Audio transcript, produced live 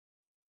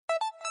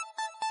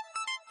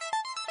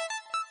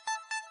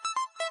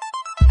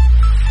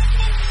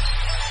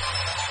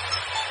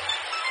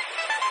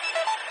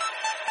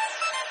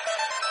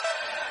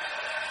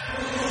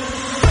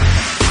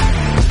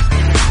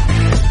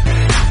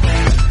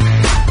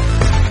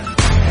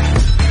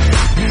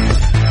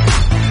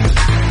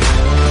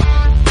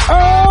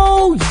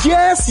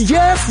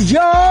Yes,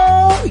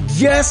 y'all.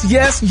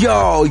 Yes,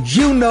 y'all.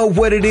 You know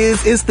what it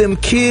is. It's them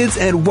kids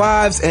and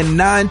wives and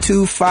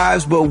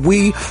 925s, but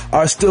we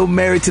are still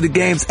married to the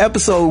games.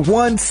 Episode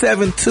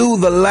 172,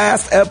 the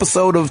last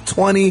episode of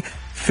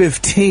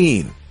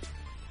 2015.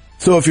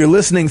 So if you're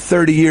listening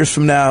 30 years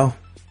from now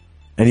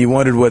and you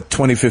wondered what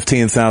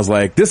 2015 sounds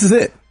like, this is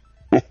it.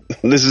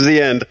 This is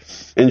the end.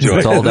 Enjoy.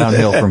 It's all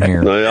downhill from here.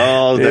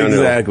 All downhill.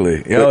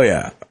 Exactly. Oh,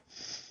 yeah.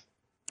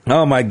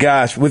 Oh, my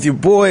gosh. With your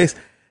boys,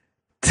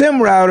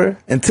 Tim Router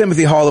and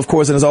Timothy Hall, of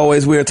course. And as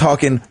always, we are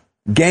talking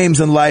games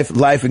and life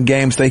and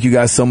games. Thank you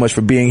guys so much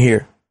for being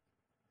here.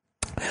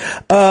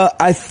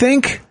 I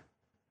think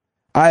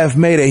I have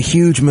made a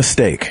huge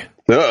mistake.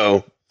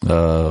 Uh-oh.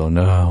 Oh,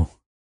 no.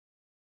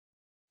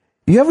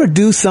 You ever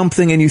do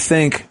something and you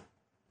think,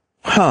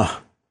 I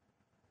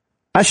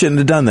shouldn't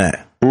have done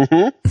that.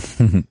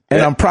 Mm-hmm.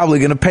 And I'm probably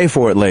going to pay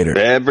for it later.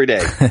 Every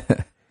day.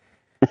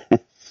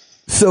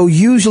 So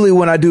usually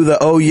when I do the,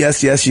 oh,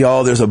 yes,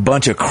 y'all, there's a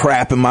bunch of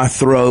crap in my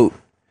throat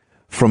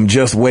from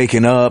just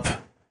waking up.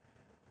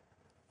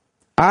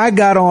 I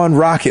got on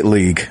Rocket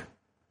League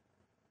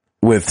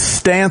with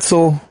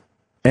Stancil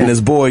and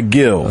his boy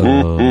Gil.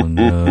 Oh,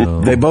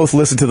 no. They both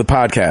listened to the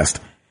podcast.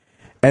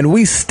 And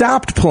we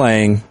stopped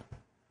playing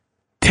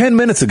 10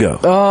 minutes ago.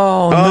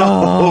 Oh,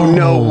 no. Oh,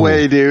 no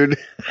way, dude.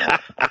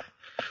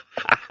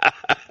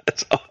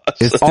 That's awesome.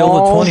 It's still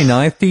the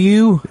 29th to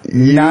you?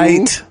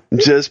 Night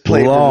just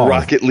played long.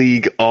 Rocket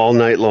League all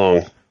night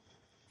long.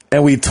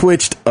 And we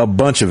twitched a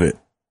bunch of it.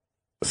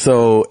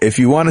 So if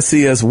you want to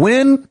see us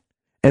win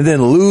and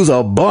then lose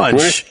a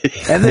bunch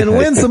and then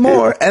win some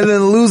more and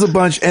then lose a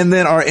bunch and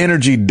then our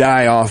energy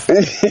die off,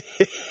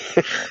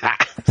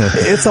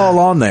 it's all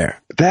on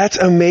there. That's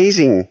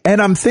amazing.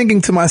 And I'm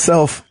thinking to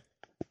myself,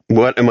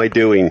 what am I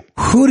doing?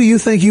 who do you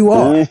think you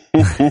are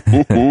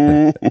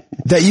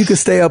that you could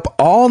stay up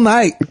all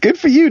night Good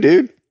for you,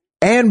 dude.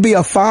 and be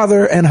a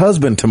father and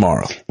husband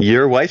tomorrow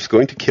Your wife's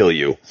going to kill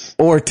you.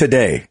 or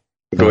today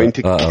Going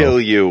to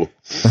kill you.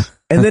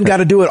 and then got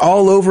to do it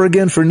all over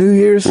again for New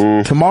Year's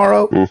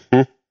tomorrow?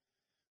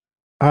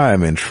 I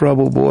am in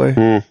trouble,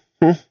 boy.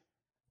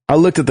 I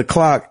looked at the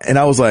clock and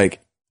I was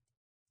like,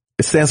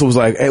 Stancil was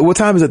like, hey, what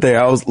time is it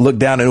there? I looked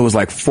down and it was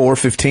like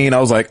 4:15. I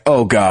was like,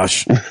 oh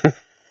gosh.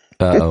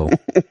 Uh-oh.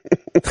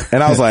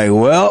 And I was like,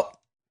 well,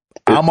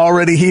 I'm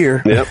already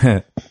here. Yep.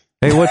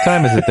 Hey, what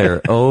time is it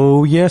there?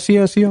 Oh, yes,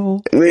 y'all.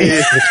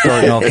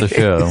 Starting off the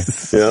show.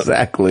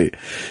 Exactly.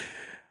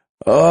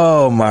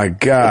 Oh my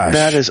gosh.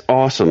 That is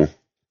awesome.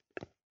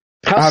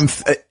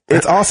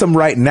 It's awesome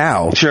right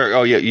now. Sure.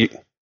 Oh, yeah.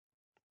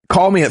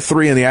 Call me at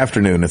 3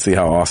 PM and see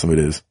how awesome it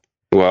is.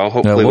 Well, No,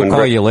 hopefully we'll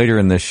call you later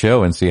in this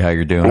show and see how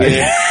you're doing.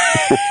 Yeah.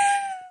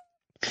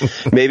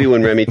 Maybe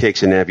when Remy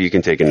takes a nap, you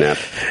can take a nap.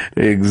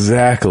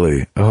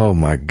 Exactly. Oh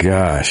my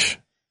gosh.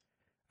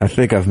 I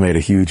think I've made a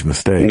huge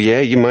mistake. Yeah,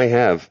 you might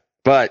have,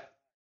 but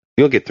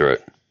you'll get through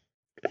it.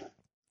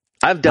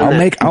 I've done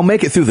that. I'll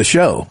make it through the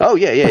show. Oh,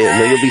 yeah.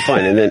 No, you'll be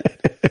fine. And then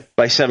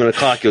by 7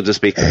 o'clock, you'll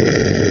just be...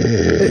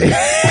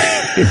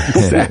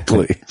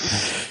 Exactly.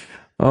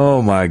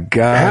 Oh my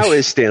gosh. How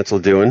is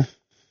Stancil doing?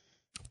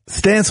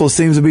 Stancil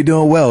seems to be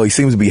doing well. He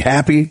seems to be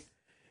happy.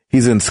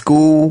 He's in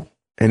school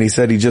and he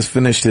said he just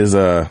finished his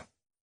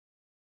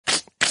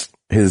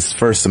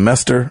first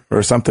semester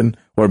or something,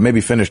 or maybe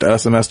finished a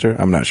semester.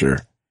 I'm not sure.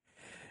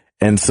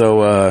 And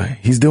so,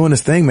 he's doing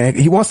his thing, man.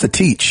 He wants to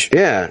teach.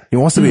 Yeah. He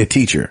wants to be a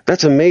teacher.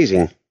 That's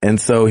amazing. And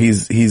so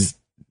he's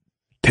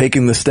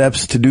taking the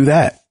steps to do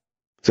that.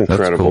 It's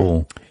incredible. That's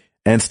cool.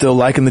 And still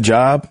liking the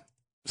job.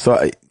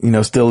 So,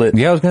 still at,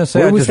 Yeah, I was going to say,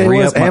 what I did we just say it was?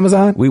 re-upped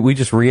Amazon? We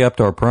just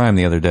re-upped our Prime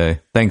the other day.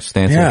 Thanks,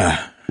 Stancil.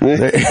 Yeah.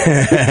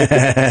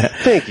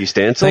 Thank you,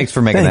 Stancil. Thanks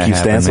for making Thank you,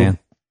 that happen, Stancil. man.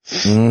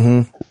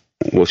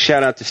 Mm-hmm. Well,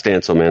 shout out to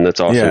Stancil, man. That's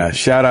awesome. Yeah.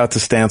 Shout out to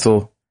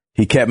Stancil.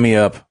 He kept me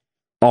up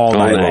all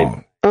night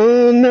long.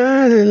 All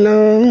night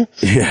long.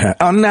 Yeah.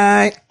 All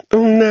night.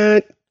 All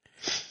night.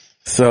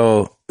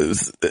 So it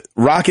was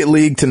Rocket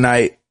League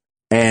tonight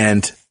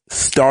and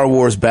Star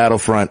Wars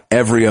Battlefront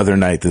every other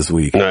night this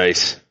week.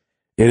 Nice.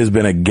 It has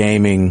been a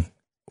gaming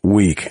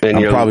week. And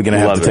I'm you're probably going to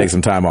have to loving take it.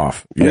 some time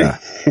off. Yeah.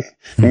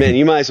 Man,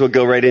 you might as well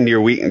go right into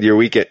your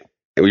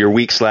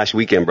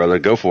week/weekend, brother.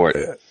 Go for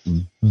it.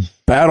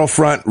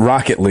 Battlefront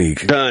Rocket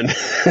League. Done.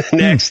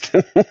 Next.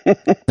 And Sounds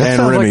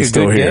like Remy's a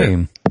still good here.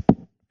 game.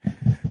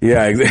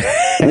 Yeah.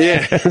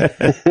 Yeah.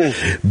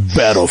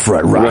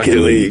 Battlefront Rocket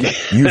League.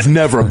 You've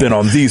never been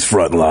on these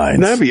front lines.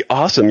 That'd be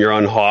awesome. You're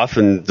on Hoth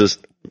and just,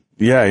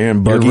 Yeah. You're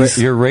in buggies.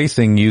 You're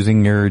racing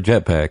using your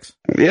jetpacks.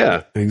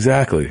 yeah.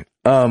 Exactly.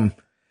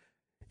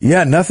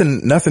 Yeah,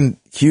 nothing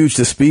huge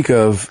to speak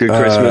of. Good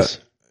Christmas.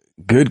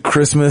 Good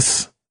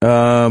Christmas.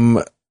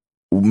 Me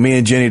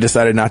and Jenny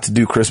decided not to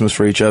do Christmas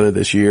for each other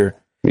this year.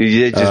 You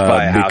did just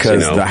buy a house,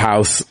 because the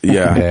house,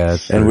 yeah,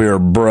 and we were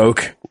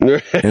broke.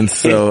 And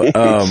so,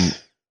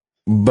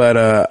 but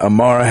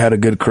Amara had a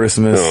good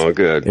Christmas. Oh,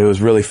 good. It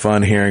was really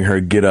fun hearing her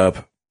get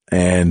up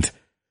and,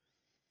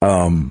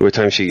 what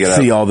time she get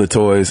see up? all the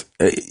toys.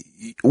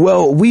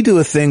 Well, we do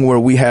a thing where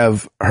we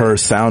have her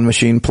sound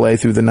machine play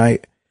through the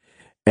night.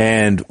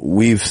 And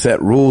we've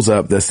set rules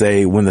up that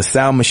say when the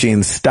sound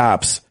machine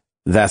stops,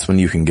 that's when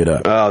you can get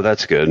up. Oh,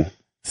 that's good.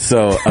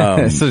 So,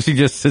 so she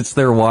just sits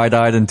there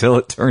wide-eyed until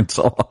it turns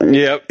off.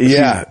 Yep.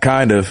 Yeah,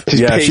 kind of. She's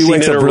Yeah, she pacing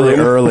wakes in up her really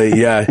room. early.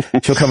 Yeah,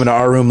 she'll come into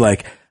our room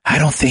like, I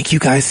don't think you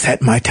guys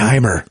set my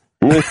timer.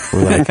 We're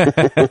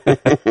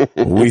like,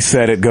 we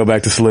set it, go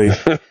back to sleep.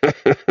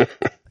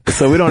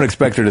 So we don't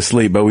expect her to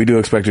sleep, but we do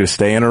expect her to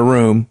stay in her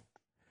room.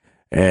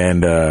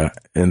 And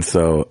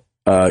so,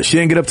 she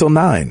didn't get up till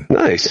 9.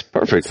 Nice.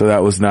 Perfect. So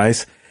that was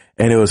nice.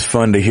 And it was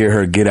fun to hear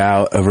her get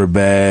out of her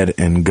bed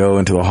and go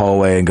into the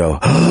hallway and go,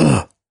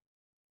 Oh.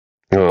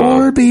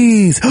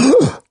 Orbeez,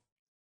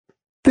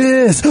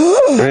 this,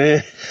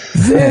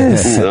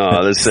 this,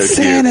 Oh, that's so cute.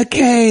 Santa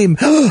came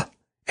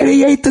and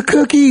he ate the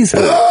cookies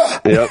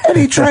Yep. and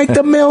he drank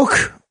the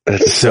milk.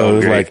 That's So it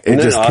was great. like, it Isn't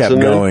that just kept awesome,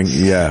 man? going.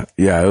 Yeah.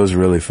 Yeah. It was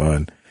really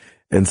fun.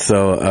 And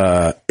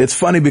so, it's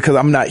funny because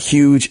I'm not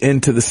huge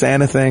into the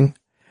Santa thing,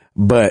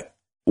 but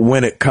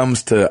when it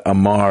comes to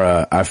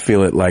Amara, I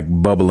feel it like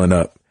bubbling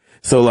up.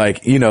 So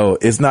like, you know,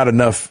 it's not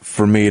enough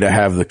for me to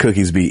have the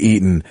cookies be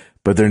eaten,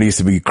 but there needs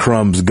to be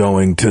crumbs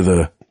going to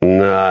the,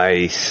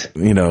 Nice.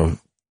 you know,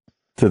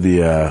 to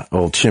the,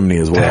 old chimney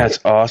as well. That's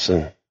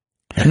awesome.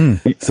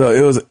 So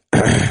it was,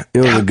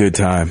 it was a good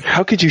time.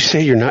 How could you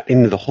say you're not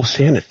into the whole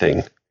Santa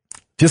thing?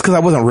 Just cause I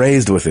wasn't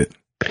raised with it.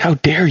 How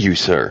dare you,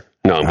 sir?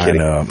 No, I'm I kidding.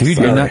 know. Dude,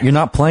 you're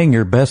not playing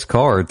your best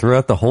card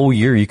throughout the whole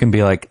year. You can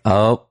be like,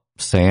 oh,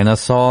 Santa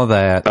saw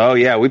that. Oh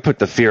yeah, we put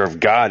the fear of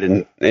God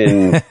in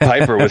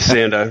Piper with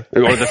Santa,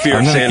 or the fear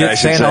I'm of gonna Santa. I get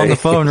should Santa say. on the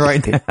phone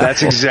right now.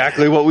 That's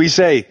exactly what we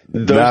say.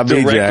 Those Not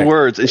me, direct Jack.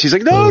 words, and she's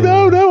like, "No,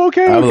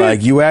 okay." I'm okay.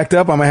 like, you act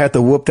up, I'm gonna have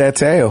to whoop that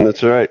tail.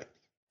 That's right.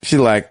 She's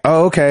like,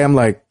 oh, okay. I'm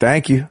like,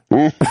 thank you.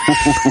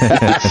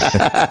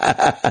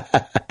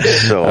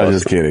 So I'm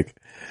just kidding.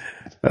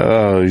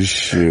 Oh,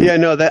 shoot. yeah,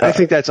 no, I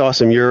think that's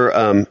awesome.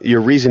 Your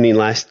reasoning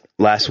last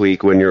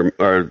week or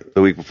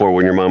the week before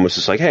when your mom was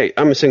just like, "Hey,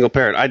 I'm a single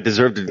parent. I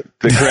deserve the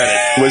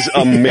credit," was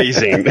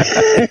amazing.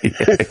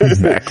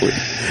 Exactly.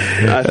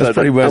 That's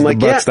pretty much I'm the like,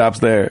 buck yeah, stops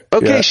there.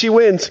 okay, Yeah. she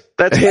wins.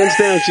 That's hands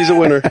down. She's a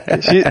winner.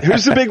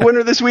 Who's the big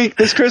winner this week,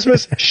 this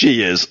Christmas?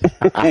 She is. Can't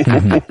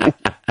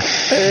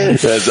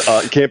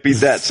beat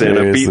that, Santa.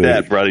 Seriously. Beat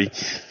that, buddy.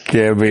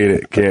 Can't beat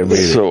it. Can't beat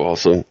it. So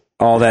awesome.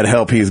 All that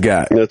help he's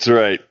got. That's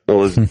right. All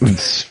those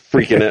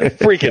freaking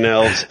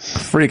elves.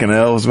 Freaking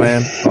elves,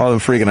 man. All the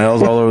freaking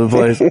elves all over the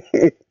place.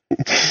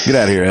 Get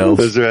out of here,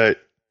 elves. That's right.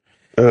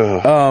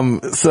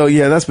 Ugh. So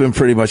yeah, that's been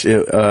pretty much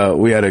it.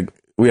 We had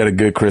a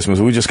good Christmas.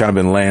 We just kind of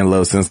been laying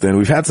low since then.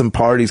 We've had some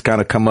parties kind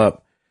of come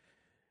up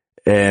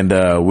and,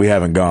 we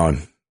haven't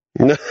gone.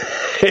 No.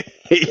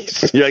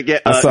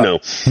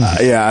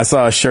 Yeah, I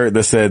saw a shirt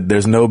that said,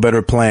 there's no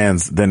better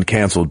plans than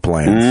canceled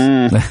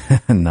plans.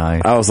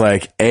 Nice. I was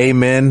like,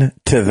 amen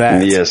to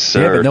that. Yes, Yeah,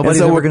 sir. but nobody's And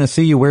so ever we're- going to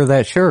see you wear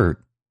that shirt.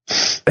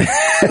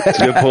 That's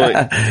a good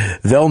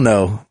point. They'll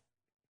know.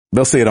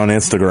 They'll see it on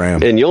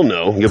Instagram. And you'll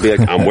know. You'll be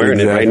like, I'm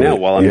wearing it right Exactly. now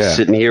while I'm Yeah.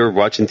 sitting here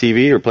watching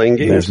TV or playing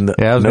games. There's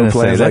Yeah, I was no going to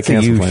say, plans like that's a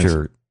canceled you plans.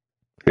 shirt.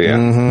 Yeah.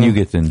 Mhm. You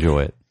get to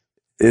enjoy it.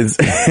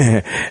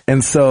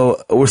 And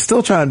so we're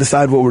still trying to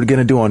decide what we're going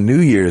to do on New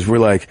Year's. We're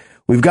like,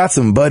 we've got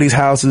some buddies'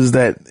 houses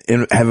that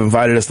have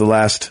invited us the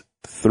last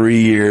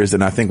 3 years,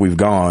 and I think we've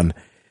gone.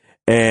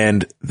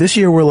 And this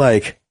year we're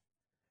like,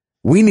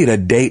 we need a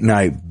date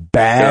night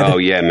bad. Oh,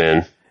 yeah,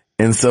 man.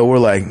 And so we're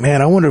like,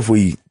 man, I wonder if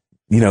we,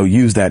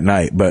 use that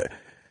night, but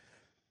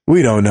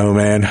we don't know,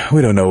 man.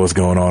 We don't know what's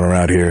going on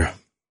around here.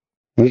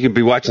 You could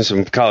be watching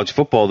some college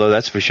football, though,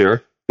 that's for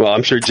sure. Well,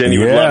 I'm sure Jenny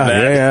would love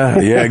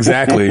that. Yeah,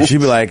 exactly. She'd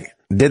be like,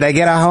 did they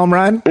get a home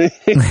run?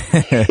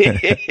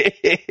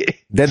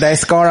 Did they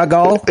score a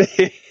goal?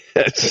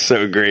 That's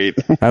so great.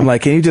 I'm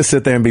like, can you just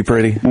sit there and be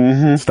pretty?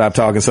 Mm-hmm. Stop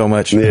talking so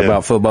much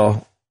about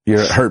football.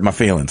 You're hurting my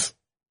feelings.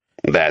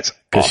 That's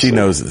Cause awesome. she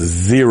knows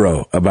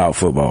zero about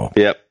football.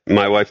 Yep,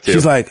 my wife too.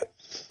 She's like,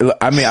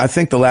 I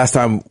think the last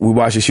time we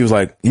watched it, she was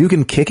like, you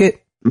can kick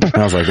it? And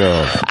I was like,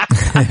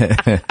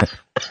 oh.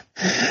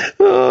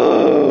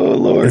 Oh,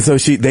 Lord. And so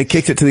they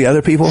kicked it to the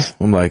other people.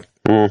 I'm like,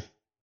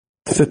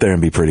 sit there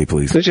and be pretty,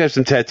 please. Don't you have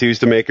some tattoos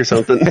to make or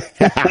something?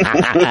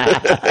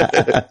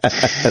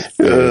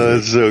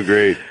 That's so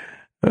great.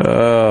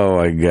 Oh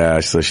my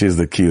gosh. So she's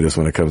the cutest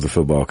when it comes to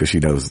football because she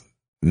knows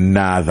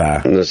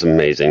nada. That's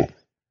amazing.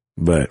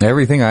 But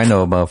Everything I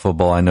know about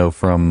football, I know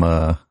from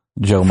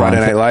Joe Friday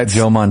Night Lights?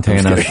 Joe I'm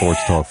Montana kidding.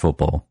 Sports Talk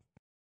Football.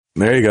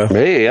 there you go.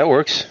 Hey, that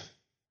works.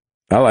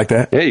 I like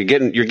that. Yeah,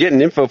 you're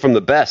getting info from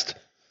the best.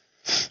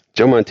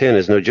 Joe Montana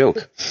is no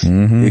joke.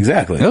 Mm-hmm.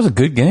 Exactly. That was a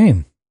good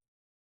game.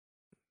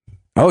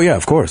 Oh yeah,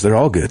 of course. They're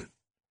all good.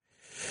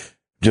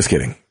 Just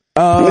kidding.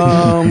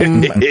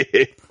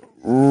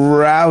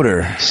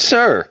 Router.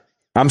 Sir.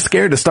 I'm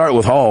scared to start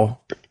with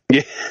Hall.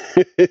 Yeah.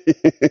 I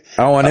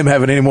don't want him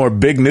having any more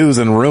big news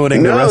and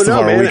ruining the rest of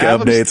our man, week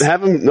updates.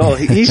 Have him. No,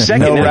 he's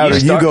second. No, now. Router,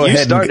 you go ahead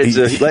and- started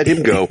to let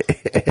him go.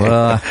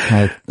 Well,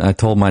 I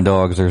told my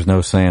dogs there's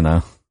no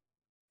Santa.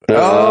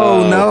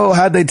 Oh no,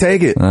 how'd they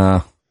take it?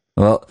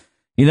 Well,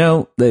 You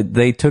know,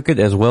 they took it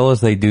as well as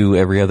they do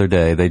every other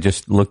day. They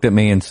just looked at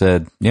me and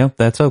said, yeah,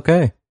 that's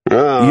okay.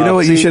 Oh, You know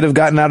what you should have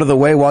gotten out of the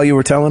way while you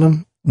were telling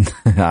them?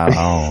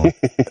 Oh.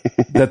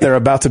 That they're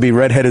about to be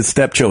redheaded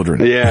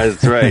stepchildren. Yeah,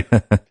 that's right.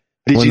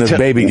 When this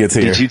baby gets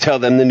here. Did you tell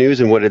them the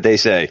news, and what did they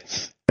say?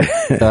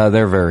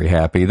 They're very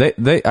happy.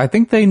 I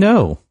think they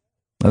know.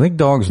 I think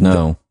dogs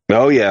know.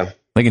 Oh, yeah.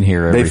 They can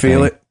hear everything. They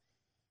feel it?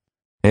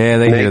 Yeah,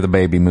 they hear the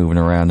baby moving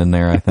around in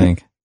there, I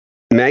think.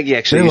 Maggie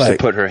actually They're used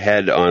to put her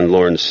head on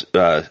Lauren's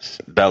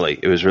belly.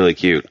 It was really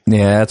cute.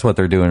 Yeah, that's what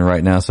they're doing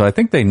right now. So I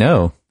think they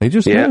know. They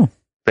just know.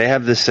 They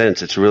have this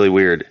sense. It's really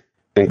weird.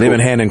 They've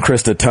been handing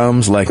Krista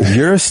Tums like,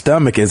 your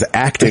stomach is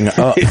acting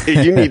up.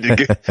 You need to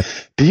go.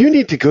 Do you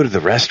need to go to the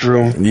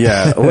restroom?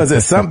 Yeah. Was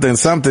it something,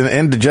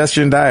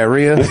 indigestion,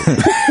 diarrhea?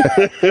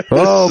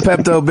 Oh,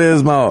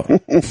 Pepto-Bismol.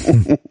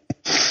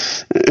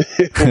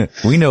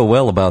 We know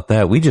well about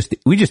that. We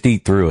just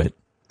eat through it.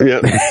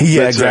 Yep.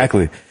 Yeah,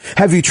 exactly. Right.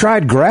 Have you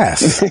tried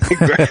grass?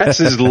 Grass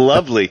is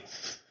lovely.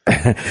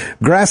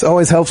 Grass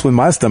always helps when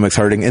my stomach's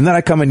hurting, and then I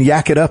come and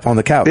yak it up on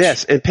the couch.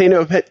 Yes, and pay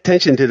no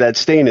attention to that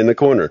stain in the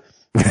corner.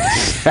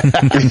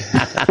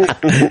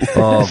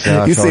 Oh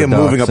gosh! You see him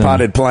moving a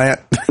potted plant.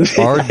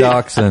 Our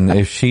dachshund,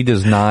 if she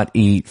does not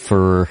eat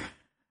for,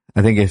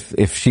 I think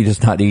if she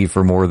does not eat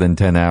for more than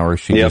 10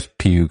 hours, she just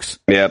pukes.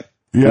 Yep.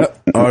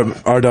 Yep.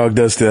 Our dog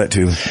does that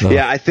too.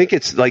 Yeah, I think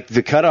it's like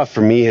the cutoff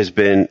for me has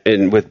been,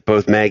 and with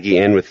both Maggie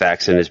and with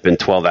Thaxton, has been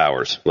 12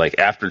 hours. Like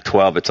after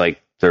 12, it's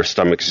like their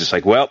stomach's just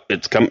like, well,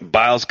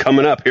 bile's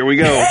coming up. Here we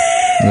go.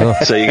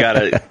 So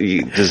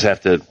you just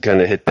have to kind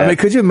of hit that. I mean,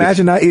 could you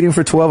imagine not eating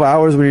for 12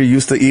 hours when you're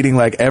used to eating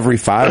like every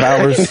 5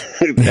 hours?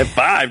 At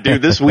 5,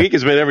 dude. This week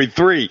has been every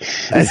 3.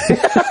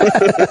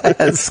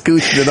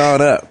 Scooched it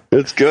on up.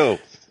 Let's go.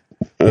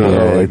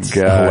 Yeah, it's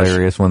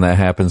hilarious when that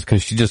happens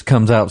because she just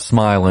comes out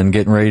smiling,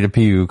 getting ready to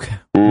puke.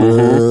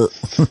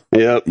 Mm-hmm.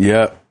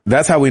 Yep.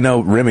 That's how we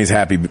know Remy's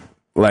happy.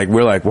 Like,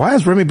 we're like, why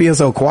is Remy being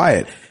so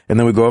quiet? And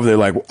then we go over there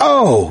like,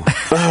 oh,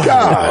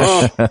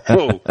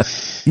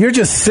 gosh. You're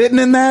just sitting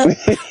in that?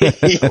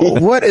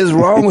 What is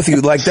wrong with you?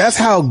 Like, that's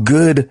how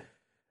good.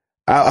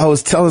 I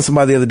was telling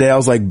somebody the other day, I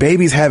was like,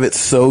 babies have it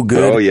so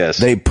good. Oh, yes.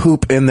 They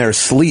poop in their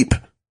sleep.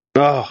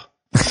 Oh.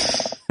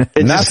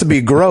 Not to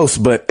be gross,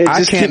 but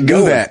I can't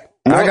do that.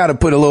 No. I got to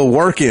put a little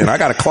work in. I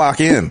got to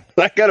clock in.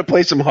 I got to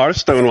play some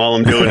Hearthstone while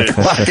I'm doing it.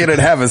 Clock in and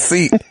have a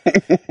seat.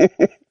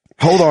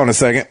 Hold on a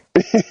second.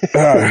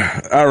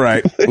 All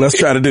right. Let's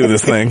try to do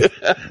this thing. And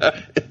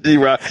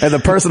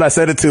the person I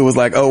said it to was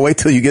like, oh, wait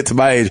till you get to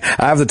my age.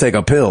 I have to take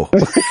a pill.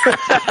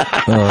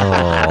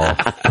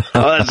 Oh,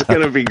 that's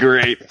going to be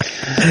great.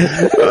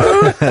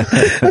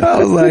 I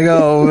was like,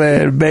 oh,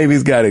 man,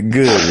 baby's got it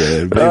good,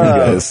 man. Baby's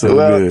got it so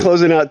good.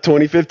 Closing out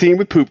 2015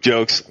 with poop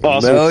jokes.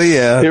 Awesome. Oh,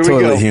 yeah. Here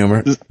Toilet we go.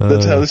 humor.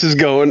 That's how this is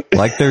going.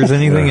 Like there's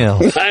anything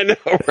else. I know,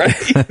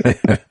 right? In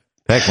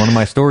fact, one of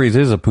my stories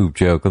is a poop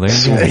joke. Well,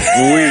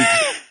 Sweet.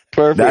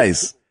 Perfect.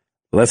 Nice.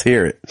 Let's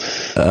hear it.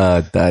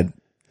 I don't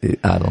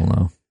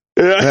know.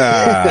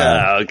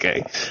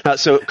 Okay.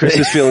 So Chris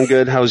is feeling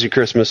good. How was your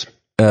Christmas?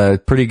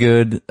 Pretty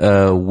good.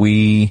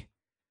 We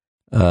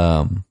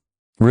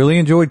really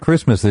enjoyed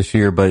Christmas this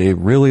year, but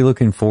really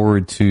looking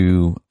forward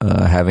to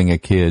having a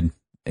kid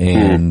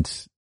and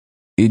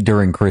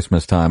during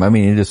Christmas time. I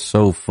mean, it is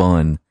so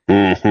fun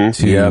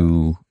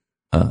to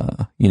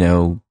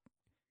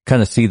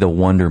kind of see the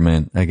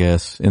wonderment, I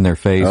guess, in their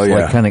face. Oh,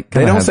 yeah. Like,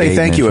 they don't say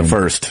thank you at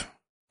first,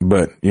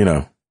 but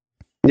everything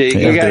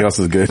else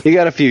is good. You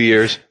got a few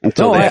years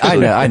until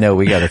I know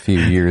we got a few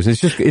years.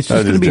 It's just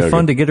going to be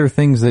fun to get her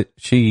things that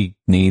she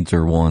needs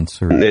or wants.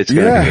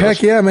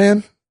 Heck yeah,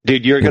 man.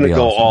 Dude, you're going to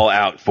go all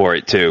out for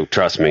it too.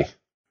 Trust me.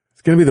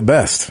 It's going to be the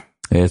best.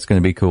 Yeah, it's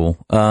going to be cool.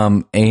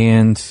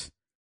 And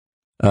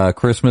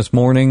Christmas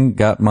morning,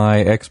 got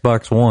my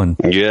Xbox One.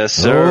 Yes,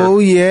 sir. Oh,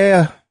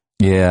 yeah.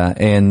 Yeah,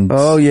 and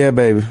oh yeah,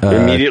 baby!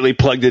 Immediately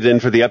plugged it in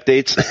for the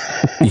updates.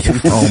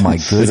 Oh my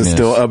goodness! Is it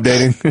still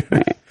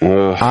updating?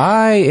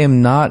 I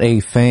am not a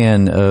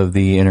fan of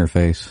the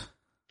interface.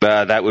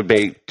 That would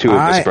be 2 of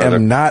us, brother. I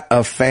am not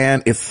a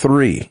fan. It's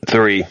 3.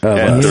 3.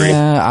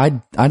 Yeah,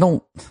 I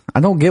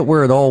don't get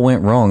where it all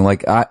went wrong.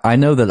 Like I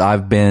know that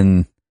I've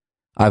been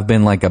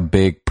like a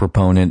big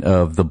proponent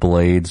of the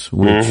Blades,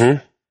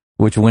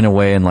 which went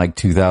away in like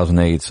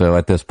 2008. So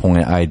at this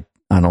point, I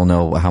don't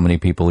know how many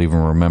people even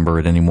remember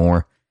it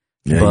anymore.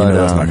 Yeah, but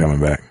that's not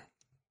coming back.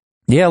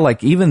 Yeah,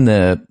 like even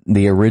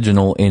the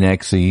original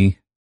NXE,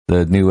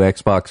 the new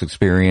Xbox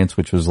experience,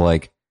 which was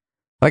like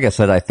I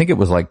said, I think it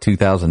was like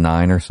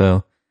 2009 or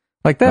so.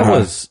 Like that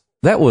was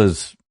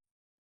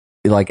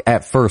like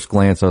at first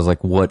glance, I was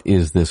like, what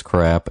is this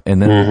crap? And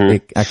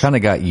then I kind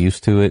of got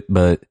used to it,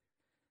 but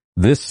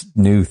this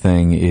new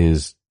thing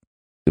is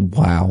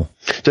wow.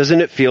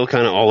 Doesn't it feel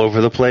kind of all over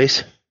the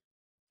place?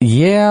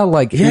 Yeah,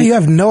 you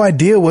have no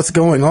idea what's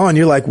going on.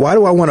 You're like, why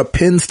do I want to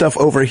pin stuff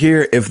over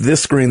here if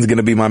this screen's going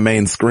to be my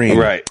main screen?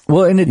 Right.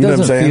 Well, and it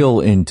doesn't feel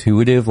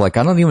intuitive. Like,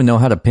 I don't even know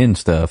how to pin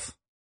stuff.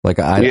 Like,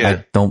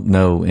 I don't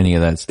know any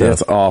of that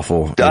stuff. It's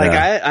awful. Like,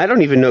 I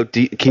don't even know.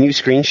 Can you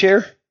screen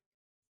share?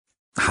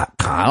 I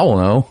don't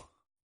know.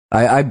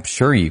 I'm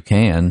sure you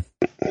can.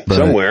 But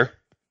somewhere.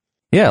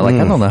 Yeah, like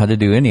I don't know how to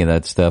do any of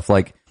that stuff.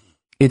 Like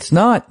it's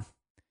not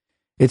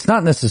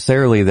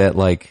necessarily that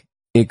like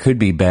it could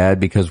be bad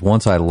because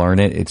once I learn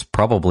it, it's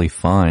probably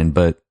fine.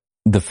 But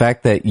the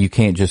fact that you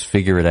can't just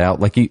figure it out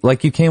like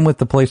you can with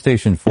the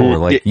PlayStation 4,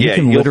 like you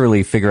can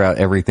literally figure out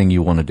everything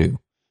you want to do.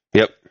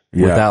 Yep.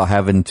 Without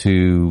having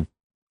to.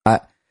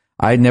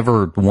 I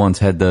never once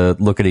had to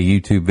look at a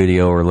YouTube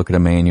video or look at a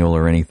manual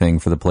or anything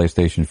for the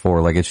PlayStation 4.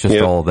 Like it's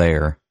just all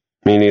there.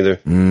 Me neither.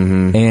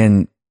 Mm-hmm.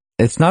 And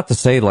it's not to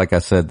say, like I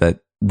said, that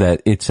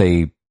it's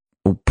a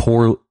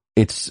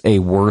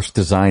worse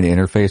designed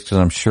interface, because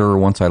I'm sure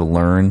once I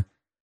learn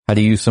how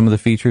to use some of the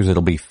features,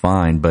 it'll be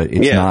fine, but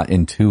it's not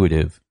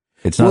intuitive.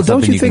 It's not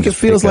don't you think it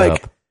feels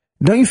like,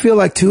 don't you feel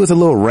like too, it's a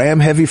little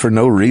RAM heavy for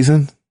no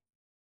reason?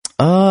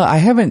 I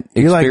haven't.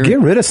 You're like,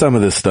 get rid of some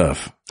of this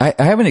stuff. I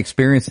haven't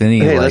experienced any.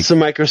 Hey, that's the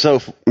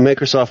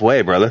Microsoft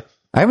way, brother.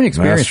 I haven't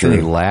experienced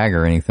any lag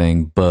or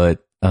anything,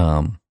 but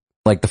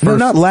like the first. No,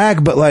 not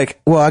lag, but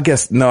like, well, I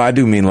guess no, I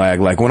do mean lag.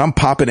 Like when I'm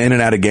popping in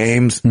and out of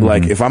games,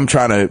 like if I'm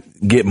trying to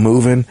get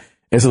moving,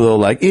 it's a little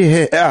like,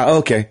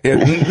 okay,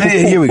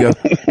 here we go.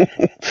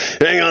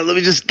 Hang on, let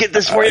me just get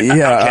this for you.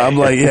 Yeah,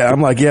 okay.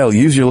 I'm like,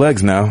 use your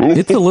legs now.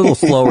 It's a little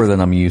slower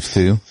than I'm used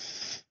to.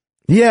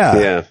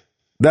 Yeah.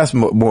 That's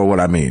more what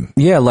I mean.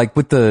 Yeah, like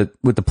with the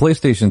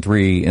PlayStation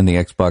 3 and the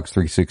Xbox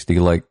 360,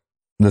 like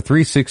the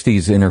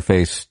 360's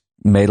interface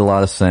made a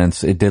lot of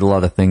sense. It did a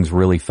lot of things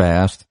really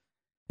fast.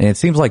 And it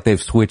seems like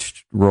they've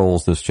switched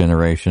roles this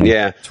generation.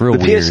 Yeah. It's real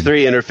weird. The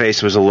PS3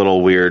 interface was a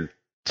little weird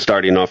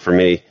starting off for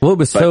me. Well, it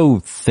was so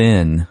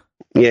thin.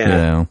 Yeah. You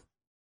know?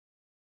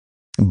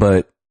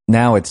 But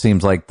now it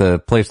seems like the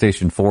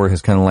PlayStation 4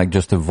 has kind of like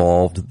just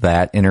evolved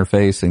that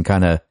interface and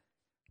kind of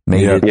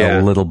made it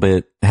a little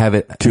bit, have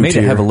it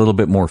have a little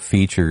bit more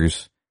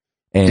features.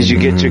 And did you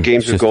get your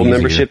Games with Gold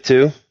membership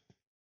too?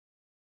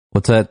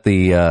 What's that?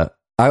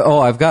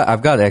 I've got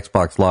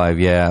Xbox Live,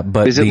 yeah.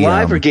 But is it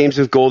live or Games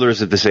with Gold, or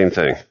is it the same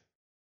thing?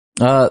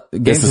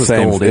 Games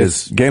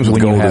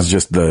with Gold is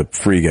just the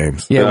free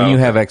games. Yeah, when you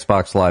have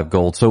Xbox Live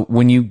Gold. So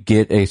when you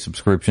get a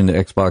subscription to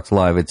Xbox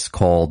Live, it's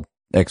called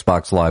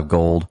Xbox Live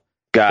Gold.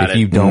 Got it. If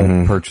you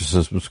don't purchase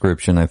a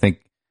subscription, I think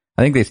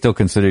they still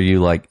consider you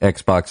like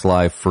Xbox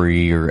Live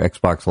Free or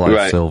Xbox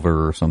Live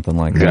Silver or something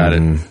like that. Got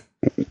it.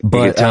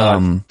 But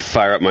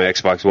fire up my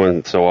Xbox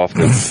One so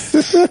often.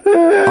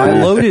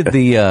 I loaded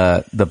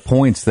the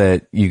points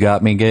that you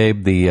got me,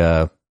 Gabe,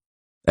 the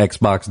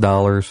Xbox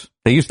dollars.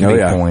 They used to be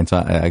points.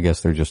 I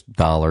guess they're just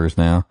dollars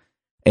now.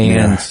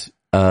 And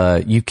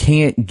you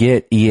can't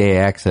get EA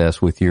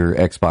access with your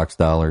Xbox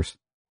dollars.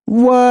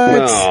 What?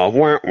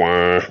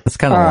 No, That's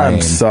kind of lame.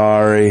 I'm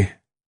sorry.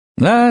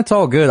 Nah, it's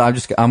all good. I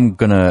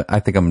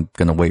think I'm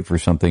gonna wait for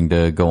something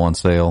to go on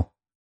sale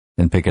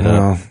and pick it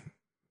up.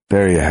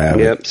 There you have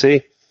it. Yep,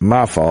 see?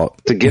 My fault.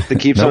 It's a gift that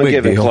keeps on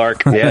giving,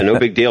 Clark. Yeah, no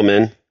big deal,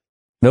 man.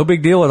 No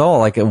big deal at all.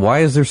 Like,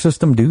 why does their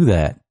system do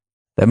that?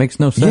 That makes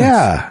no sense.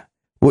 Yeah.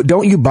 Well,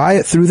 don't you buy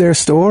it through their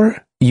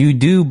store? You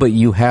do, but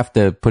you have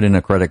to put in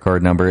a credit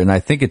card number, and I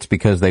think it's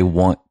because they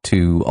want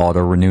to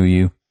auto-renew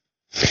you.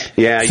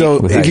 Yeah.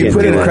 So if you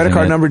put in a credit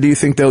card number, do you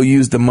think they'll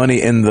use the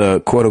money in the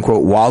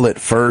quote-unquote wallet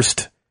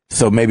first?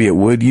 So maybe it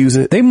would use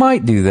it? They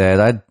might do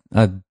that.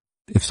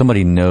 If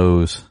somebody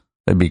knows,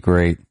 that'd be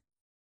great.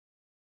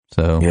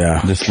 So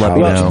just let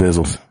me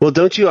know. Well,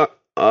 don't you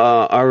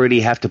already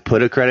have to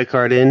put a credit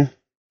card in,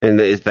 and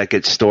that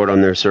gets stored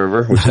on their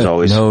server, which is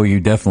always... No, you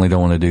definitely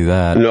don't want to do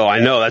that. No, I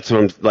know. That's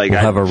what I'm like. We'll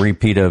have a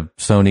repeat of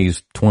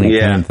Sony's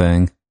 2010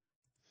 thing.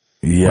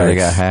 Yeah. Where they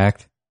got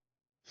hacked.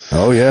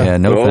 Oh, yeah. Yeah,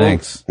 no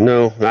thanks.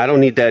 No, I don't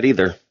need that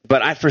either.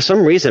 But for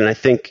some reason, I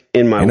think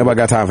ain't nobody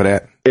got time for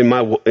that. In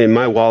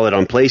my wallet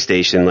on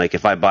PlayStation, like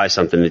if I buy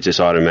something, it just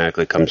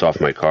automatically comes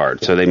off my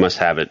card. So they must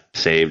have it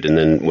saved, and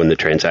then when the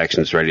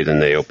transaction's ready, then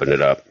they open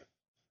it up.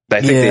 I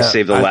think they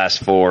saved the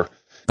last four.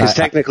 Because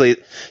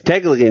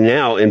technically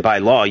now, and by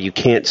law, you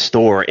can't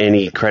store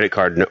any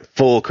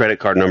full credit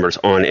card numbers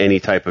on any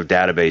type of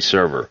database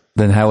server.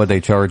 Then how would they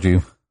charge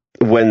you?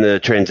 When the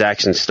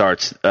transaction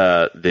starts,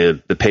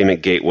 the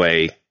payment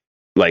gateway,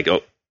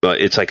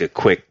 it's like a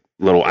quick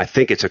little, I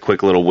think it's a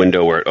quick little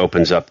window where it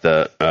opens up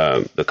the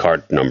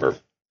card number.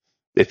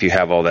 If you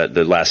have all that,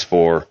 the last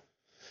four,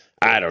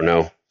 I don't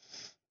know.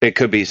 It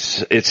could be,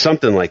 it's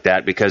something like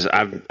that, because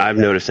I've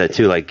noticed that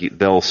too. Like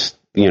they'll,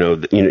 you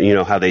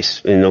know how they,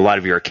 in a lot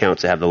of your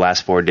accounts, they have the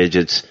last four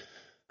digits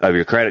of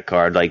your credit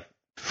card. Like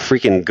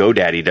freaking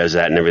GoDaddy does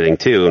that and everything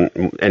too.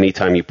 And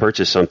anytime you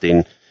purchase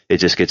something, it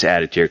just gets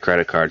added to your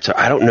credit card. So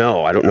I don't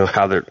know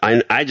how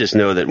I just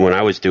know that when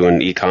I was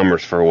doing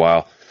e-commerce for a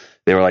while,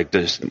 they were like,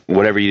 "Just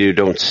whatever you do,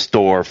 don't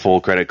store full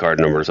credit card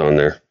numbers on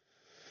there."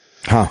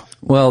 Huh.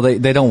 Well,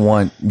 they don't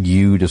want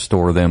you to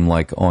store them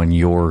like on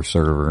your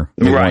server.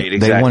 Exactly.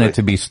 They want it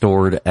to be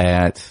stored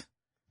at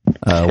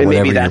whatever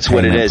maybe that's your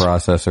what it is.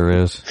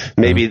 Processor is.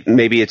 Maybe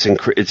it's an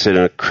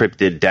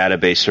encrypted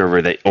database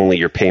server that only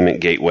your payment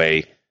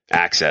gateway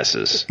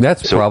accesses.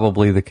 That's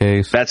probably the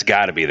case. That's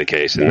got to be the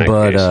case in that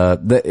case.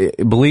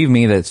 But believe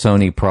me that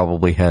Sony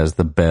probably has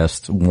the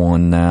best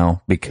one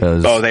now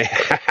because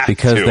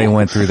they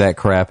went through that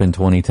crap in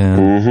 2010.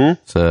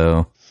 Mm-hmm.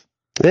 So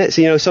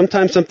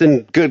sometimes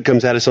something good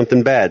comes out of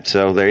something bad.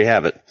 So there you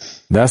have it.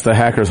 That's the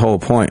hacker's whole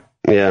point.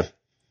 Yeah.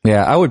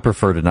 Yeah, I would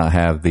prefer to not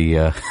have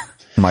the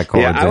my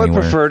cards. Yeah, I would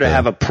anywhere. prefer to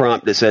have a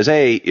prompt that says,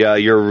 "Hey,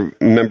 your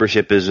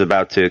membership is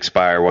about to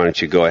expire. Why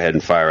don't you go ahead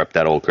and fire up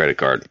that old credit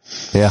card?"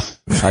 Yeah,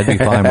 I'd be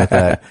fine with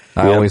that.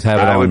 I always have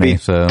it on me,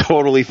 so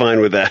totally fine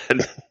with that.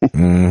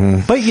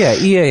 Mm-hmm. But yeah,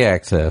 EA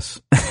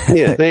Access.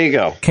 Yeah, there you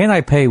go. Can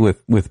I pay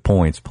with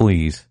points,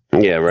 please?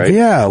 Yeah, right.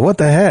 Yeah, what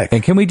the heck?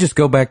 And can we just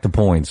go back to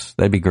points?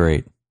 That'd be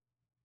great.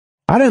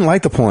 I didn't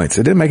like the points.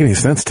 It didn't make any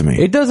sense to me.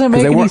 It doesn't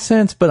make any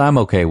sense, but I'm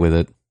okay with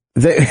it.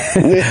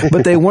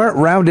 But they weren't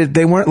rounded.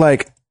 They weren't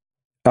like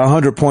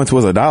 100 points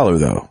was $1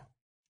 though.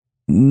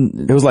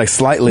 It was like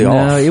slightly off.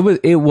 No, it was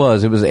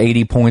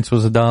 80 points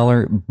was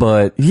 $1,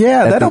 but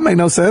yeah, that don't make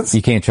no sense.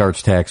 You can't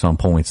charge tax on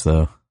points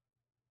though.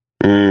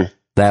 I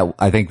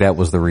think that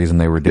was the reason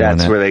they were doing that.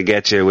 That's where they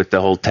get you with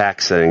the whole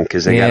tax thing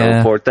because they got to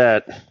report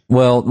that.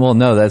 Well,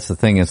 no, that's the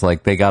thing is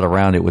like they got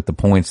around it with the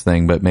points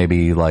thing, but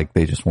maybe like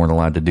they just weren't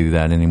allowed to do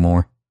that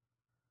anymore.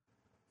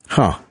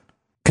 Huh.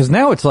 Cause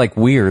now it's like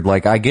weird.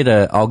 Like I'll get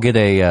a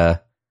 $20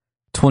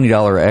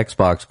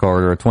 Xbox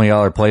card or a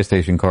 $20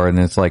 PlayStation card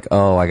and it's like,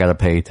 oh, I gotta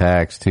pay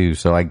tax too.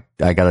 So I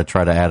gotta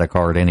try to add a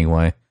card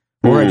anyway.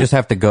 Or I just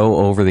have to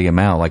go over the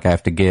amount. Like I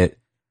have to get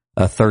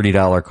a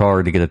 $30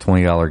 card to get a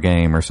 $20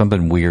 game or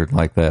something weird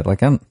like that. Like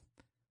you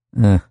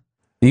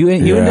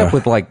end up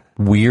with like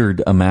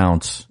weird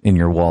amounts in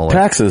your wallet.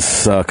 Taxes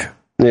suck.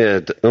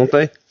 Yeah, don't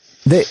they?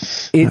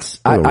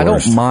 I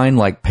don't mind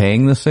like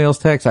paying the sales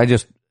tax. I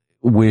just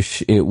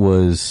wish it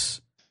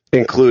was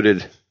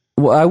included.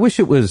 Well, I wish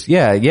it was,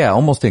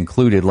 almost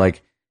included.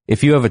 Like,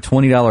 if you have a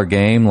 $20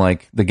 game,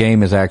 like, the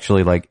game is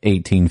actually like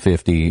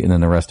 $18.50 and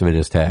then the rest of it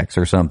is tax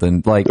or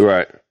something. Like,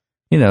 right.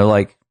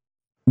 Like,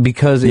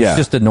 because it's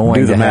just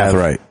annoying to have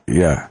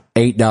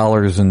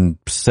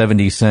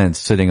 $8.70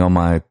 sitting on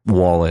my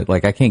wallet.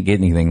 Like, I can't get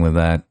anything with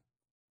that.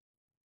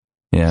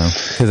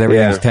 Because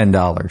everything's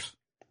 $10.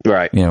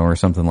 Right. Or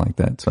something like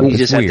that. So you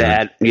just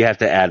have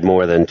to add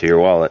more than to your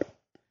wallet.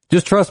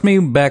 Just trust me,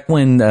 back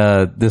when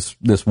this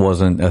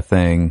wasn't a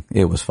thing,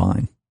 it was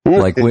fine.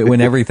 Like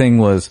when everything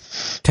was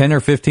 $10 or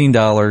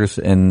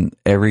 $15 and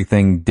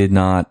everything did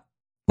not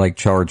like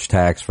charge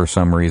tax for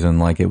some reason,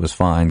 like it was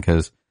fine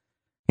because,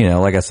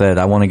 like I said,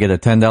 I want to get a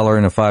 $10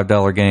 and a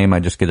 $5 game, I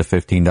just get a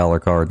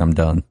 $15 card and I'm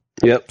done.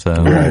 Yep.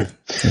 So,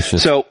 it's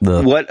just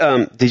what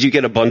did you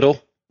get a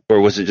bundle or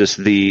was it just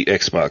the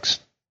Xbox?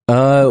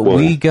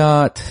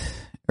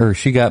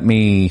 She got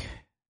me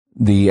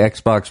the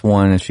Xbox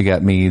One, and she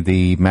got me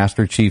the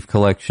Master Chief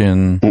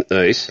Collection,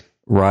 nice,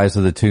 Rise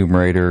of the Tomb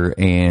Raider,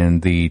 and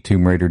the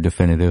Tomb Raider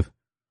Definitive.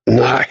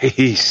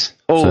 Nice!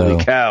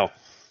 Holy cow!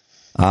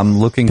 I'm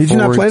looking. Did you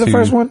not play the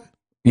first one?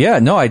 Yeah,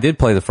 no, I did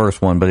play the first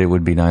one, but it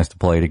would be nice to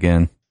play it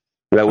again.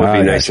 That would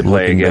be nice to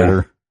play again.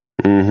 Better.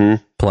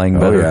 Mm-hmm. Playing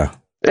better. Oh, yeah.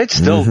 It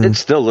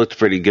still looks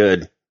pretty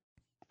good.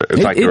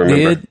 If I can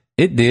remember,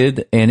 it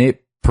did, and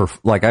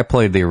I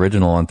played the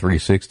original on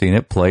 360 and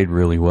it played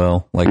really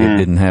well. Like it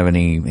didn't have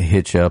any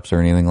hitch ups or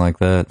anything like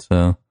that.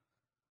 So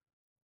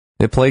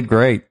it played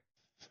great.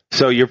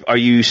 So are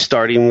you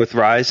starting with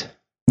Rise?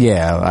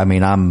 Yeah. I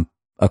mean, I'm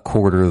a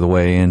quarter of the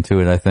way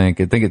into it. I think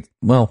it said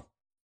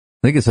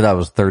I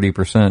was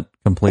 30%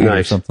 complete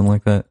or something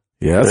like that.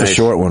 Yeah. That's a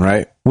short one,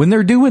 right? When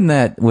they're doing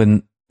that,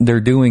 when they're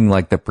doing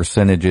like the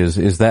percentages,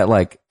 is that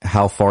like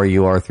how far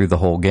you are through the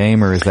whole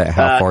game or is that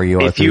how far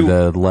you are through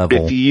the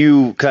level? If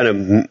you kind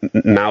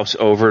of mouse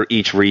over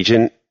each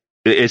region,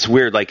 it's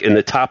weird. Like in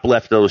the top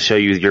left, it'll show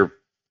you your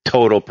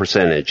total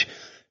percentage.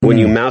 When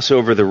you mouse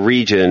over the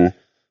region,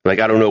 like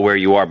I don't know where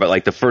you are, but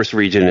like the first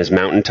region is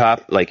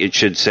mountaintop. Like it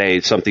should say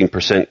something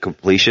 %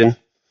 completion.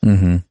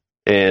 Mm-hmm.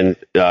 And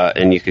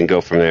you can go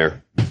from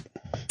there.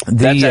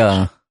 That's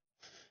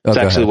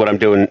actually what I'm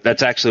doing.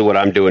 That's actually what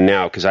I'm doing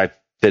now because I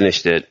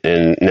finished it,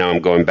 and now I'm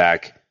going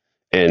back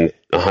and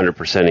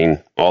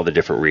 100%ing all the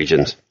different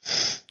regions.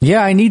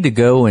 Yeah, I need to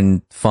go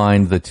and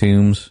find the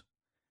tombs.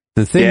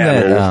 The thing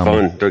that they're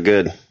fun. They're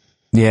good.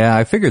 Yeah,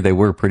 I figured they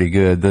were pretty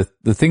good.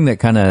 The thing that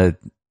kind of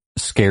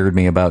scared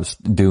me about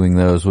doing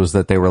those was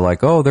that they were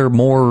like, oh, they're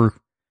more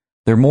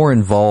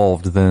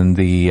involved than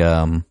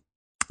the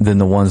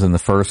ones in the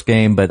first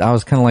game, but I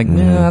was kind of like,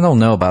 I don't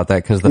know about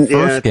that because the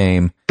first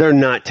game, they're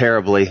not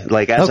terribly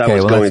like as I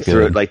was going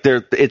through it, like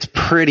it's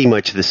pretty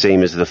much the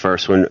same as the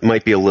first one. It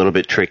might be a little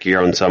bit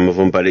trickier on some of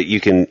them, but you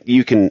can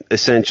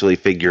essentially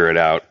figure it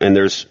out. And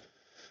there's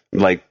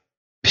like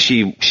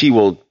she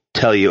will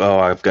tell you, oh,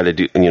 I've got to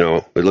do,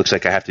 it looks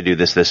like I have to do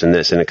this, this, and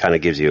this, and it kind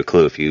of gives you a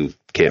clue if you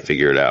can't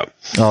figure it out.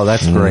 Oh,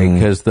 that's great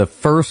because the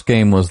first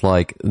game was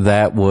like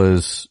that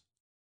was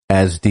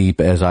as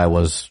deep as I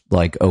was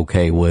like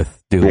okay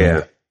with doing.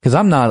 Yeah. Because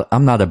I'm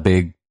not a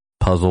big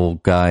puzzle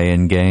guy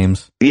in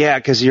games. Yeah,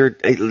 because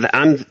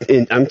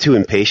I'm too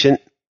impatient.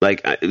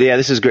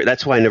 this is great.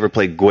 That's why I never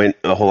played Gwent,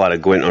 a whole lot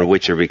of Gwent on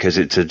Witcher, because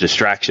it's a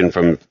distraction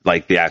from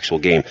like the actual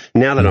game.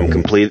 Now that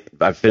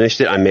I've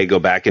finished it, I may go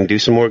back and do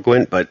some more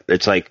Gwent, but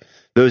it's like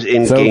those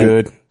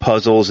in-game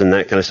puzzles and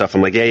that kind of stuff.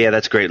 I'm like, yeah,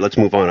 that's great. Let's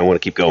move on. I want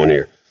to keep going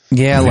here.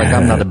 Yeah, like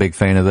I'm not a big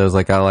fan of those.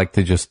 Like I like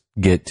to just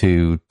get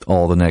to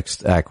all the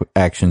next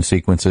action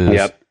sequences.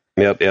 Yep.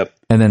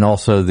 And then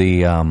also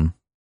the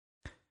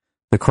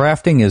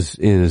crafting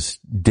is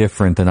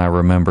different than I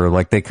remember.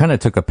 Like they kind of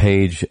took a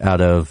page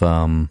out of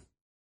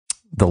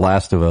The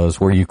Last of Us,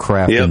 where you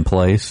craft in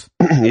place.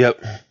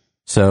 Yep.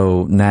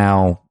 So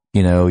now,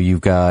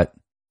 you've got,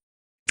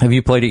 have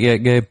you played it yet,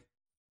 Gabe?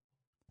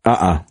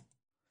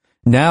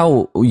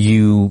 Now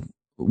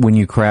when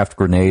you craft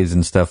grenades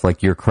and stuff,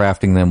 like you're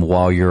crafting them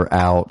while you're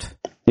out.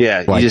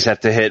 Yeah, you just have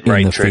to hit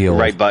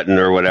right button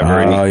or whatever,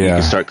 and you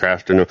can start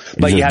crafting them.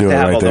 But you have to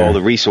have all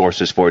the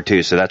resources for it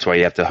too, so that's why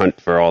you have to hunt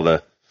for all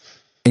the...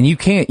 And you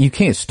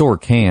can't store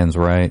cans,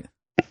 right?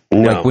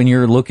 No. Like when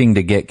you're looking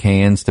to get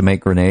cans to make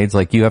grenades,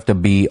 like you have to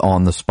be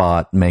on the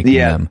spot making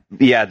them.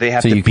 Yeah, they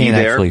have to be there. So you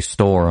can't actually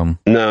store them.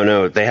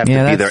 No, they have to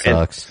be there. That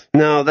sucks.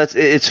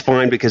 It's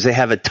fine because they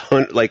have a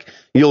ton, like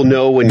you'll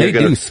know when they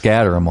do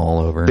scatter them all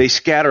over. They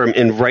scatter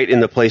them right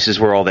in the places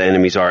where all the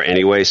enemies are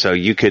anyway. So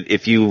you could,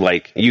 if you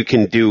like, you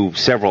can do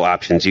several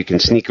options. You can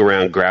sneak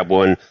around, grab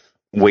one,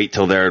 wait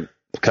till they're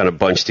kind of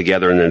bunched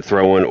together and then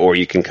throw one, or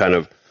you can kind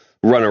of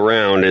run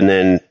around and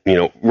then,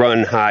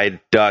 run, hide,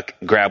 duck,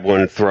 grab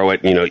one, throw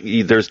it.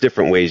 There's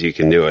different ways you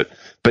can do it,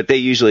 but they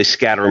usually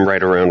scatter them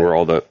right around where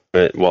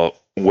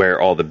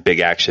all the big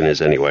action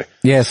is anyway.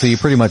 Yeah, so you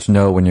pretty much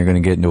know when you're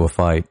going to get into a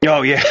fight.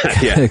 Oh yeah,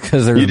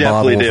 because there's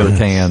bottles or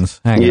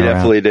cans hanging You around.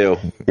 Definitely do.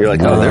 You're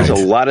like, there's a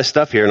lot of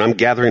stuff here, and I'm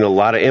gathering a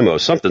lot of ammo.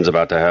 Something's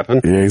about to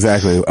happen. Yeah,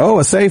 exactly. Oh,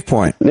 a save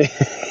point.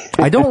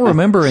 I don't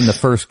remember in the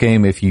first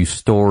game if you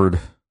stored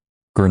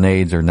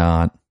grenades or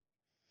not.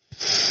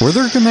 Were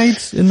there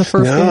grenades in the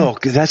first game? No,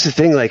 because that's the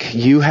thing. Like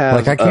you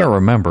have, I can't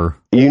remember.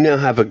 You now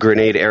have a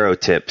grenade arrow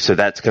tip, so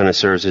that kind of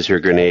serves as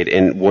your grenade.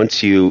 And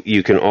once you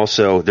can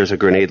also, there's a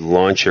grenade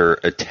launcher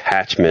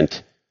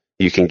attachment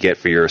you can get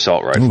for your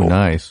assault rifle. Ooh,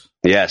 nice.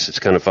 Yes, it's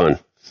kind of fun.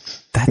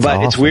 That's but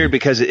awesome. It's weird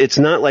because it's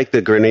not like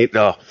the grenade.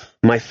 Oh,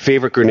 my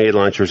favorite grenade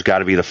launcher's got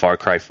to be the Far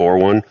Cry 4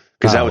 one,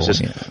 because that was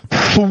just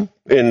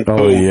and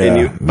boom.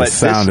 Yeah. But the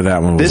sound of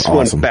that one was awesome.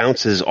 This one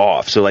bounces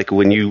off. So like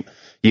when you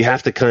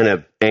have to kind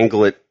of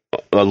angle it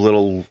a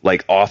little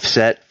like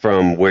offset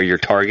from where your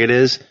target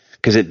is,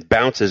 because it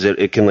bounces.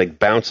 It can like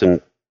bounce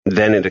and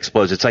then it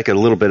explodes. It's like a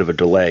little bit of a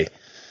delay.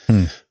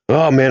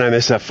 Oh man, I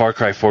miss that Far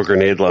Cry 4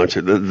 grenade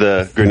launcher,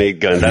 the grenade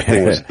gun. That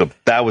thing was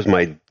that was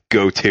my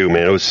go-to,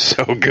 man. It was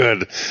so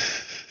good.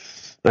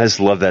 I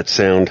just love that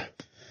sound.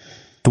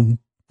 That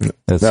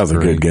was a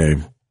good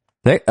game.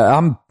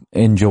 I'm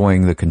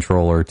enjoying the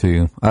controller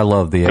too. I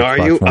love the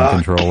Xbox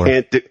One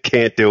controller.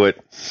 Can't do it.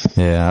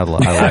 Yeah, I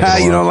like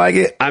it. You don't like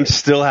it? I'm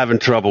still having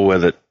trouble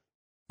with it.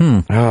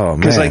 Oh man,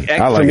 because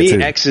for me,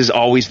 X is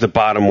always the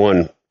bottom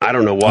one. I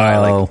don't know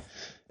why.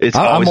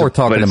 I'm more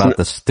talking about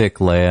the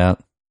stick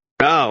layout.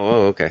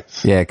 Oh, okay.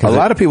 Yeah, a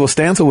lot of people.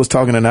 Stancil was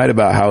talking tonight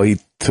about how he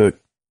took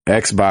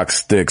Xbox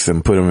sticks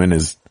and put them in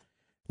his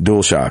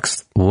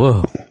DualShocks.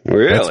 Whoa,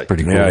 really? That's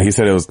pretty cool. Yeah, he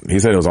said it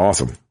was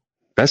awesome.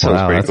 That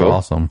sounds pretty cool.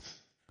 Awesome.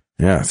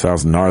 Yeah, it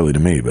sounds gnarly to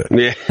me, but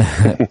yeah.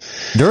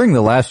 During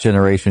the last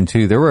generation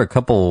too, there were a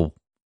couple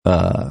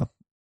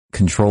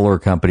controller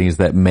companies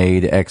that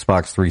made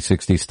Xbox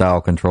 360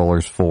 style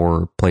controllers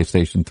for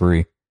PlayStation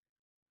 3.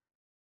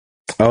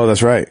 Oh,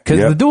 that's right. Because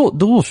the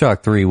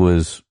DualShock 3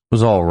 was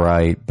all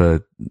right,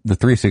 but the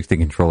 360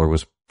 controller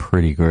was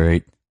pretty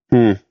great.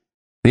 The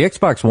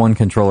Xbox One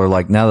controller,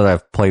 like now that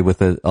I've played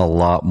with it a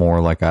lot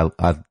more, like I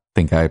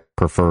think I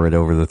prefer it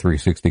over the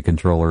 360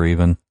 controller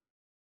even.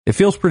 It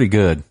feels pretty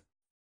good.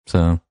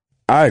 So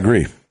I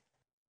agree.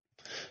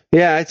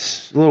 Yeah,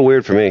 it's a little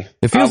weird for me.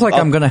 It feels like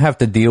I'm going to have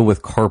to deal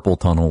with carpal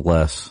tunnel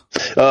less.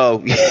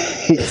 Oh,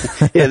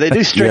 yeah, they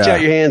do stretch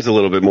out your hands a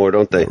little bit more,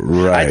 don't they?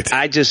 Right.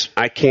 I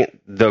can't,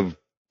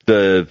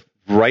 the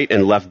right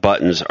and left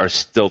buttons are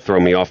still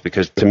throwing me off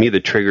because to me the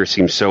trigger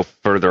seems so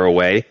further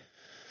away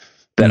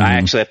that I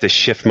actually have to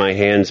shift my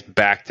hands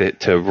back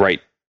to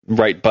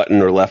right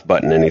button or left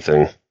button,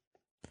 anything.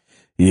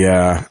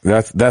 Yeah,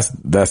 that's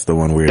the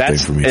one weird thing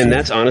for me. And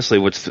that's honestly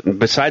what's,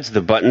 besides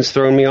the buttons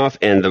throwing me off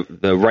and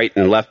the right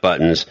and left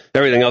buttons,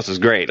 everything else is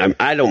great.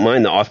 I don't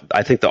mind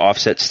I think the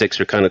offset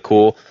sticks are kind of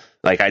cool.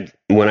 Like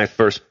when I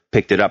first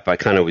picked it up, I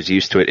kind of was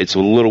used to it. It's a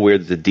little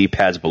weird that the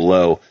D-pad's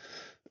below,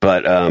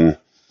 but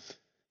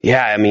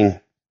yeah, I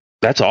mean,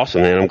 that's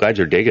awesome, man. I'm glad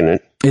you're digging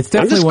it. It's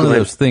definitely one of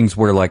those things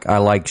where like I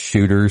like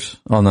shooters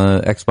on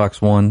the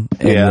Xbox One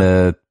and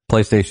the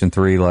PlayStation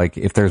 3. Like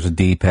if there's a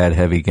D-pad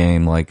heavy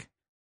game, like,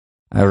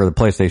 or the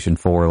PlayStation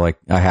 4, like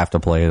I have to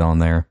play it on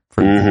there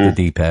for the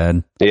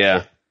D-pad.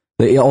 Yeah.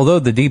 Although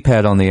the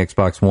D-pad on the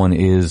Xbox One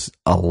is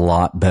a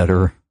lot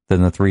better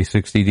than the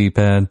 360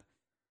 D-pad,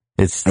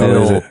 it's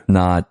still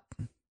not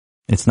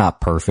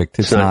perfect.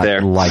 It's not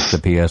there like the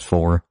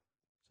PS4.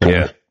 So.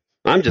 Yeah.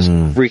 I'm just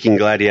freaking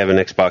glad you have an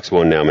Xbox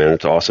One now, man.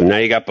 It's awesome. Now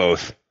you got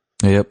both.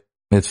 Yep.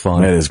 It's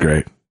fun. That is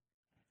great.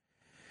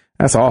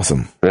 That's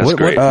awesome. That's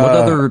great. What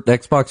other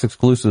Xbox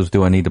exclusives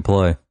do I need to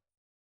play?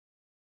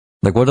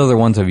 Like, what other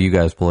ones have you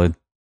guys played?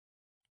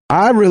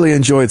 I really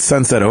enjoyed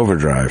Sunset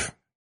Overdrive.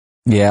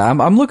 Yeah,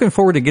 I'm looking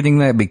forward to getting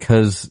that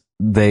because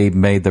they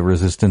made the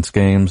Resistance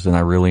games, and I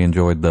really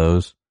enjoyed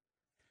those.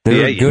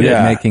 They're good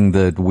at making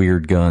the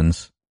weird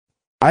guns.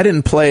 I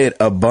didn't play it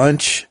a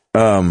bunch,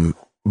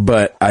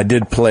 but I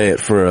did play it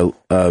for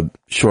a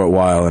short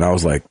while, and I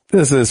was like,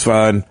 this is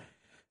fun.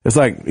 It's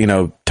like,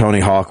 Tony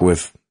Hawk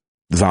with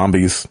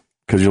zombies,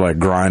 because you're like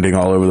grinding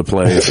all over the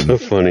place. That's so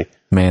funny.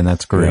 Man,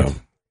 that's great.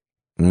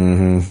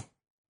 Mm-hmm.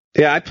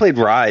 Yeah, I played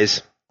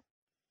Rise.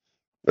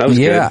 That was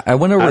good. I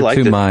went over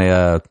to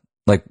my,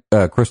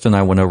 Krista and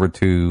I went over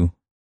to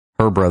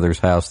her brother's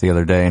house the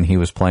other day, and he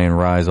was playing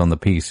Rise on the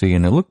PC,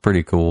 and it looked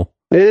pretty cool.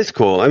 It is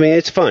cool. I mean,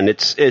 it's fun.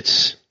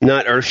 It's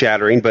not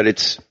earth-shattering, but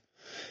it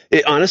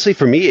honestly,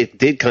 for me, it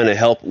did kind of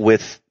help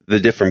with the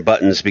different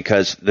buttons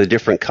because the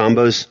different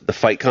combos, the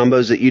fight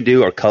combos that you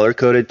do are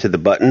color-coded to the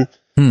button.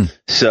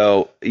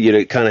 So,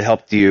 it kind of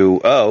helped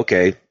you,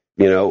 okay,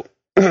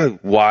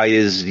 Y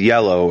is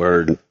yellow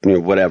or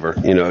whatever.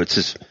 It's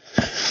just,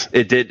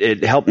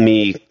 it helped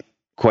me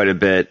quite a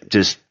bit,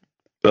 just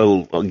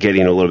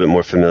getting a little bit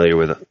more familiar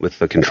with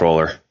the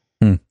controller.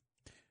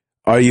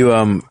 Are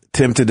you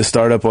tempted to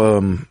start up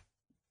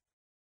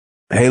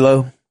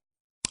Halo?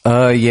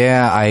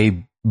 Yeah,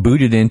 I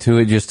booted into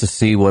it just to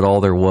see what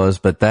all there was,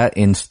 but that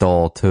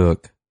install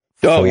took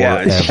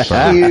forever. It's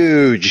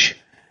huge.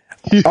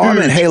 Oh, I'm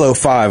in Halo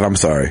 5, I'm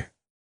sorry.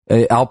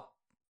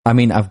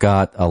 I've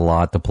got a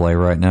lot to play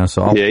right now,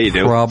 so I'll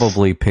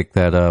probably pick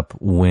that up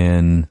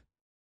when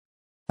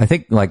I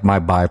think my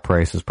buy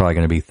price is probably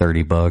going to be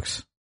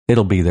 $30.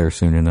 It'll be there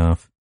soon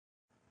enough.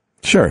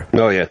 Sure.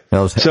 Oh yeah.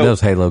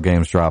 Those Halo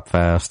games drop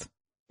fast.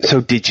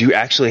 So did you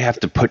actually have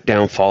to put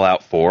down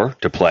Fallout 4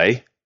 to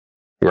play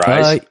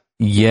Rise?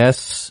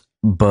 Yes,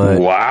 but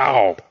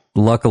wow.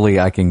 Luckily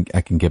I can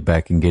get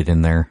back and get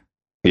in there.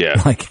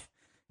 Yeah.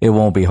 It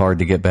won't be hard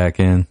to get back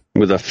in.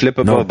 With a flip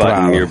of a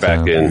button, you're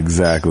back in.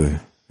 Exactly.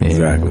 Yeah.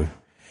 Exactly.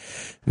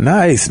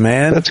 Nice,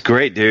 man. That's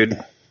great,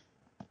 dude.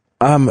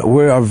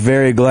 We are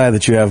very glad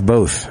that you have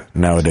both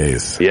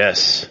nowadays.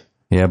 Yes.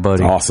 Yeah,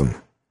 buddy. Awesome.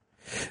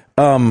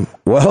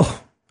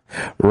 Well,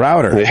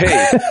 Router.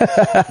 Hey,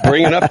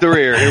 bringing up the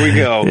rear. Here we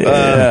go.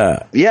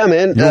 Yeah,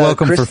 man. You're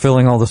welcome for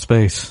filling all the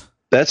space.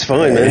 That's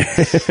fine, man.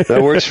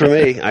 That works for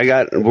me.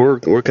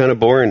 We're kind of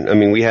boring. I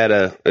mean,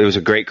 it was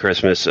a great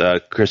Christmas.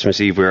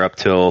 Christmas Eve, we were up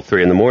till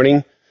 3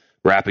 a.m,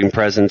 wrapping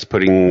presents,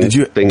 putting things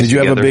together. Did you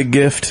have a big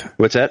gift?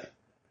 What's that?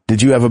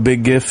 Did you have a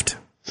big gift?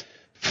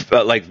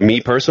 Like me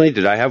personally,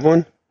 did I have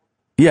one?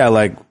 Yeah,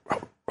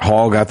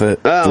 Hall got the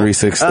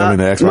 360, the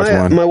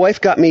Xbox One. My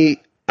wife got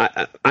me,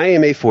 I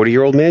am a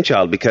 40-year-old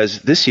man-child because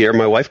this year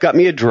my wife got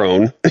me a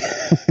drone.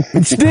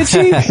 Did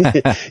she?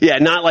 Yeah,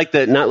 not like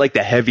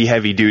the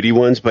heavy duty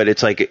ones, but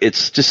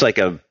it's just like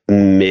a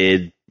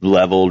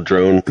mid-level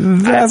drone.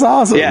 That's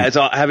awesome. Yeah,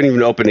 I haven't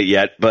even opened it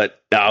yet, but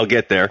I'll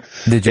get there.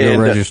 Did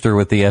you register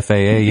with the FAA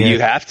yet? You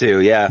have to,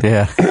 yeah.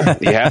 Yeah.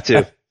 You have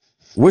to.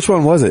 Which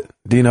one was it?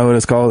 Do you know what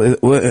it's called?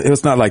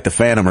 It's not like the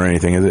Phantom or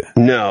anything, is it?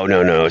 No.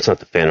 It's not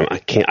the Phantom. I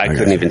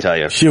couldn't even tell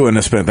you. She wouldn't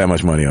have spent that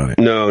much money on it.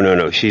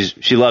 No.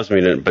 She loves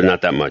me, but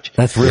not that much.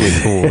 That's really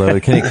cool, though.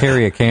 Can it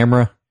carry a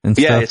camera and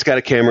stuff? Yeah, it's got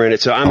a camera in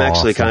it. So I'm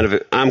actually kind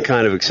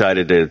of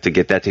excited to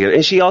get that together.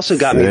 And she also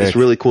got me this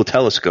really cool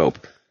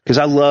telescope because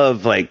I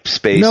love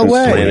space and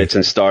planets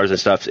and stars and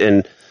stuff.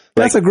 And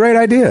that's a great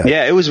idea.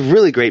 Yeah, it was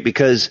really great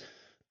because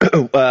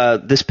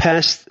this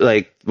past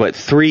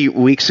 3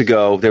 weeks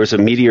ago there was a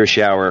meteor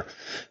shower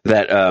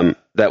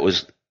that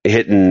was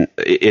hitting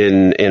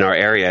in our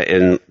area,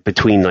 and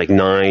between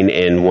 9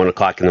 and 1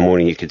 o'clock in the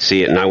morning you could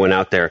see it, and I went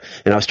out there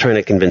and I was trying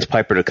to convince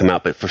Piper to come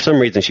out, but for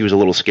some reason she was a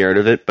little scared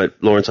of it. But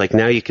Lauren's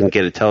now you can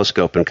get a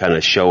telescope and kind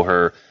of show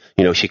her,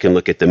 she can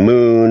look at the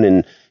moon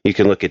and you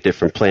can look at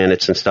different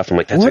planets and stuff. I'm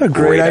like, that's what a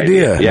great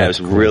idea. Yeah, it was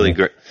really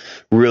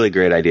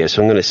great idea.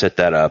 So I'm going to set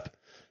that up.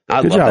 I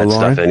love that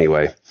Lauren. stuff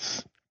anyway.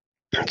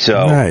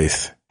 So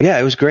nice. Yeah,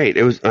 it was great.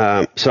 It was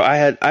so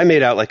I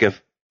made out like a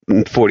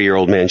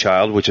 40-year-old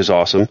man-child, which is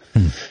awesome.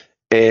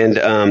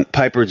 And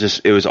Piper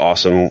it was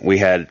awesome. We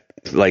had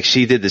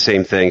she did the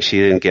same thing. She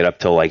didn't get up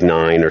till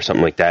 9 or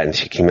something like that, and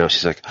she came out.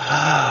 She's like,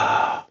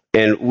 ah.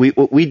 And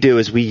what we do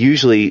is we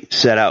usually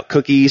set out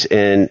cookies,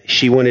 and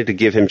she wanted to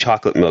give him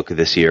chocolate milk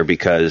this year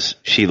because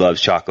she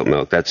loves chocolate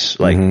milk. That's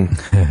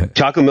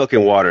chocolate milk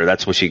and water.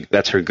 That's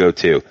her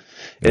go-to.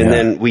 And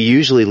then we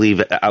usually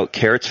leave out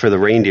carrots for the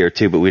reindeer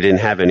too, but we didn't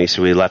have any,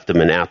 so we left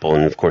them an apple,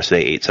 and of course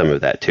they ate some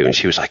of that too. And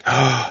she was like,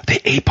 "Oh, they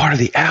ate part of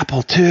the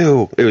apple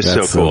too." It was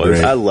so cool.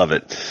 I love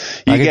it.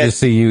 I could just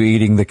see you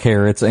eating the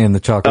carrots and the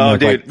chocolate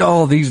milk.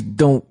 Dude. These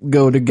don't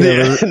go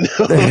together.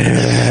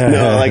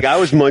 No, I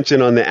was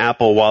munching on the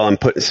apple while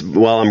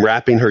I'm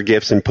wrapping her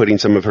gifts and putting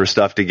some of her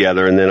stuff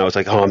together, and then I was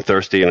like, "Oh, I'm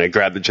thirsty," and I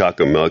grabbed the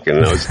chocolate milk,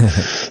 and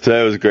so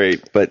that was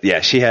great. But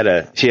yeah, she had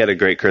a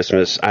great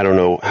Christmas. I don't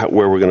know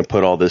where we're going to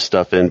put all this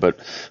stuff stuff in. But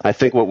I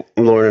think what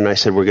Lauren and I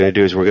said we're going to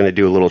do is we're going to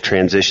do a little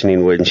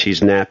transitioning when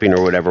she's napping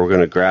or whatever. We're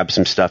going to grab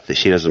some stuff that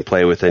she doesn't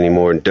play with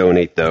anymore and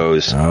donate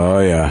those. Oh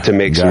yeah, to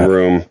make some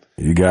room.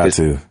 You got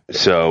to.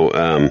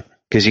 So,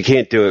 because you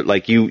can't do it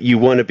like you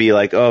want to be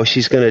like, oh,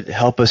 she's going to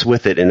help us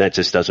with it, and that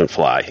just doesn't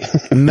fly.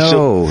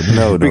 No.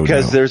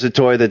 Because there's a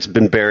toy that's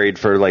been buried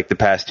for like the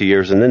past 2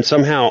 years, and then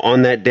somehow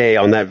on that day,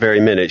 on that very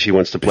minute, she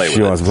wants to play with it.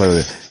 She wants to play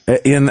with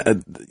it.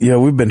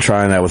 And we've been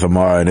trying that with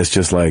Amara, and it's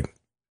just like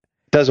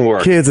doesn't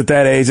work. Kids at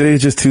that age, they're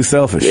just too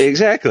selfish.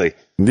 Exactly.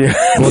 Yeah.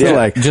 Well,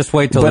 like, just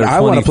wait till they're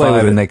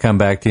 25 and they come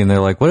back to you and they're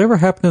like, whatever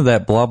happened to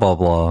that blah, blah,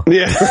 blah?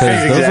 Yeah.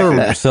 Exactly. Those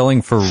are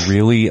selling for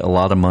really a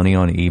lot of money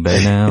on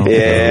eBay now.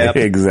 Yeah.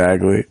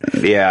 Exactly.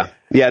 Yeah.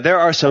 Yeah, there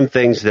are some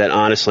things that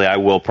honestly I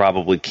will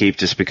probably keep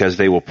just because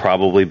they will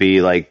probably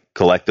be like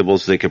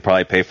collectibles. They could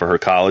probably pay for her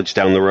college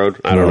down the road.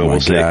 I don't know.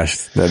 We'll see. Oh my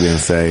gosh, that'd be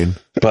insane.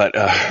 But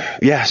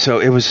yeah, so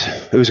it was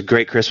a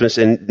great Christmas,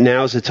 and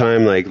now's the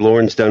time. Like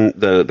Lauren's done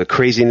the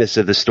craziness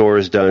of the store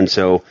is done.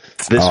 So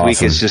this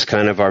week is just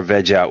kind of our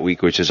veg out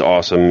week, which is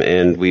awesome.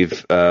 And we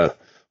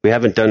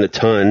haven't done a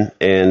ton,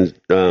 and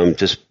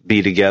just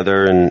be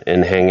together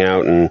and hang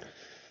out and.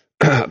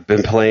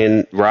 Been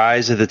playing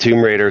Rise of the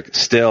Tomb Raider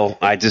still.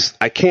 I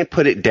can't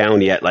put it down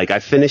yet. Like I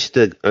finished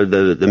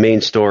the main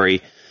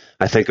story,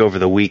 I think over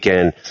the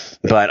weekend,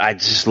 but I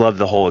just love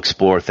the whole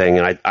explore thing,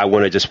 and I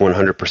want to just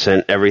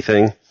 100%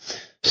 everything.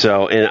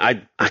 So, and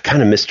I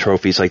kind of miss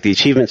trophies. Like the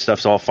achievement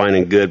stuff's all fine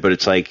and good, but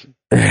it's like,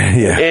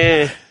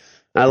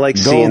 I like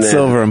seeing gold,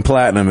 silver, and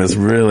platinum is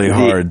really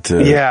hard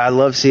to. Yeah, I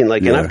love seeing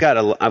and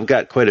I've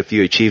got quite a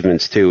few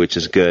achievements too, which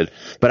is good.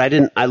 But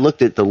I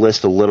looked at the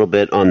list a little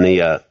bit on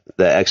the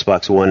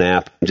Xbox One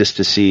app just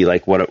to see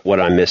like what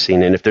I'm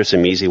missing, and if there's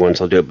some easy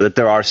ones, I'll do it. But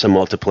there are some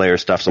multiplayer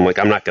stuff, so I'm like,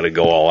 I'm not going to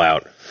go all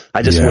out.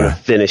 I just want to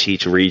finish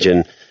each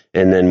region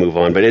and then move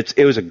on. But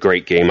it was a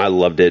great game. I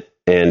loved it,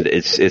 and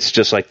it's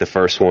just like the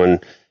first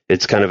one.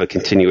 It's kind of a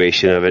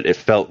continuation of it. It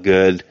felt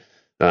good.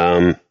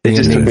 It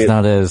just took me. It's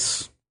not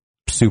as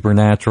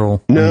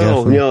supernatural.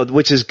 No,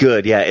 which is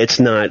good. Yeah, it's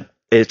not.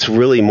 It's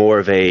really more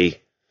of a.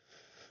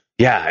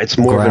 Yeah, it's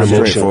more of an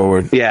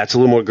emotional. Yeah, it's a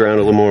little more grounded,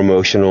 a little more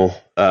emotional.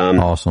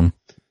 Awesome.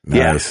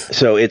 Yeah, nice.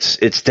 So it's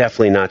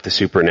definitely not the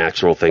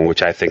supernatural thing,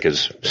 which I think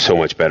is so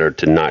much better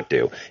to not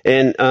do.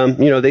 And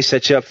they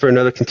set you up for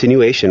another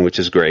continuation, which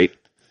is great.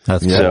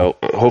 So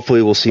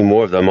hopefully we'll see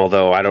more of them.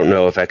 Although I don't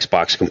know if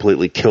Xbox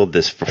completely killed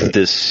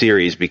this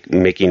series,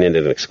 making it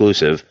an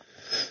exclusive.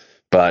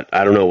 But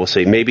I don't know. We'll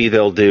see. Maybe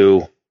they'll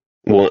do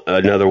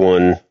another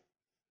one.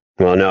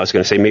 Well, no, I was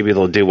going to say maybe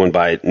they'll do one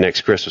by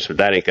next Christmas, but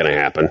that ain't going to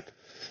happen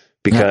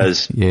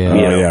because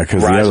because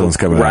the other one's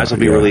coming out. Rise will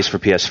be released for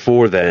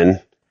PS4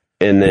 then,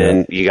 and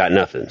then you got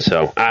nothing.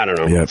 So I don't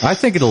know. Yep. I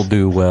think it'll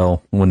do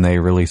well when they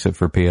release it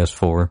for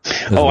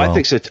PS4. I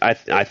think so.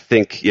 I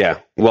think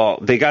Well,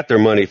 they got their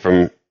money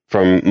from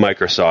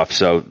Microsoft,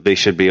 so they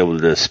should be able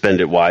to spend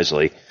it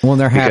wisely. Well,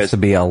 there has to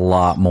be a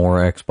lot more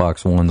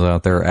Xbox Ones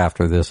out there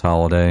after this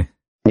holiday.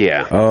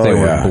 Yeah. Oh, they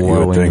were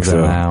blowing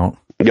them out.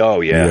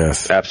 Oh, yeah.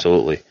 Yes.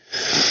 Absolutely.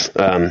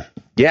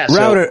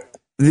 Router,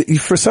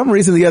 for some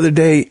reason the other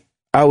day,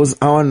 I was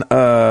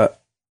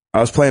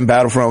playing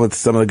Battlefront with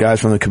some of the guys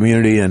from the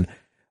community, and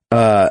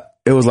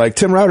it was like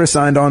Tim Router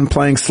signed on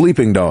playing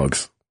Sleeping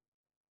Dogs.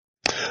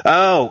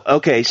 Oh,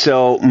 okay.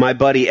 So my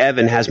buddy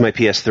Evan has my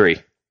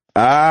PS3.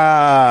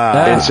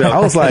 And so I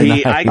was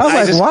like,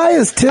 why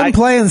is Tim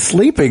playing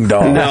Sleeping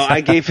Dogs? No,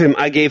 I gave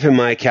him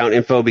my account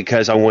info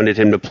because I wanted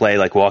him to play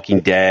like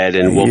Walking Dead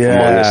and Wolf Among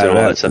Us and all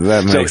that stuff.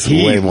 That makes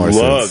way more sense.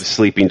 He loves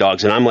Sleeping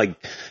Dogs, and I'm like,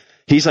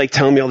 he's like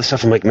telling me all this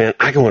stuff. I'm like, man,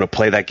 I want to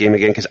play that game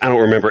again because I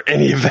don't remember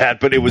any of that,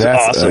 but it was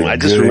awesome. I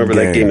just remember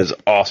that game is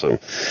awesome.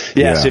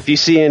 Yeah. So if you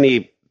see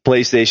any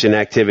PlayStation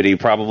activity,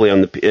 probably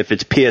if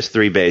it's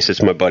PS3 based,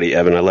 it's my buddy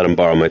Evan. I let him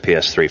borrow my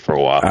PS3 for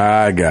a while.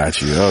 I got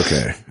you.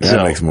 Okay.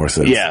 That makes more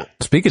sense. Yeah.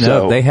 Speaking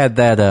of, they had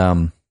that,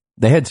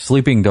 they had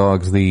Sleeping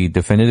Dogs, the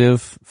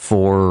definitive,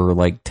 for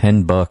like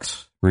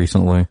 $10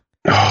 recently.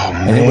 Oh,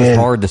 man. And it was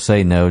hard to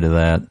say no to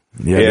that.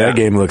 Yeah, that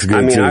game looks good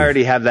I mean, too. I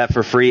already have that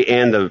for free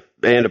and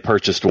a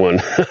purchased one.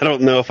 I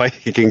don't know if I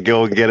can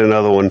go and get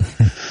another one,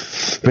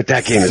 but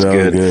that game is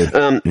good.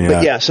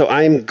 But yeah, so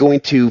I'm going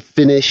to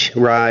finish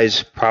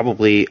Rise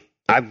probably.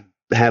 I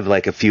have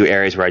like a few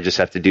areas where I just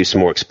have to do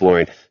some more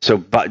exploring. So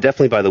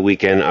definitely by the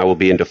weekend, I will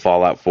be into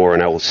Fallout 4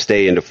 and I will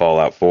stay into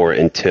Fallout 4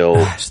 until.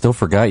 I still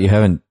forgot you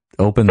haven't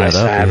opened that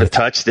up. I haven't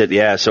touched it.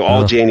 Yeah. So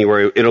all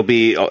January, it'll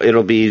be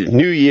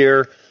New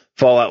Year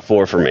Fallout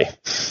 4 for me.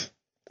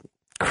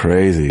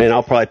 Crazy. And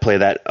I'll probably play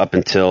that up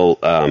until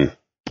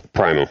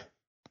Primal.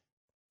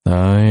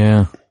 Oh,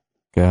 yeah.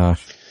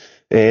 Gosh.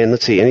 And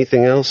let's see,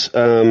 anything else?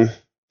 Oh,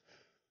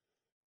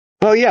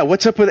 yeah,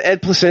 what's up with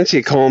Ed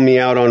Placencia calling me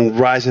out on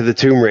Rise of the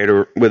Tomb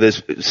Raider with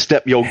his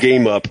Step Your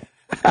Game Up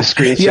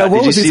screenshot? Yeah, what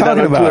Did was you he see that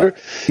talking on about? Twitter?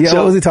 Yeah,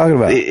 what was he talking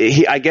about?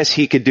 I guess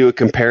he could do a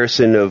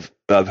comparison of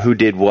who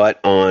did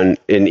what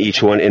in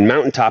each one. And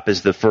Mountaintop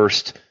is the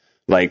first,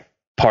 like,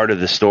 part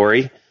of the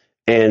story.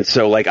 And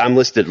so, like, I'm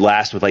listed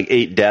last with, like,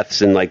 8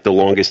 deaths in, like, the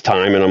longest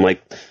time. And I'm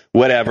like,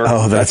 whatever.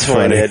 Oh, that's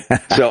fine, funny. Ed.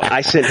 So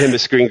I sent him a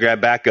screen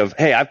grab back of,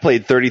 hey, I've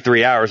played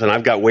 33 hours and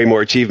I've got way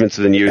more achievements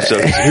than you. So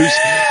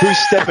who's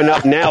stepping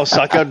up now,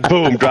 sucker?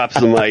 Boom, drops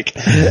the mic.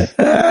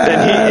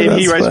 And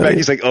he writes back,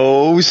 he's like,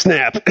 oh,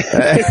 snap.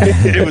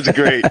 It was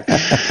great.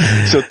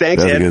 So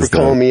thanks, Ed, for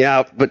calling me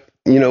out. But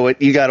you know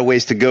what? You got a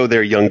ways to go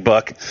there, young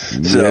buck.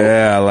 So,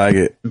 yeah, I like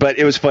it. But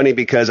it was funny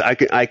because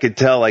I could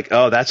tell, like,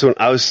 oh, that's when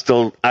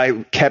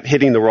I kept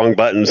hitting the wrong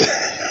buttons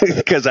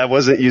because I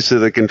wasn't used to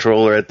the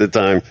controller at the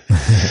time.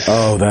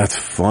 Oh, that's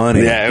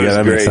funny. Yeah, it was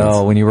great.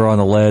 Oh, when you were on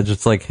the ledge,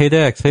 it's like, hey,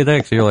 Dex.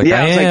 You're like,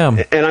 yeah, I am.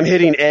 and I'm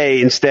hitting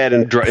A instead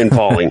and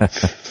falling.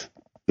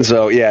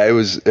 So yeah, it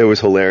was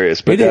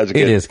hilarious. But it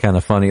is kind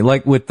of funny.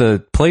 Like with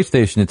the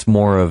PlayStation, it's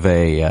more of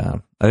a, I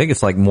think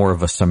it's like more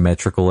of a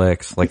symmetrical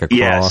X, like a cross.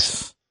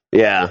 Yes.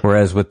 Yeah.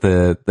 Whereas with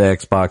the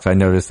Xbox, I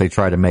noticed they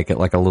try to make it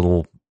like a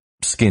little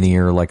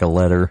skinnier, like a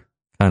letter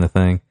kind of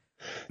thing.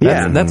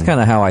 That's kind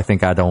of how I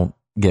think I don't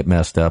get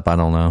messed up. I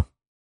don't know.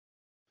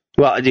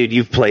 Well, dude,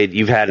 you've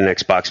had an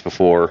Xbox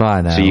before.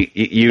 I know. So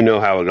you know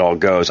how it all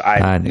goes.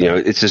 I know.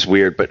 It's just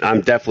weird, but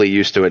I'm definitely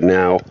used to it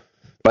now.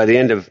 By the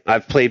end of,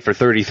 I've played for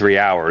 33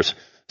 hours.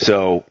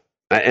 So,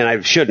 and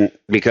I shouldn't,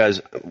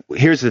 because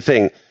here's the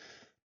thing.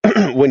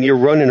 When you're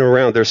running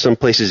around, there's some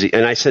places,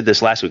 and I said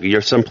this last week,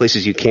 there's some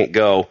places you can't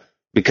go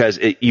because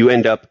you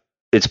end up,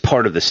 it's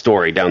part of the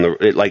story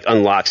it like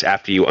unlocks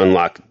after you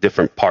unlock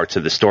different parts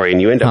of the story,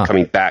 and you end up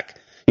coming back.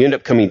 You end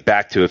up coming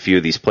back to a few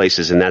of these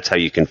places, and that's how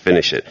you can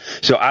finish it.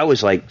 So I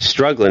was like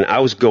struggling. I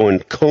was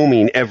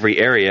combing every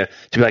area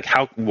to be like,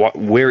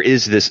 where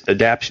is this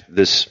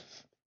this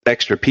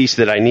extra piece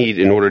that I need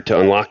in order to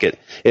unlock it?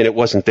 And it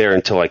wasn't there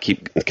until I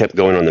kept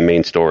going on the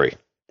main story.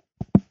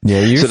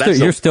 Yeah,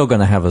 you're still going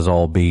to have us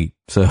all beat,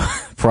 so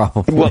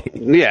probably. Well,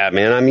 yeah,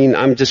 man. I mean,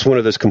 I'm just one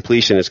of those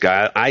completionist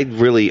guys.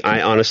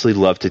 I honestly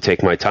love to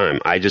take my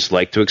time. I just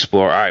like to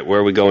explore. All right, where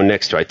are we going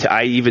next?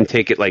 I even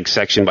take it like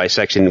section by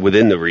section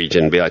within the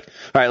region. Be like,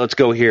 all right, let's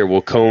go here.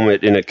 We'll comb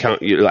it in a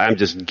count. I'm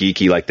just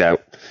geeky like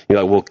that.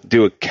 We'll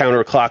do a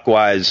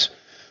counterclockwise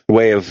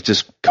way of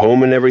just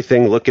combing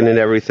everything, looking at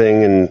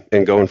everything,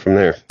 and going from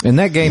there. And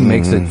that game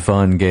makes it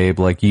fun, Gabe.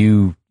 Like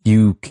you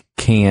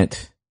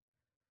can't.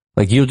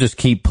 Like, you'll just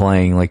keep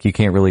playing. Like, you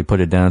can't really put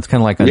it down. It's kind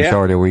of like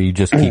Uncharted where you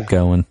just keep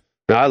going.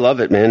 No, I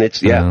love it, man.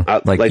 It's,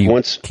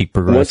 once keep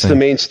progressing. Once the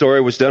main story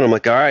was done, I'm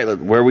like, all right,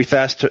 where are we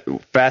fast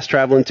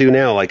traveling to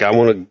now? Like, I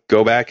want to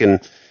go back,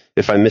 and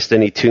if I missed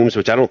any tombs,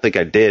 which I don't think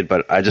I did,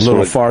 but I just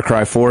want to... Far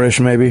Cry 4-ish,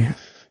 maybe?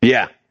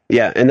 Yeah,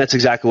 and that's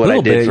exactly what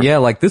I did.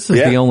 Like, this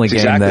is the only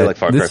game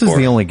this is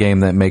the only game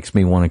that makes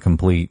me want to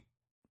complete,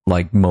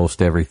 like,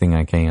 most everything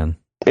I can.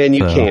 And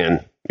you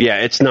can. Yeah,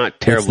 it's not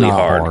terribly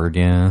hard.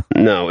 Yeah.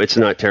 No, it's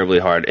not terribly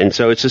hard. And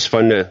so it's just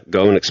fun to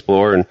go and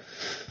explore. And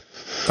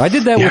I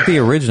did that with the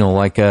original.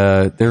 Like,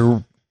 I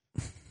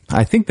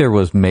think there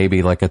was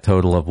maybe like a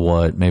total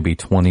of maybe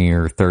 20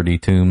 or 30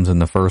 tombs in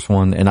the first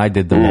one, and I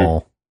did them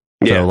all.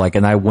 So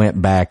and I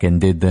went back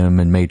and did them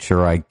and made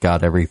sure I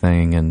got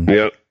everything.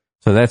 And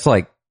so that's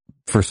like,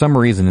 for some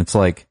reason, it's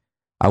like,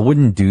 I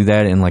wouldn't do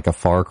that in like a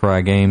Far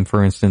Cry game,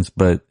 for instance,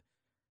 but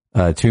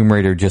Tomb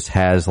Raider just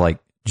has like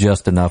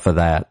just enough of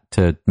that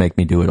to make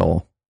me do it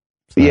all.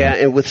 So. Yeah,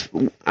 and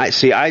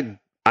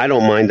I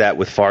don't mind that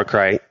with Far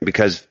Cry,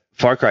 because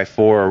Far Cry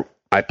 4,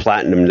 I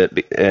platinumed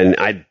it, and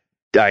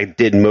I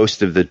did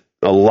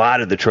a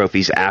lot of the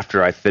trophies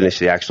after I finished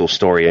the actual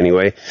story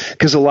anyway,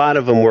 because a lot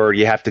of them were,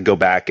 you have to go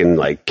back and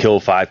like kill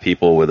 5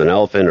 people with an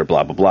elephant or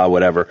blah, blah, blah,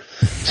 whatever.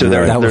 So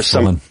there's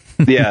some,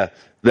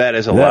 that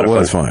is a lot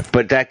of fun.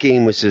 But that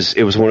game was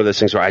it was one of those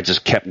things where I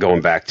just kept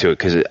going back to it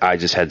because I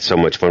just had so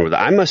much fun with it.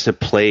 I must have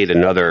played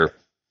another,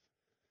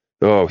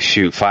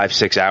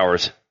 5-6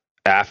 hours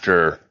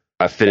after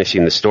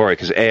finishing the story,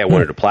 because A, I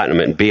wanted to platinum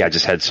it, and B, I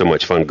just had so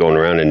much fun going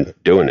around and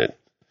doing it.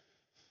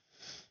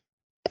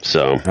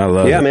 So, I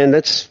love it. Man,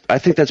 I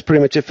think that's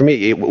pretty much it for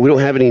me. We don't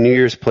have any New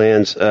Year's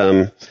plans.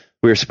 We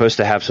were supposed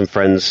to have some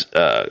friends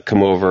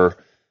come over,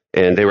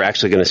 and they were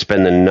actually going to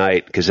spend the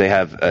night, because they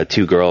have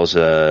 2 girls,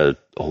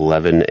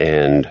 11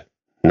 and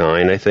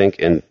 9, I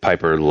think, and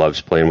Piper loves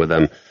playing with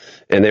them.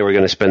 And they were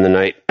going to spend the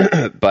night,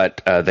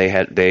 but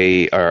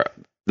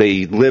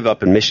they live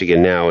up in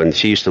Michigan now, and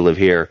she used to live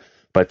here,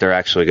 but they're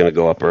actually going to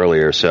go up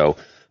earlier. So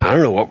I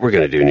don't know what we're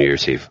going to do New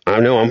Year's Eve.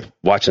 I know I'm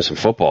watching some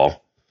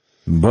football.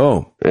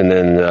 Boom. And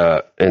then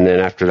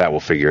after that, we'll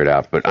figure it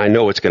out. But I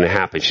know what's going to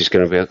happen. She's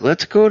going to be like,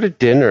 let's go to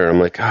dinner. I'm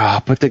like,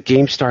 but the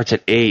game starts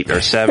at 8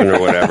 or 7 or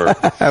whatever.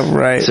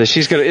 Right. So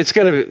she's going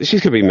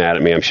to be mad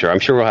at me, I'm sure. I'm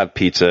sure we'll have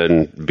pizza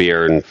and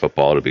beer and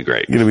football. It'll be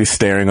great. You're going to be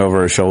staring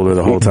over her shoulder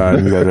the whole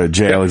time. You go to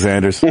J.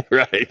 Alexander's.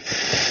 Right.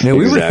 Yeah,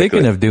 we were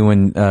thinking of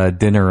doing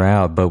dinner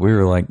out, but we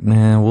were like,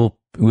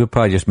 we'll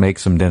probably just make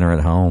some dinner at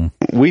home.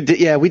 We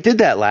did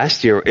that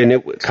last year, and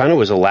it kind of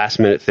was a last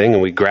minute thing,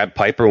 and we grabbed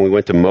Piper and we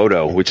went to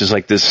Moto, which is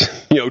like this,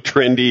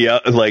 trendy,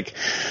 like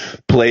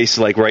place,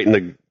 like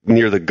right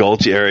near the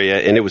Gulch area,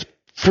 and it was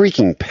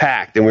freaking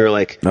packed, and we were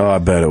like, I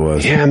bet it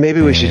was. Yeah,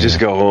 maybe we should just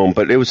go home.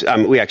 But it was,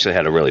 we actually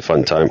had a really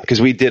fun time, because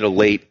we did a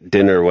late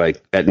dinner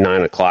like at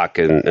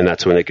 9:00, and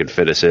that's when they could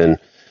fit us in.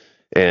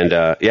 And,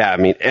 I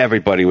mean,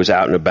 everybody was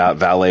out and about.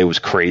 Valet was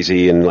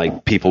crazy, and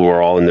like people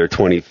were all in their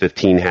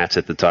 2015 hats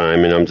at the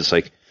time. And I'm just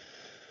like,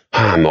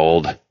 I'm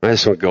old. I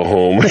just want to go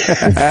home.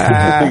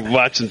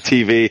 Watching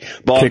TV.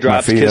 Ball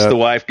drops, kiss the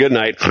wife. Good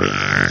night.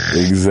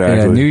 Exactly.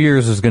 Yeah, New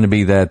Year's is going to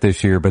be that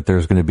this year, but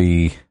there's going to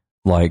be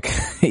like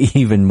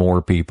even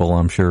more people,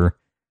 I'm sure.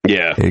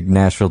 Yeah.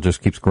 Nashville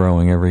just keeps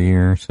growing every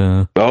year,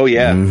 so. Oh,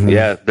 yeah. Mm-hmm.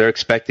 Yeah, they're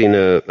expecting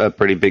a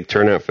pretty big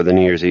turnout for the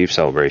New Year's Eve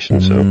celebration,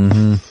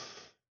 so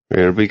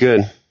it'll be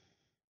good.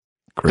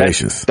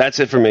 Gracious. That's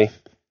it for me.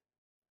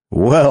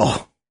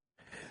 Well,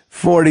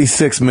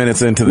 46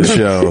 minutes into the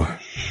show.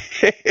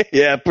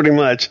 Yeah, pretty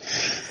much.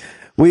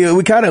 We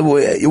kind of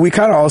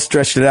all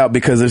stretched it out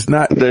because there's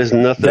nothing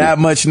that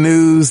much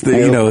news that,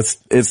 you know,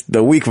 it's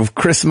the week of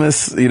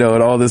Christmas, you know,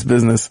 and all this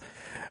business.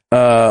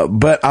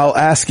 But I'll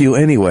ask you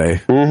anyway.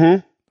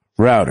 Mm-hmm.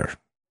 Router.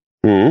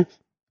 Mm-hmm.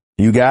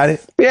 You got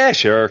it? Yeah,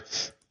 sure.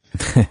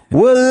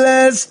 Well,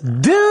 let's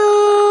do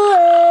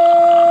it.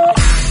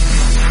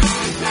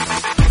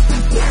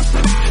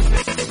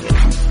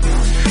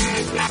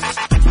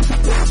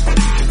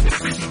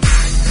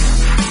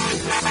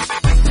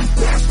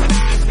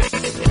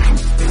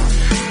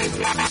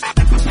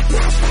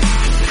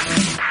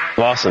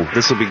 Awesome.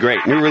 This will be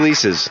great. New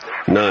releases.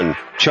 None.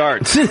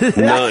 Charts.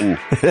 None.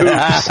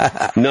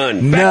 Oops.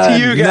 None. Back to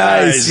you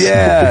guys. Nice.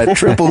 Yeah.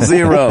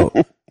 000.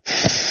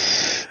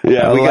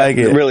 Yeah, I like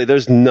it. Really,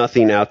 there's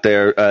nothing out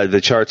there. The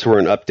charts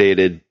weren't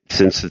updated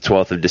since the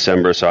 12th of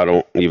December, so I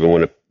don't even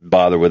want to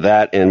bother with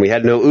that. And we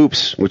had no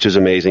oops, which is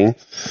amazing.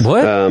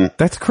 What?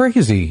 That's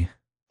crazy.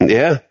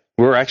 Yeah.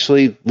 We're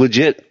actually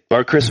legit.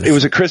 It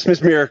was a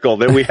Christmas miracle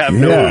that we have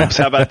no oops.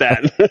 How about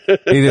that?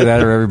 Either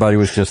that or everybody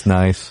was just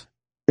nice.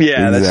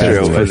 Yeah, that's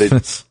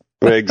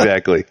true.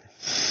 Exactly.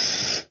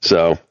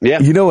 So, yeah.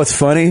 You know what's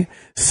funny?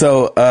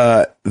 So,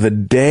 the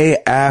day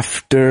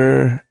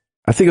after,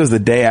 I think it was the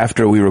day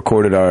after we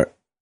recorded what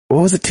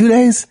was it, 2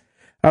 days?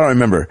 I don't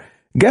remember.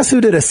 Guess who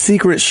did a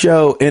secret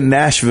show in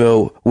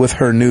Nashville with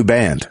her new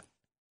band?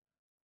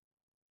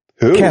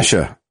 Who?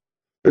 Kesha.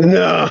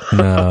 No.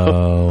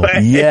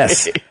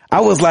 Yes.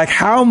 I was like,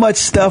 how much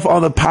stuff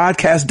on the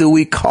podcast do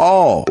we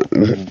call?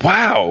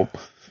 Wow.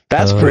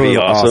 That's pretty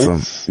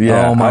awesome.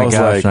 Yeah. Oh my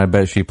gosh. And I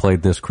bet she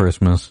played this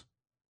Christmas.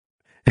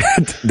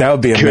 That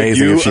would be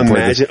amazing. Could if she you played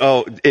imagine?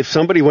 Oh, if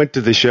somebody went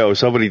to the show,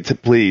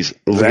 please,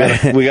 we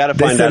got to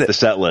find out the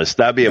set list.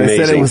 That'd be amazing.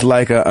 They said it was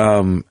like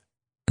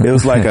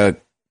a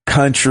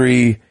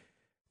country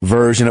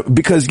version of,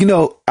 because, you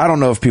know, I don't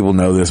know if people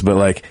know this, but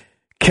like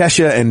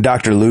Kesha and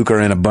Dr. Luke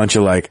are in a bunch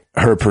of like,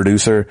 her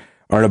producer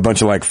are in a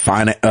bunch of like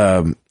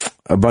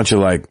a bunch of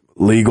like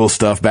legal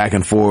stuff back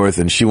and forth,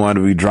 and she wanted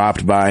to be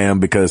dropped by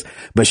him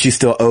but she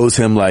still owes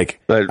him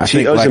like,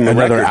 she owes him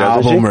another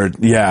album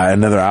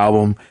another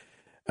album,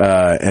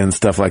 and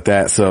stuff like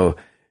that. So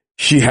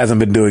she hasn't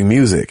been doing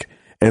music.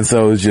 And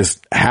so it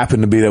just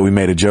happened to be that we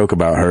made a joke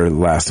about her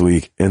last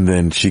week, and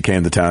then she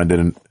came to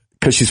town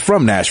cause she's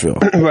from Nashville.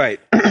 Right.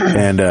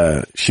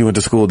 And, she went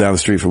to school down the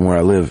street from where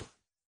I live.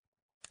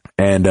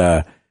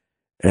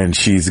 And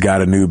she's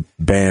got a new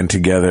band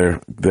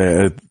together.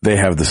 They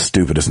have the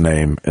stupidest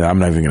name. I'm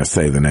not even going to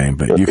say the name,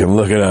 but you can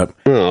look it up.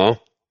 Oh.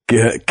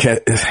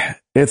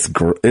 It's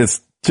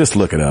just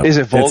look it up. Is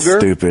it vulgar? It's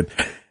stupid.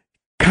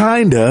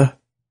 Kinda.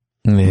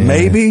 Yeah.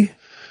 Maybe.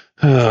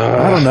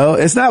 I don't know.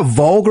 It's not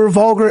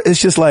vulgar. It's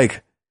just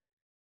like,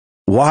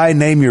 why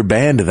name your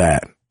band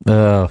that?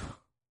 Now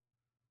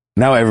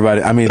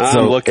everybody, I mean,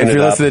 so if you're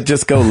listening,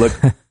 just go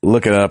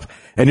look it up,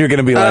 and you're going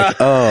to be like,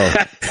 oh.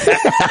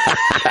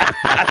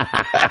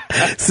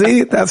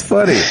 See, that's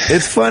funny.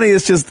 It's funny.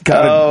 It's just kind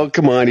of oh,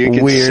 come on, you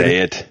can weird. Say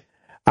it.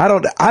 I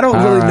don't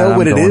really know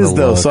what it is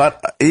though. So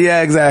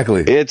yeah,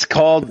 exactly. It's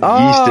called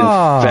yeast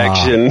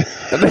infection.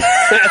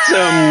 That's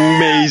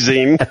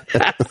amazing.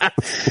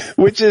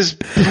 Which is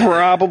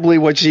probably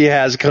what she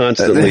has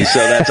constantly. So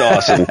that's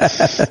awesome.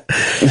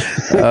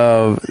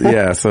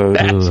 Yeah. So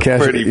that's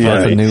pretty funny.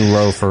 That's a new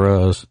low for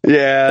us.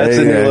 Yeah, that's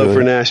a new low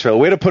for Nashville.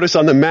 Way to put us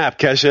on the map,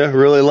 Kesha.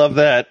 Really love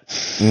that.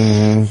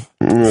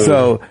 Mm-hmm.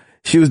 So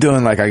she was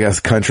doing like, I guess,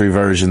 country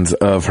versions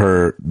of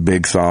her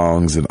big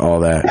songs and all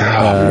that.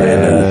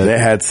 They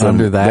had some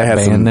under that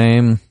band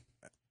name.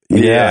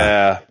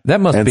 Yeah. That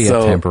must be a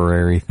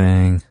temporary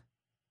thing.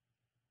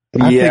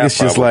 I think it's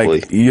just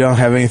like you don't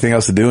have anything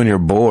else to do and you're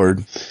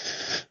bored.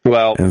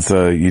 Well, and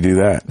so you do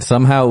that.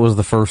 Somehow it was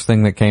the first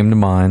thing that came to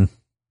mind.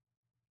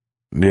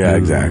 Yeah,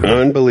 exactly.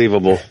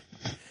 Unbelievable.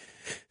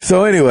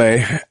 So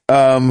anyway,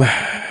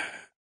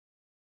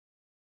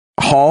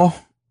 Hall.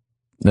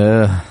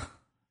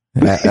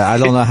 I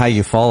don't know how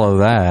you follow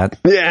that.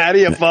 Yeah, how do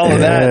you follow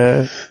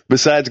that?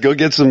 Besides, go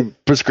get some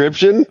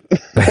prescription.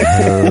 Hey,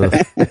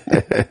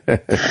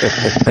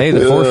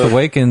 The Force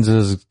Awakens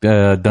is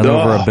done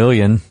over $1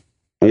 billion.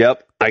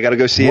 Yep, I got to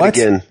go see it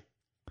again.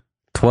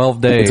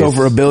 12 days. It's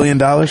over $1 billion.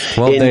 12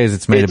 days,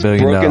 it's made $1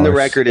 billion. It's broken the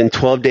record. In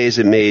 12 days,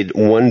 it made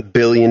 $1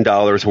 billion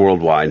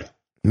worldwide.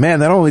 Man,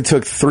 that only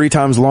took 3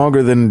 times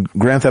longer than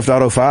Grand Theft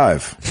Auto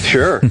 5.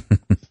 Sure.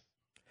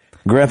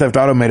 Grand Theft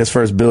Auto made its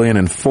first $1 billion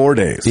in 4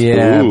 days.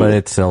 Yeah, but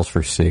it sells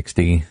for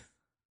 60.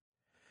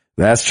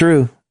 That's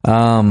true.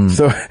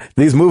 So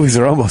these movies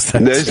are almost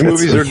that These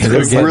movies are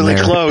really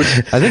close.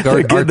 I think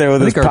our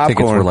tickets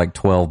popcorn were like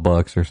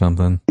 $12 or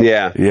something.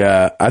 Yeah.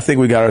 Yeah. I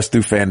think we got ours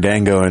through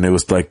Fandango and it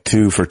was like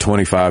 2 for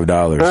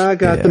 $25. I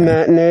got the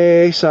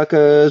matinee,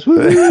 suckers.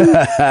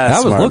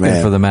 I was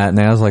looking for the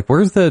matinee. I was like,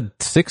 where's the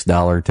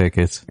 $6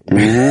 tickets?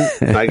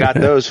 Mm-hmm. I got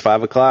those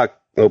 5 o'clock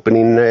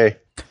opening day.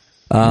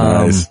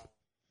 Nice.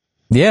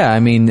 Yeah, I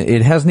mean,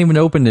 it hasn't even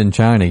opened in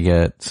China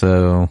yet,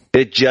 so.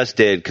 It just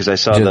did, because I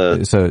saw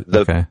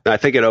okay. I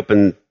think it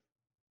opened,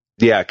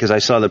 because I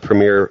saw the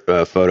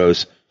premiere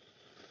photos.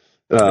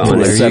 On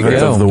the there you 7th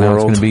go. of the Now world.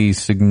 it's going to be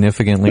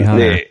significantly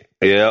higher.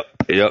 Yep.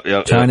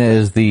 China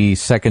is the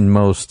second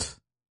most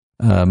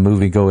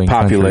movie-going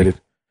populated.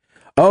 country.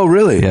 Oh,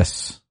 really?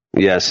 Yes,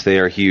 they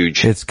are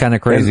huge. It's kind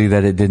of crazy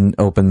that it didn't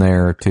open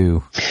there,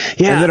 too.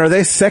 Yeah. And then are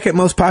they second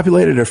most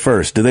populated or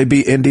first? Do they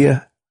beat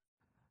India?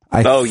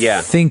 I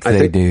think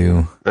they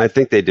do. I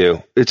think they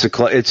do. It's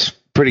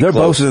pretty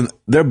close.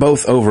 They're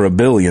both over $1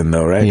 billion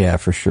though, right? Yeah,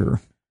 for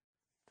sure.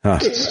 Huh.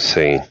 It's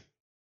insane.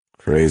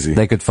 Crazy.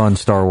 They could fund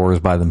Star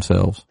Wars by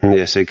themselves.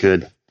 Yes, they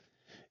could.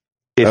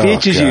 If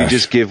each of you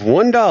just give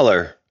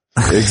 $1.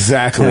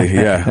 Exactly.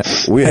 Yeah.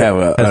 We have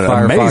an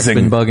Firefox amazing.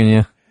 been bugging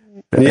you.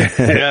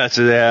 Yeah,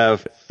 so they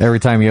have. Every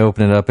time you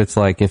open it up, it's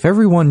like, if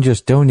everyone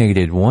just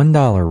donated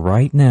 $1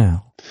 right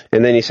now.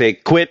 And then you say,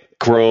 quit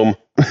Chrome.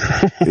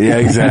 Yeah,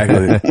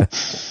 exactly.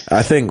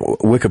 I think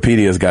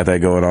Wikipedia's got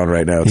that going on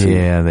right now too.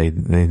 Yeah, they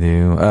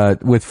do.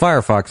 With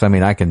Firefox, I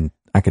mean, I can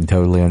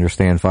totally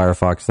understand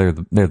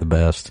Firefox. They're the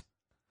best.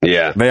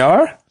 Yeah. They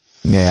are?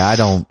 Yeah,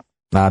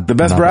 The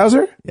best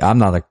browser? I'm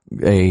not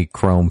a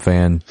Chrome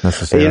fan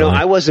necessarily.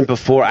 I wasn't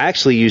before. I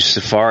actually used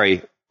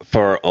Safari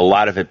for a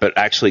lot of it, but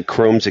actually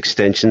Chrome's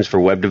extensions for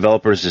web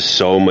developers is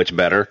so much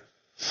better.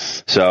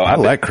 So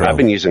I've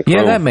been using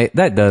Chrome. Yeah,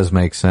 that does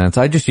make sense.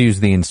 I just use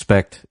the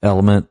inspect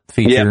element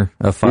feature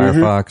of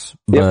Firefox,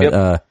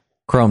 but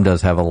Chrome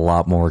does have a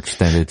lot more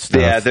extended stuff.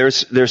 Yeah,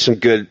 there's some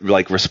good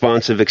like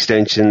responsive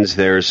extensions.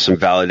 There's some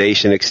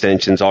validation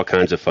extensions, all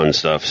kinds of fun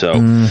stuff. So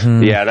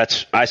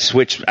I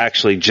switched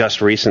actually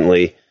just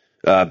recently.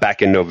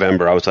 Back in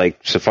November, I was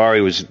like,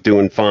 Safari was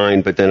doing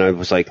fine, but then I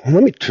was like,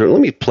 let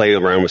me play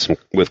around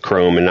with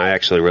Chrome, and I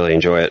actually really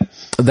enjoy it.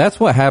 That's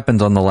what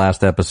happens on the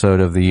last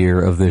episode of the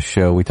year of this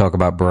show. We talk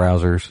about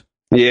browsers.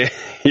 Yeah.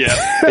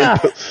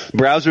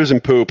 Browsers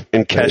and poop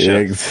and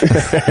Kesha.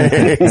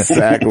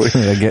 Exactly.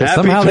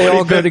 Somehow they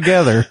all go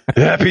together.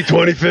 Happy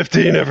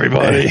 2015,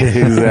 everybody.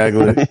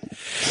 Exactly.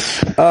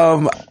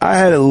 I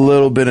had a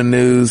little bit of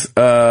news.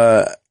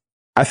 I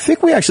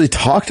think we actually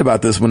talked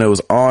about this when it was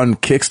on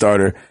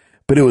Kickstarter.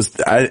 But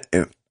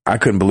I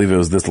couldn't believe it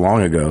was this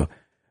long ago.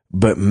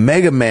 But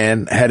Mega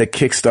Man had a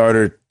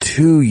Kickstarter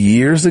 2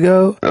 years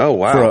ago. Oh,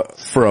 wow.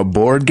 For a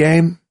board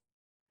game.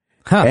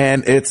 Huh.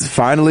 And it's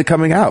finally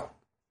coming out.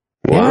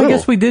 Wow. Yeah, I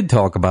guess we did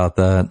talk about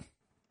that.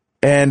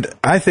 And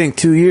I think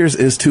 2 years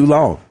is too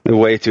long.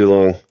 Way too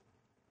long.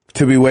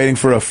 To be waiting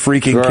for a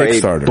freaking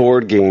Kickstarter. A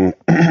board game.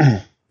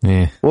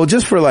 Yeah. Well,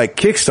 just for like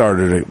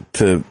Kickstarter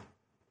to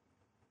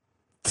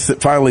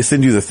finally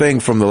send you the thing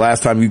from the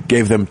last time you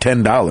gave them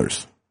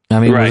 $10. I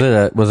mean,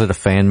 was it a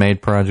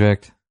fan-made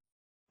project?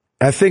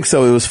 I think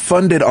so. It was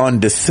funded on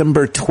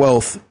December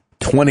 12th,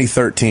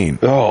 2013.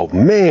 Oh,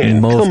 man.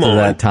 Most of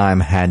that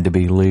time had to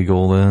be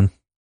legal then.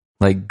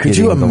 Like, could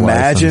you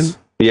imagine?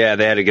 Yeah,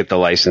 they had to get the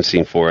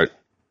licensing for it.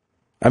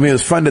 I mean, it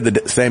was funded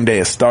the same day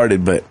it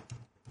started, but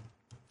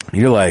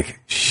you're like,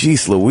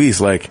 sheesh Louise,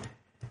 like,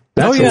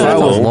 that's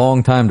a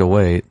long time to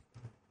wait.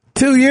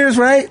 2 years,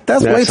 right?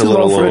 That's way too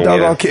long for a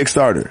doggone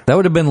Kickstarter. That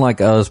would have been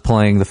like us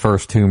playing the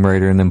first Tomb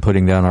Raider and then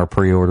putting down our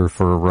pre-order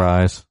for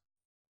Rise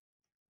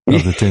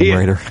of the Tomb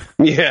Raider.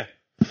 Yeah.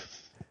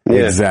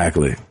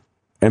 Exactly.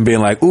 And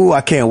being like, ooh,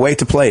 I can't wait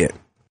to play it.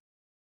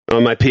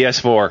 On my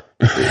PS4.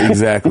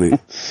 Exactly.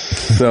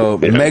 So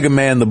Mega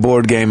Man, the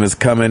board game, is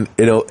coming.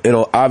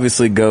 It'll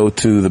obviously go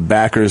to the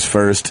backers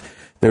first.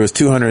 There was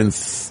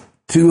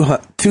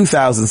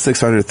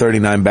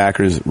 2,639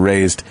 backers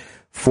raised.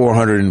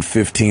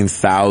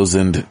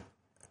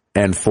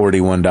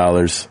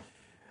 $415,041.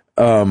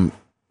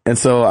 And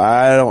so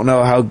I don't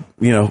know how,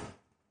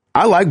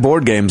 I like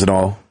board games and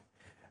all,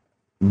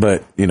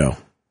 but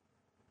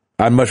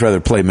I'd much rather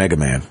play Mega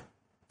Man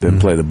than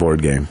play the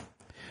board game.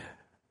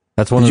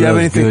 That's one of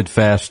those good,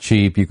 fast,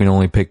 cheap. You can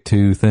only pick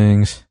two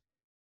things.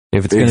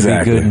 If it's going to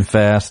be good and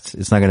fast,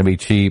 it's not going to be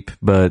cheap.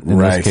 But in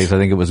this case, I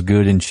think it was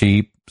good and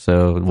cheap,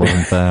 so it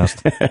wasn't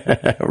fast.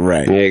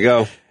 Right. There you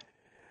go.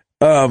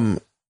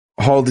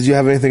 Hall, did you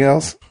have anything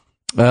else?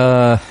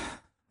 This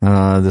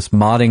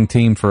modding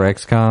team for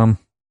XCOM.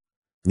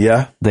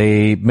 Yeah.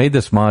 They made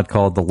this mod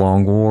called The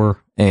Long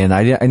War, and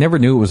I never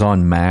knew it was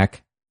on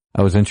Mac.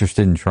 I was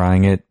interested in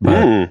trying it,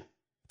 but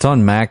it's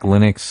on Mac,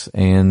 Linux,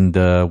 and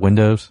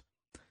Windows.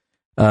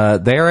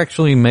 They're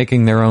actually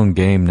making their own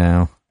game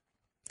now.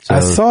 So, I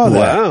saw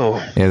that. Wow.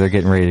 Yeah, they're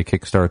getting ready to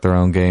kickstart their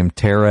own game,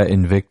 Terra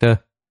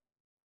Invicta.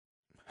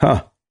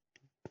 Huh.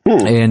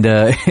 And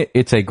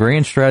it's a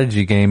grand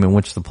strategy game in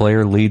which the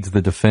player leads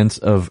the defense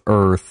of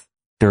Earth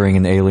during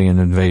an alien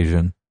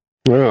invasion.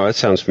 Oh, that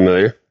sounds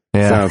familiar.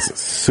 Yeah. Sounds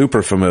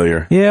super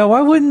familiar. Yeah,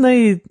 why wouldn't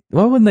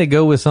they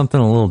go with something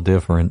a little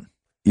different?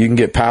 You can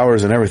get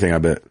powers and everything, I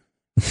bet.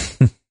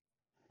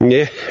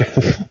 Yeah.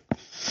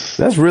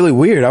 That's really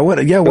weird. Why would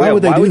they do that? Why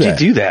would you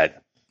do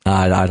that?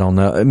 I don't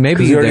know.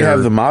 Maybe you already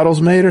have the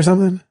models made or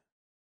something?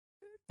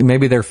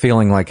 Maybe they're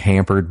feeling like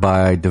hampered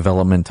by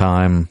development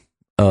time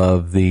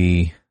of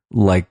the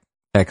like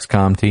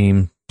XCOM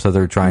team, so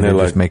they're trying to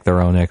just make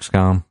their own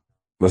XCOM.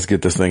 Let's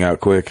get this thing out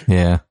quick.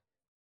 Yeah.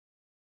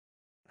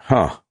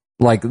 Huh.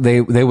 Like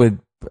they would,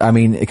 I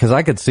mean, because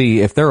I could see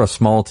if they're a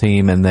small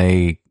team and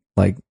they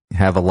like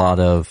have a lot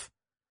of,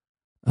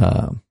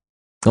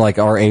 like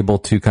are able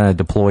to kind of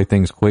deploy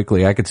things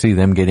quickly, I could see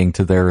them getting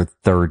to their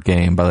third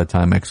game by the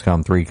time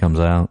XCOM 3 comes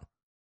out.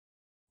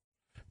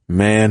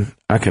 Man,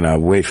 I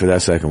cannot wait for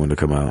that second one to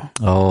come out.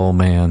 Oh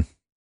man.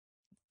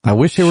 I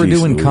wish they were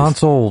doing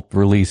console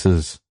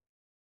releases.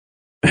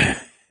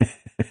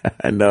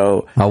 I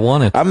know. I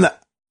want it.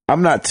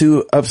 I'm not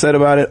too upset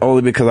about it,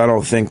 only because I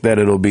don't think that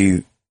it'll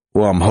be,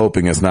 well, I'm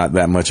hoping it's not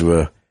that much of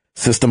a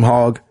system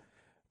hog,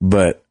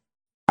 but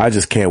I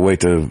just can't wait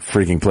to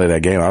freaking play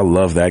that game. I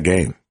love that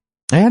game.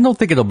 I don't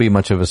think it'll be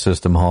much of a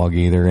system hog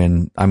either.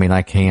 And I mean,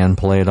 I can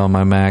play it on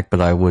my Mac,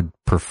 but I would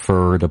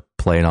prefer to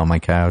play it on my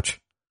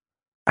couch.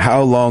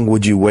 How long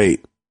would you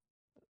wait?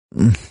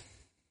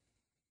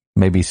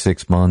 Maybe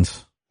 6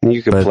 months.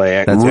 You could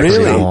play that's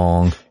really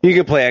long. You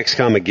could play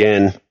XCOM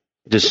again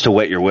just to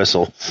wet your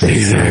whistle.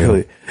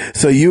 Exactly.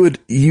 So you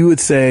would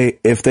say,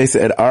 if they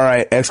said, all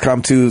right,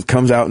 XCOM 2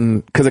 comes out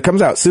because it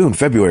comes out soon,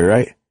 February,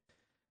 right?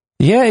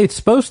 Yeah, it's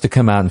supposed to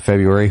come out in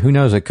February. Who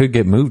knows? It could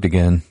get moved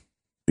again.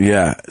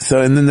 Yeah.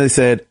 So, and then they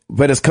said,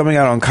 but it's coming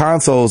out on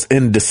consoles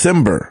in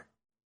December.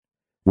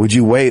 Would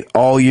you wait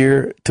all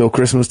year till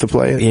Christmas to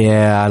play it?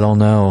 Yeah, I don't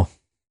know.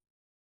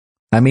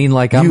 I mean,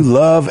 like, you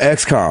love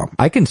XCOM.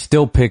 I can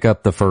still pick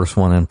up the first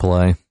one and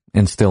play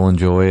and still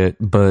enjoy it,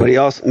 but he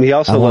also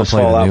loves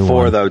Fallout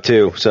 4 though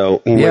too.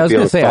 So yeah, I was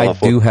gonna say I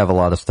do have a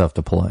lot of stuff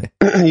to play.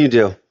 You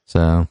do.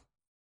 So,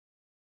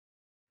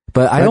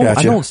 but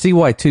I don't see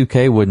why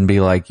 2K wouldn't be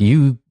like,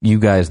 you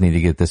guys need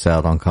to get this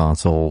out on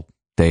console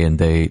day and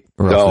date,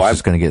 or else it's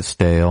just going to get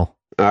stale.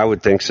 I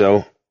would think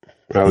so.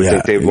 I would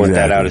think they'd want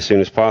that out as soon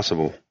as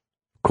possible.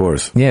 Of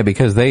course. Yeah,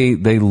 because they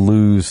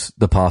lose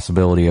the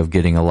possibility of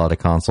getting a lot of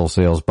console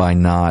sales by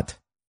not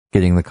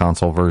getting the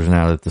console version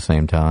out at the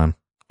same time.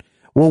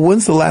 Well,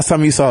 when's the last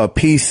time you saw a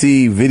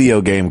PC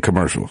video game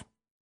commercial?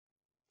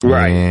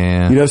 Right.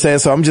 Yeah. You know what I'm saying?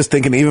 So I'm just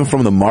thinking, even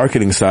from the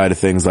marketing side of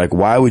things, like,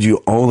 why would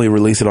you only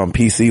release it on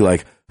PC?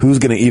 Like, who's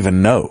going to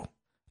even know?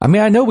 I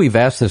mean, I know we've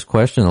asked this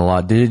question a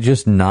lot. Did it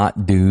just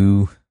not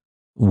do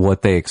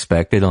what they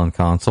expected on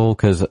console?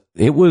 Because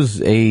it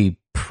was a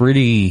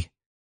pretty,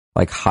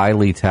 like,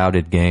 highly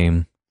touted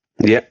game.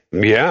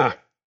 Yeah.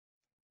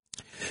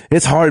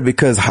 It's hard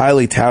because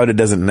highly touted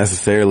doesn't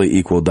necessarily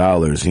equal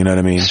dollars. You know what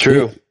I mean? It's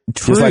true.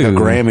 Just like a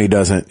Grammy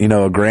doesn't,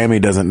 a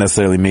Grammy doesn't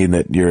necessarily mean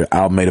that your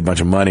album made a bunch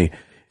of money.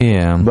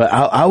 Yeah. But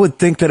I would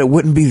think that it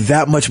wouldn't be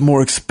that much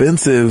more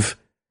expensive.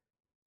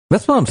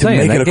 That's what I'm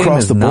saying. Make it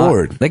across the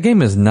board. That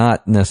game is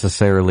not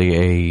necessarily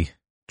a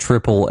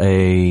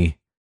AAA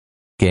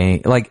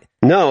game. Like,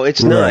 no,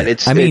 it's not.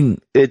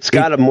 It's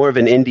got a more of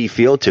an indie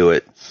feel to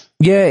it.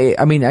 Yeah,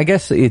 I mean, I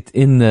guess it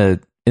in the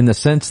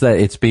sense that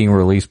it's being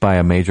released by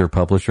a major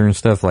publisher and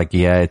stuff. Like,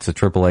 yeah, it's a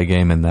AAA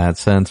game in that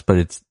sense, but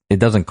it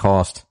doesn't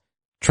cost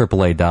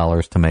AAA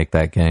dollars to make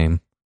that game.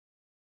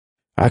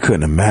 I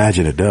couldn't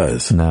imagine it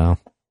does. No.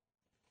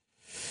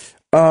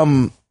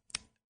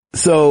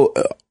 So,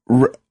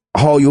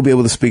 Hall, you'll be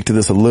able to speak to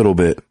this a little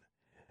bit.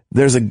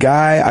 There's a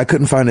guy, I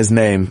couldn't find his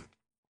name.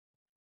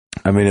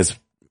 I mean,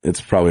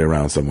 it's probably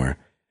around somewhere,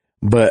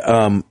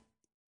 but,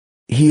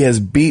 he has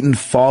beaten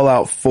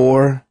Fallout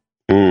 4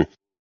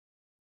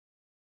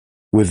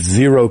 with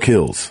 0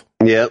 kills.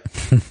 Yep.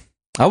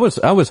 I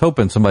was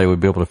hoping somebody would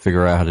be able to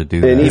figure out how to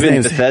do that. And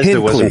even Bethesda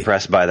was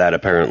impressed by that,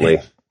 apparently.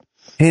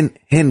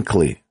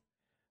 Hinckley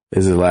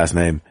is his last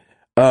name.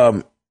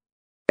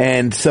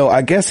 And so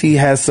I guess he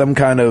has some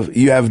kind of,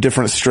 you have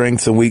different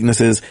strengths and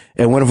weaknesses,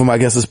 and one of them, I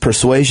guess, is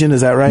persuasion.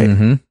 Is that right?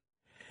 Mm-hmm.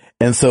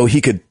 And so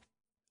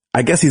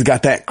I guess he's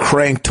got that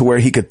crank to where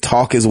he could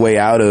talk his way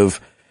out of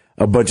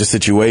a bunch of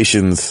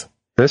situations.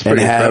 That's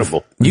pretty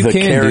incredible. The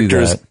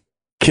characters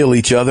kill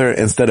each other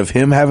instead of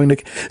him having to.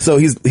 So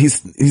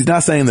he's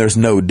not saying there's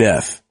no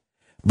death,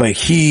 but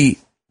he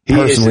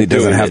personally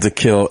doesn't have to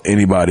kill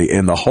anybody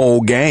in the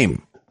whole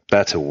game.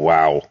 That's a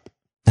wow.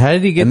 How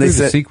did he get through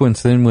the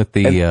sequence then with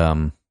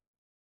the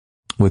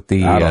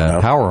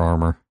power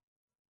armor?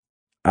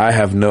 I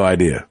have no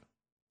idea,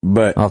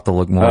 but I'll have to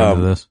look more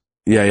into this.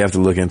 Yeah, you have to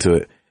look into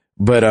it.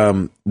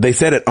 But they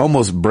said it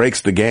almost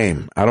breaks the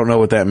game. I don't know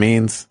what that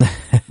means,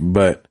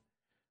 but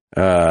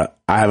I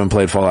haven't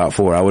played Fallout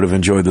 4. I would have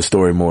enjoyed the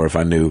story more if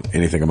I knew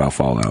anything about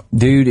Fallout.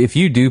 Dude, if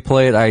you do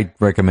play it, I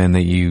recommend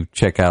that you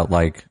check out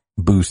like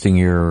boosting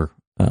your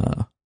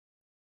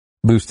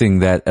boosting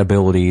that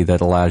ability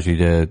that allows you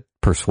to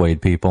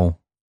persuade people.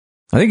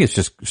 I think it's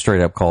just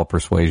straight up called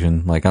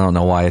persuasion. Like, I don't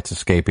know why it's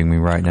escaping me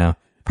right now.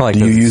 Probably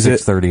Do you use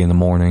it's 6:30 in the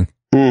morning.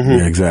 Mm-hmm.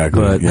 Yeah,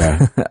 exactly. But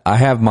yeah. I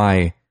have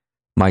my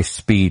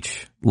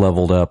speech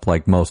leveled up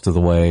like most of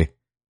the way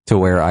to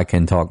where I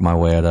can talk my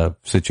way out of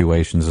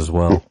situations as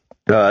well.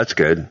 Oh, that's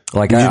good.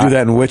 Like, Did you do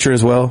that in Witcher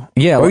as well?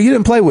 Yeah. Or you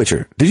didn't play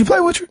Witcher? Did you play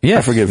Witcher? Yes,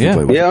 I forget if yeah. you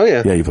played Witcher. Yeah, oh,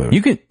 yeah. Yeah, you played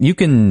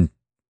Witcher.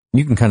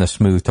 You can kind of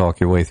smooth talk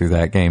your way through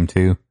that game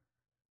too.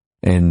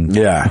 And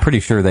Yeah. I'm pretty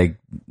sure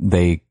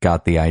they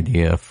got the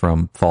idea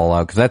from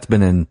Fallout, because that's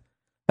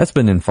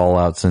been in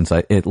Fallout since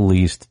at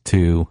least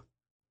 2.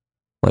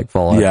 Like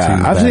Fallout 2.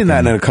 Yeah, I've seen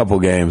that in a couple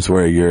games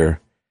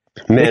where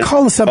they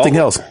call it something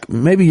else.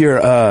 Maybe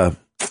they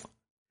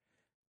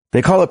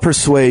call it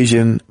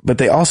persuasion, but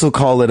they also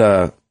call it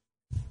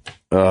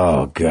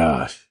oh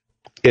gosh.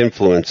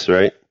 Influence,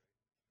 right?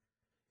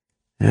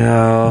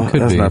 Yeah,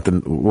 Could that's be. not the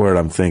word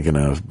I'm thinking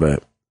of,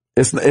 but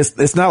it's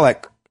not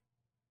like,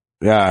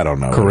 yeah, I don't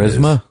know.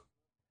 Charisma?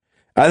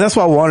 That's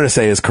what I wanted to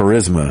say is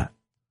charisma.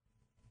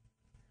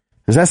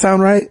 Does that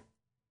sound right?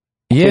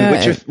 Yeah.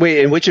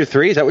 In Witcher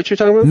 3, is that what you're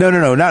talking about?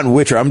 No, not in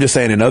Witcher. I'm just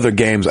saying in other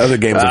games have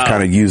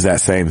kind of used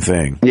that same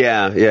thing.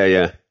 Yeah.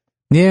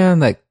 Yeah,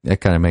 and that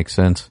kind of makes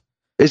sense.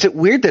 Is it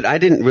weird that I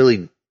didn't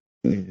really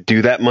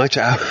do that much?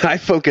 I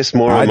focused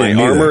more on my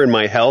armor and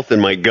my health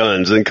and my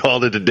guns and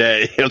called it a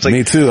day. I was like,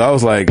 me too. I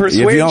was like, if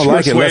you don't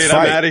like it, let's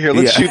fight. I'm out of here.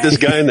 Let's shoot this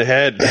guy in the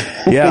head.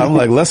 Yeah, I'm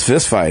like, let's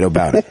fist fight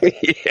about it.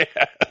 Yeah.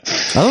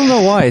 I don't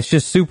know why. It's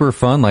just super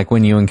fun. Like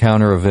when you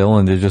encounter a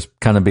villain to just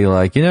kind of be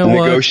like, you know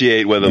what?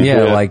 Negotiate with him.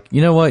 Yeah, like,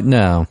 you know what?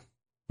 No.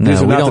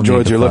 These are we not don't the need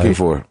droids to you're fight. looking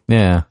for.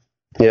 Yeah.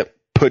 Yep.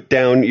 Put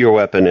down your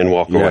weapon and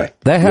walk away.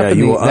 That happened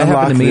you to me. will That happened to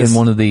unlock me this. in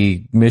one of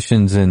the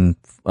missions in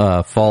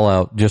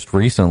Fallout just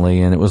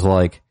recently, and it was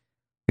like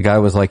the guy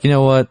was like, "You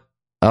know what?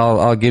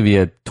 I'll give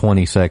you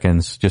 20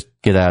 seconds. Just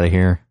get out of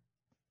here.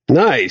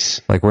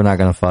 Nice. Like we're not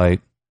gonna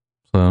fight."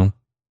 So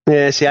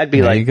Yeah, see, I'd be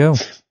there like, you go.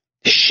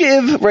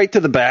 shiv right to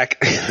the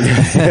back.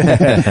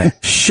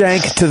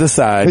 Shank to the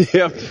side.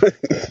 Yep.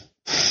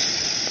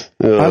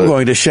 I'm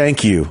going to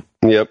shank you.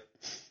 Yep.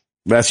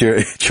 That's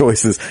your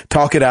choices.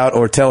 Talk it out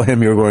or tell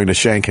him you're going to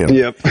shank him.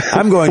 Yep.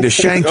 I'm going to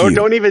shank Oh, you.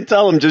 don't even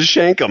tell him. Just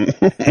shank him.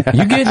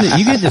 You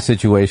get to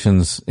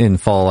situations in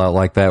Fallout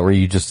like that where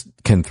you just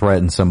can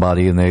threaten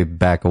somebody and they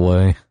back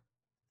away.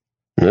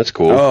 That's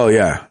cool. Oh,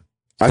 yeah.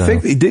 I So-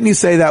 think, didn't you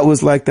say that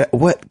was like that?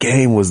 What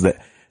game was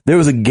that? There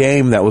was a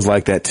game that was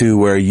like that too,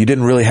 where you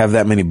didn't really have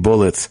that many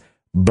bullets,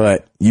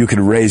 but you could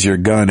raise your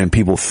gun and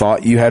people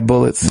thought you had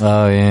bullets.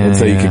 Oh yeah. And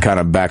so you yeah. could kind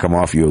of back them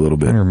off you a little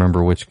I bit. don't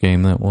remember which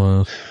game that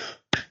was.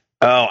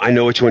 Oh, I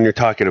know which one you're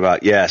talking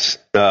about. Yes.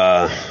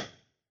 Was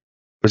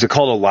it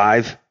called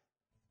Alive?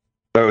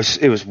 Or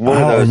it was one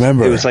I of don't those.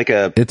 remember. It was like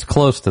It's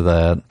close to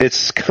that.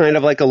 it's kind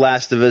of like a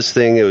Last of Us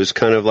thing. It was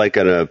kind of like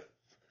I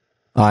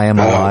Am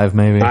Alive,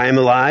 maybe. I Am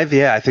Alive.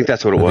 Yeah, I think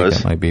that's what it I think was.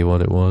 that might be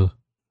what it was.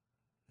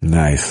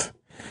 Nice.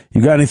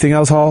 You got anything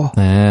else, Hall?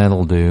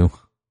 That'll do.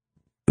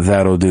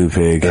 That'll do,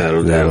 pig.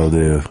 That'll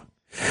do.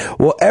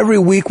 Well, every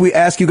week we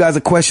ask you guys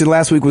a question.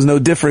 Last week was no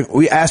different.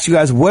 We asked you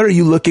guys, what are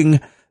you looking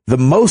the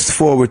most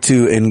forward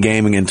to in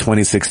gaming in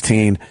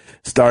 2016?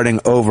 Starting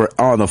over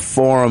on the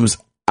forums,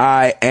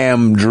 I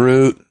am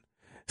Droot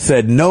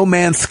said No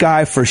Man's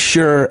Sky for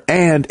sure.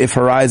 And if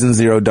Horizon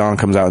Zero Dawn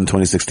comes out in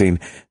 2016,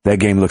 that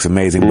game looks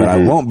amazing, but I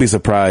won't be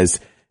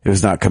surprised if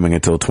it's not coming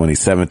until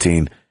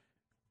 2017.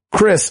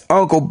 Chris,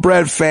 Uncle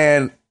Bread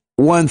fan,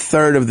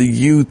 1/3 of the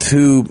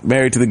YouTube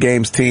Married to the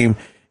Games team.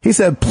 He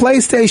said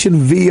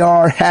PlayStation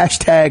VR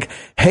hashtag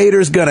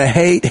haters gonna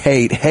hate.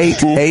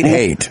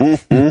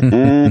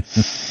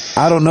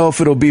 I don't know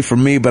if it'll be for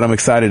me, but I'm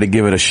excited to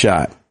give it a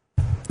shot.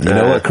 You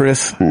know what,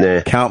 Chris?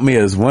 Nah. Count me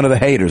as one of the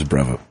haters,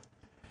 brother.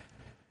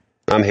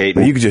 I'm But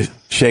hating. you can just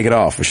shake it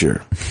off for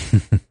sure.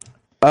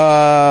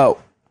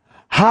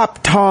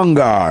 Hop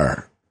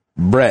Tongar,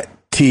 Brett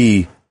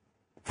T.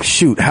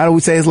 Shoot, how do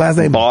we say his last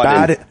name?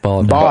 Bodden.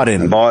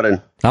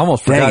 Bodden. I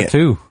almost Dang forgot it.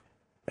 too.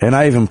 And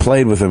I even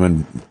played with him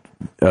in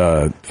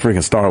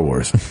freaking Star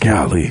Wars.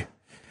 Golly.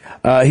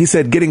 He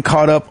said, getting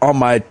caught up on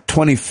my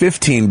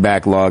 2015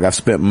 backlog. I've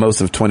spent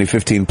most of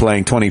 2015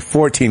 playing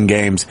 2014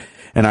 games,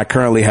 and I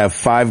currently have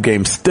 5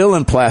 games still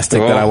in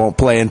plastic that I won't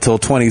play until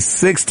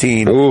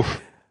 2016.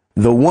 Oof.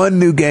 The one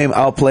new game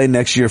I'll play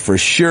next year for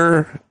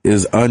sure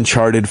is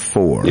Uncharted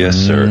 4. Yes,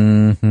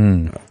 sir.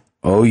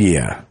 Oh,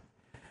 yeah.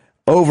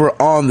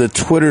 Over on the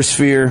Twitter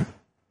sphere,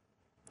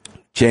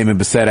 Jamin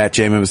Bissett at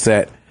Jamin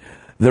Bissett.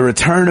 The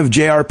return of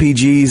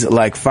JRPGs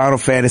like Final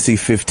Fantasy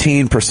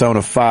 15,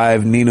 Persona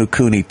 5, Ni no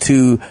Kuni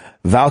 2,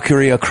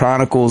 Valkyria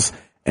Chronicles,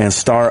 and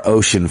Star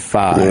Ocean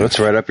 5. Well, that's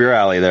right up your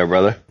alley there,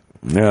 brother.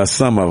 Yeah,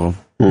 some of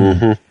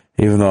them.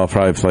 Even though I'll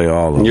probably play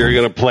all of them. You're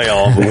going to play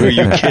all of them. Who are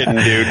you kidding,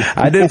 dude?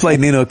 I did play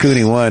Ni no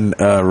Kuni 1,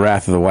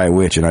 Wrath of the White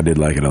Witch, and I did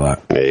like it a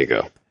lot. There you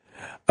go.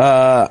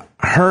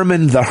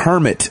 Herman the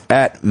Hermit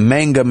at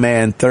Manga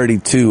Man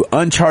 32.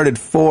 Uncharted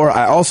 4.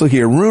 I also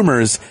hear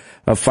rumors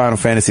of Final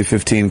Fantasy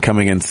 15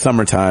 coming in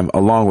summertime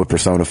along with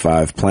Persona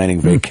 5.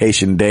 Planning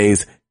vacation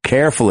days.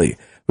 carefully.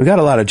 We got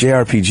a lot of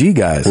JRPG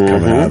guys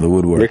coming out of the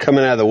woodwork. They're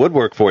coming out of the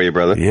woodwork for you,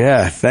 brother.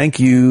 Yeah, thank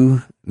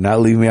you.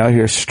 Not leaving me out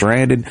here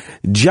stranded.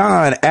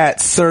 John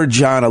at Sir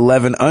John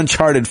 11,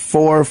 Uncharted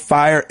 4,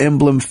 Fire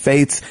Emblem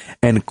Fates,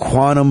 and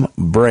Quantum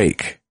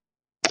Break.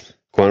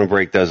 Quantum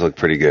Break does look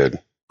pretty good.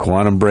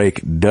 Quantum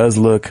Break does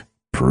look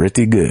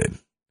pretty good.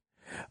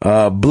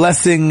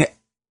 Blessing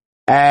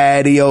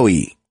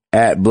Adioe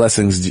at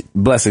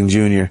Blessing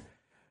Jr.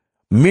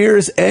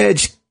 Mirror's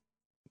Edge,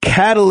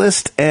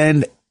 Catalyst,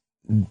 and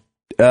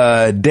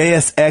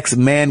Deus Ex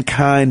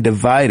Mankind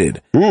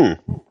Divided.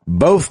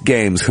 Both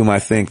games whom I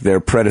think their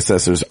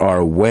predecessors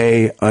are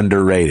way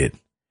underrated.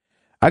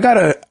 I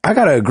gotta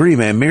agree,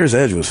 man. Mirror's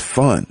Edge was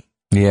fun.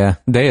 Yeah,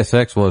 Deus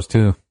Ex was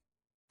too.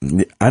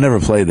 I never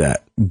played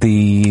that.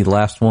 The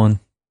last one.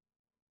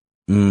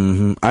 I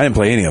didn't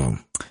play any of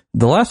them.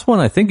 The last one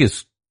I think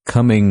is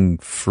coming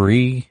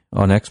free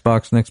on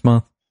Xbox next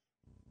month.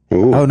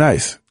 Ooh. Oh,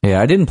 nice.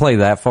 Yeah, I didn't play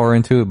that far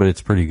into it, but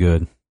it's pretty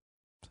good.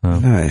 So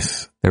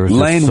nice. There was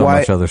just so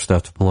much other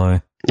stuff to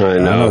play. I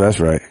know. That's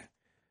right.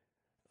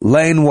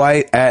 Lane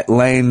White at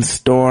Lane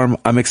Storm.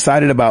 I'm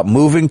excited about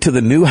moving to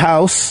the new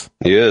house.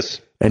 Yes.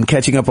 And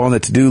catching up on the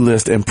to-do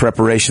list and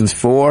preparations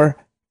for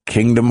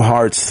Kingdom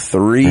Hearts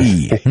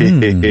 3.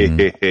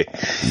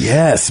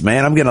 Yes,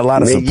 man. I'm getting a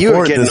lot of support this week. You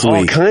are getting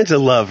all kinds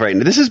of love right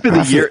now. This has been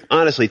the year,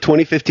 honestly,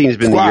 2015 has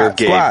been the year of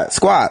Gabe.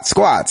 Squat.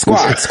 Year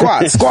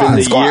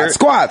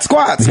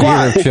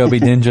of Chubby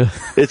Ninja.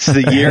 It's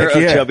the year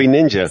of Chubby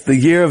Ninja. It's the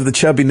year of the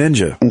Chubby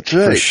Ninja. That's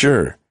right. For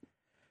sure.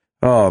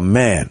 Oh,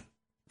 man.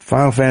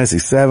 Final Fantasy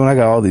 7. I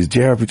got all these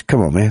JRPGs.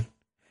 Come on, man.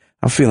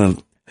 I'm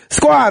feeling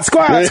squad.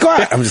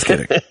 I'm just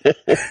kidding.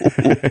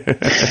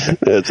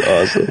 That's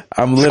awesome.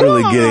 I'm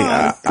literally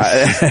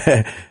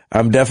getting,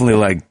 I'm definitely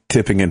like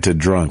tipping into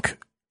drunk.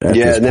 At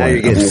this now point.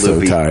 you're getting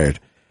so tired.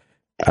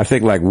 I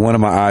think like one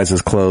of my eyes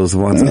is closed,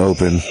 one's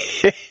open.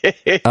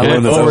 I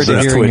look forward to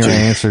hearing your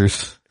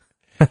answers.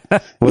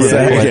 What's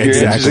that?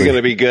 Your answers are going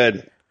to be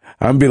good.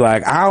 I'm be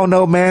like, I don't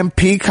know, man,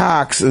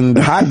 peacocks and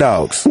hot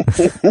dogs.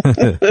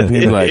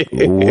 Be like,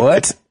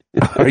 what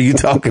are you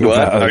talking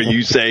about? What are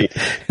you saying?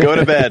 Go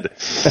to bed.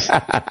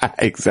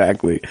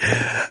 Exactly.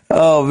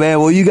 Oh man.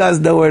 Well, you guys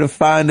know where to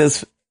find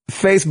us.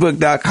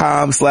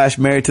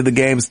 Facebook.com/married to the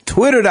games,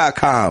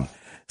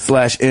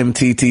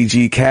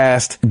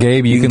 Twitter.com/MTTGcast.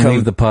 Gabe, you can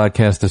leave the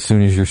podcast as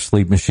soon as your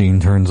sleep machine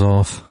turns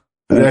off.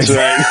 That's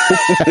right.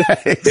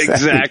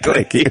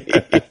 Exactly.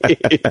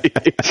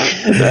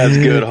 That's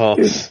good, Hall.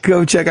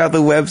 Go check out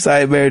the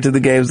website,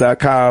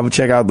 marriedtothegames.com.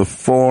 Check out the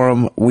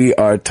forum. We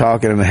are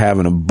talking and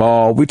having a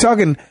ball. We're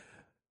talking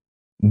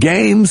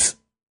games,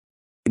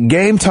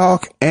 game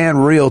talk,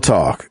 and real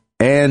talk,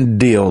 and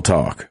deal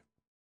talk.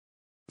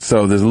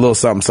 So there's a little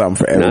something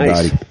for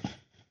everybody. Nice.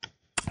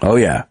 Oh,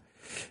 yeah.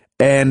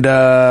 And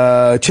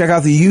check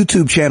out the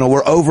YouTube channel.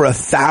 We're over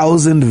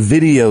 1,000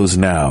 videos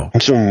now.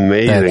 It's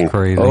amazing. That's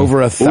crazy.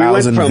 Over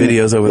 1,000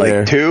 videos over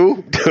there.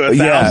 2 to 1,000.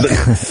 Yeah,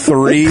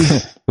 3.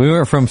 We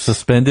went from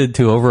suspended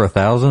to over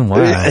 1,000. Wow.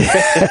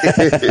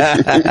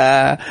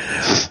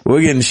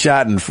 We're getting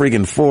shot in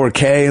freaking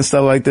 4K and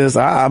stuff like this.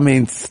 I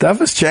mean,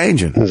 stuff is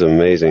changing. It's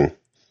amazing.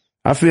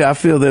 I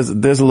feel there's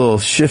a little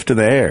shift in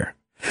the air.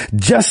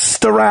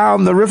 Just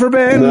around the river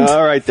bend.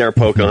 All right there,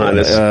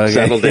 Pocahontas.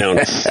 Settle down.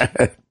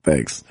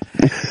 Thanks.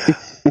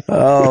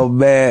 Oh,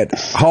 man.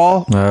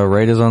 Hall?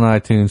 Rate us on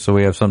iTunes so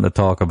we have something to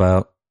talk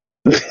about.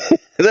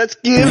 Let's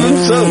give them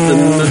something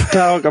to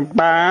talk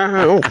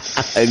about.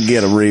 And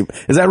get a Reba.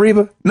 Is that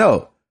Reba?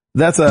 No.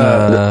 That's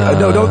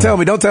no, don't tell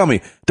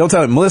me.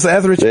 Melissa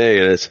Etheridge? There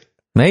it is.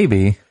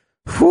 Maybe.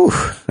 Whew.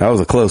 That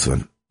was a close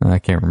one. I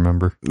can't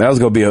remember. That was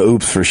going to be a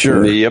oops for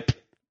sure. Yep.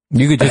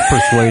 You could just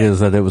persuade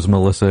us that it was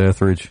Melissa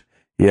Etheridge.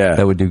 Yeah.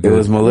 That would do good. It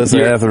was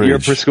Melissa Etheridge. Your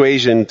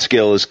persuasion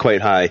skill is quite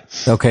high.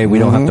 Okay, we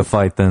don't have to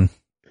fight then.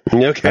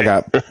 Okay. I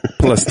got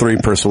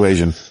 +3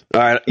 persuasion.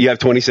 All right, you have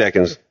 20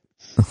 seconds.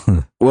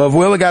 Well, if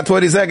Willa got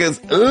 20 seconds,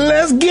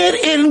 let's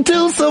get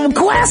into some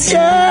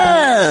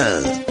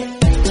questions.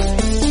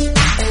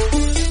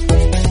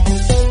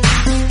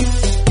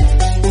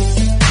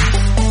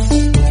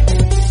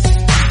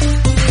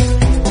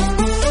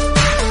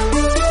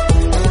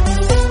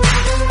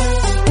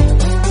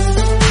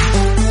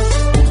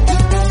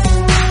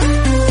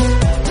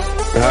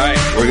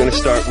 We're going to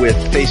start with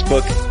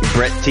Facebook,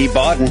 Brett T.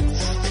 Bodden.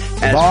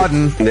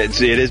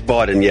 It is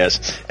Bodden,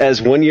 yes. As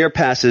 1 year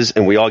passes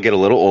and we all get a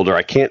little older,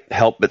 I can't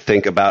help but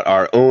think about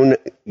our own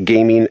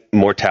gaming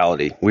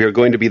mortality. We are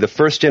going to be the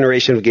first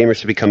generation of gamers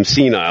to become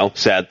senile.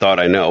 Sad thought,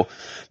 I know.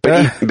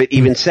 But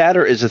even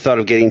sadder is the thought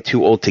of getting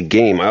too old to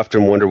game. I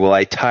often wonder, will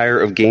I tire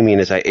of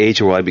gaming as I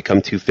age, or will I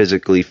become too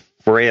physically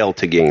frail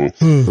to game?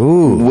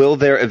 Will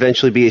there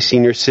eventually be a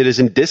senior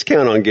citizen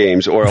discount on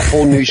games, or a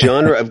whole new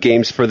genre of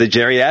games for the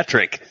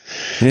geriatric?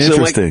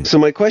 Interesting. So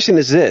my question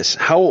is this: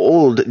 how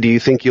old do you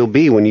think you'll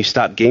be when you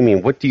stop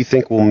gaming? What do you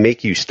think will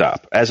make you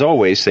stop? As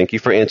always, thank you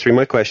for answering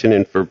my question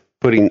and for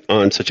putting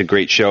on such a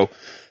great show.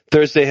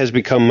 Thursday has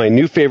become my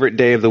new favorite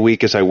day of the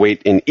week as I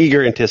wait in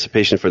eager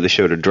anticipation for the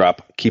show to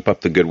drop. Keep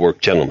up the good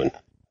work, gentlemen.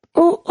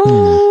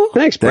 Oh,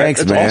 Thanks, Brett.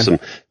 That's man. awesome.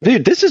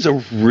 Dude, this is a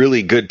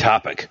really good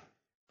topic.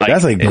 Like,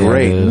 that's a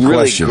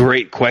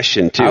great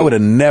question, too. I would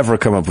have never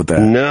come up with that.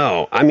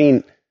 No. I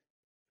mean,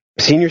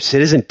 senior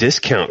citizen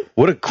discount.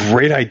 What a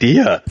great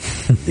idea.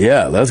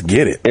 Yeah, let's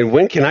get it. And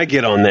when can I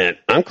get on that?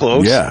 I'm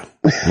close. Yeah,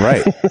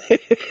 right.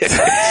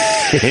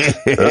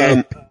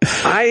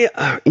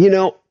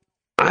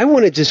 I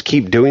want to just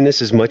keep doing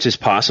this as much as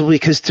possible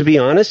because, to be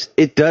honest,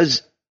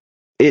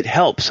 it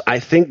helps. I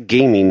think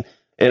gaming,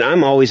 and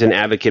I'm always an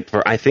advocate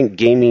for, I think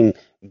gaming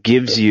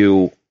gives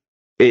you,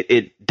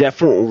 it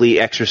definitely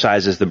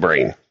exercises the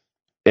brain.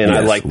 And yes.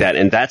 I like that.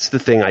 And that's the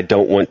thing I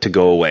don't want to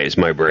go away is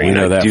my brain. We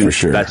know that for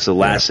sure. That's the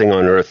last thing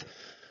on earth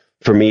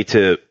for me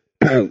to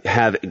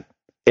have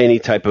any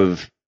type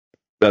of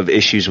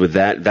issues with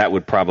that. That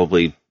would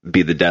probably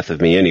be the death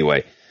of me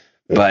anyway.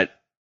 But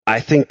I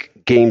think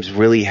games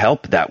really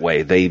help that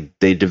way. They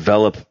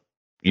develop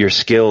your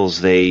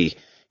skills. You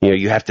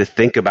have to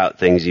think about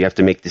things. You have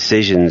to make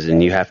decisions,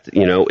 and you have to,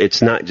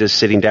 it's not just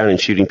sitting down and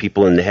shooting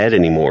people in the head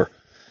anymore.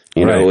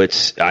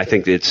 I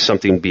think it's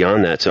something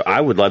beyond that. So I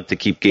would love to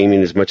keep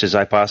gaming as much as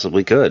I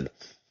possibly could.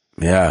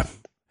 Yeah.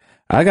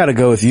 I got to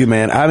go with you,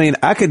 man. I mean,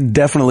 I could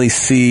definitely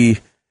see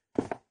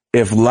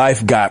if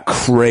life got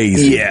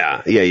crazy.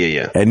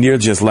 Yeah. And you're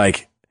just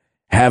like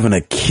having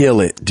to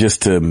kill it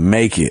just to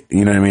make it.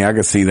 You know what I mean? I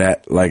could see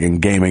that like in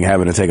gaming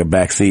having to take a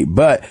back seat.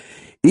 But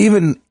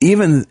even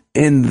in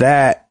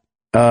that,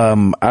 I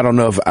don't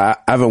know if I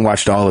haven't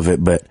watched all of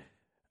it, but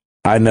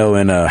I know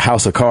in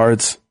House of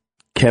Cards,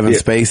 Kevin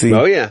Spacey.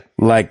 Oh yeah.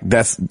 Like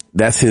that's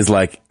his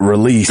like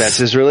release. That's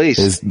his release.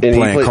 Is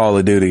playing Call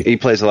of Duty. He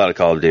plays a lot of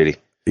Call of Duty.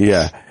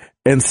 Yeah.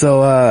 And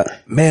so,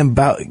 man,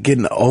 about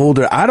getting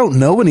older, I don't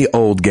know any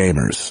old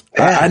gamers.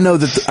 I know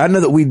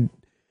that we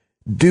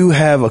do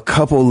have a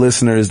couple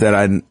listeners that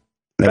I've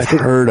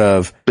heard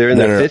of. They're in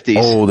their 50s.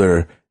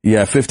 Older.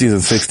 Yeah, 50s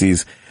and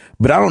 60s.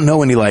 But I don't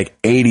know any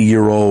like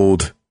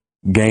 80-year-old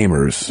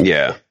gamers.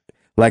 Yeah.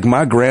 Like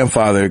my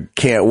grandfather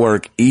can't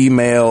work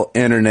email,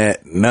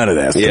 internet, none of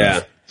that stuff.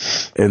 Yeah.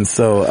 And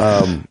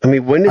so,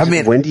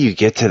 when do you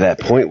get to that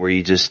point where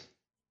you just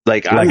I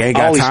ain't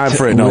got time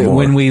for it no more?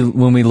 When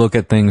we look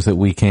at things that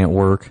we can't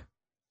work,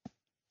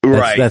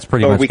 right? That's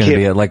pretty much going to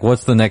be it. Like,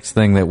 what's the next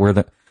thing that our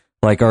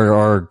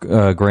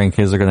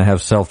grandkids are going to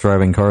have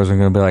self-driving cars and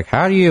going to be like,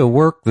 how do you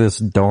work this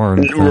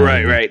darn thing?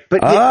 Right.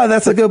 But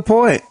that's a good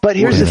point. But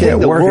here's the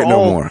thing: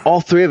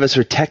 all three of us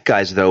are tech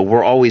guys, though.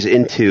 We're always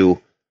into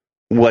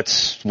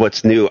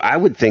what's new. I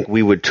would think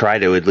we would try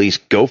to at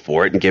least go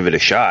for it and give it a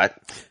shot.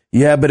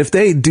 Yeah, but if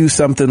they do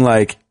something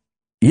like,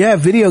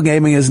 video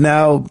gaming is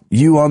now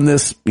you on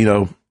this,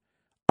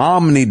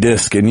 Omni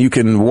disc, and you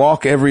can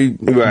walk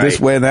this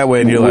way and that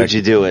way, and you're would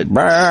you do it?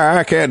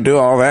 I can't do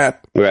all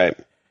that. Right.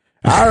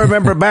 I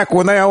remember back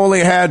when they only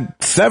had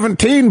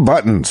 17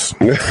 buttons.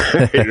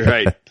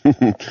 Right.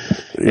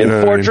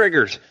 And 4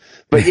 triggers.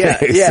 But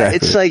exactly.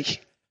 It's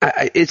like,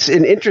 it's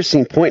an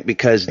interesting point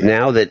because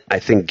now that I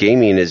think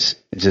gaming is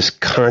just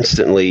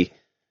constantly,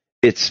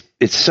 it's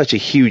such a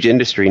huge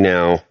industry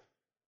now.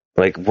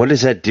 Like, what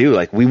does that do?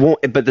 Like,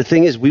 but the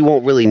thing is, we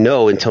won't really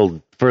know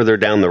until further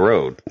down the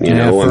road.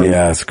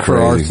 It's crazy. For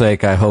our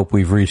sake, I hope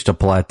we've reached a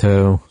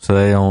plateau so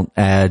they don't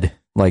add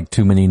like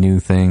too many new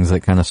things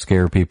that kind of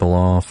scare people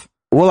off.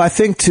 Well, I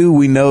think too,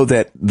 we know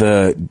that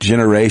the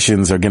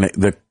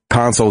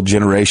console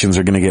generations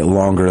are going to get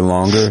longer and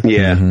longer.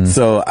 Yeah. Mm-hmm.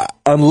 So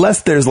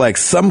unless there's like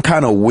some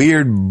kind of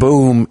weird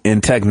boom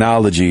in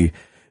technology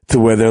to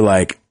where they're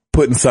like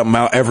putting something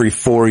out every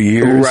 4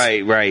 years.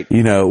 Right.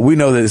 We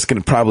know that it's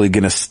probably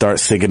going to start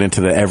sinking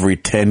into the every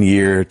 10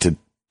 year to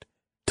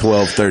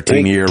 12,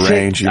 13 year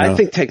range. I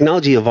think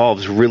technology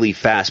evolves really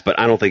fast, but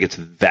I don't think it's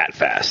that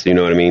fast. You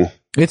know what I mean?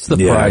 It's the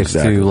price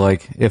too.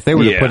 Like if they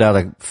were to put out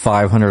a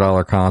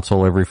 $500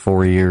 console every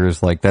 4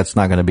 years, like that's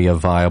not going to be a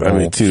viable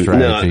strategy.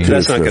 No,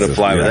 that's not going to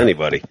fly with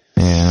anybody.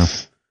 Yeah.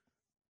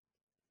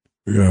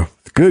 Yeah.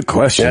 Good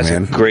question,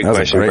 man. That's a great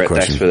question, Brett.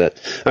 Thanks for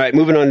that. All right,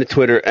 moving on to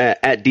Twitter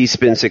at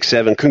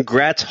dspin67.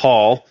 Congrats,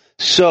 Hall.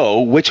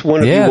 So, which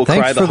one of you will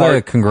cry the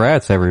hardest?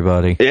 Congrats,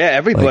 everybody. Yeah,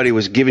 everybody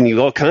was giving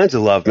you all kinds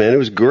of love, man. It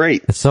was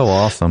great. It's so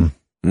awesome.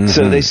 Mm-hmm.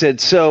 So they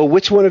said,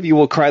 which one of you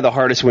will cry the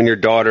hardest when your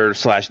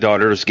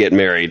daughter/daughters get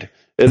married?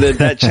 And then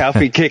that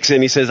Chowfie kicks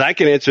in. He says, I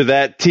can answer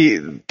that.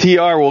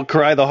 TR will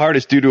cry the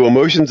hardest due to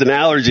emotions and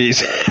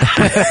allergies.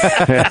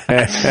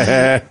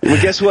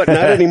 Well, guess what? Not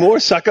anymore,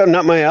 sucker.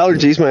 Not my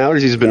allergies. My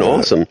allergies have been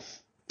awesome.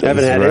 I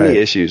haven't had any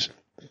issues.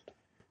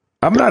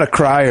 I'm not a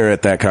crier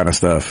at that kind of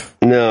stuff.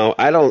 No,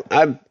 I don't.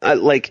 I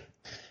like,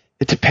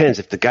 it depends.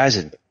 If the guy's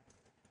a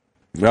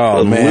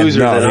loser,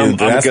 then I'm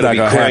going to be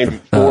crying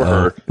for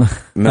her.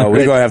 No,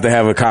 we're going to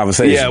have a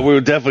conversation. Yeah,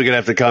 we're definitely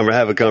going to have to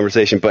have a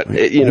conversation. But,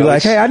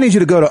 like, hey, I need you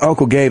to go to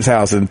Uncle Gabe's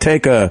house and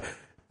take a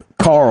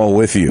Carl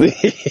with you.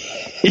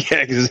 Yeah,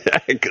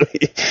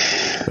 exactly.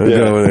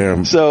 Go over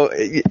there. So,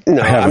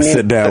 have a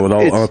sit down with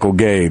old Uncle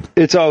Gabe.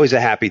 It's always a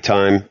happy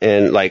time.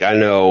 And, like, I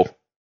know,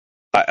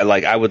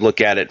 I would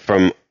look at it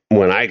from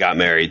when I got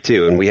married,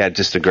 too. And we had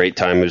just a great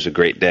time. It was a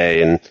great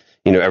day. And,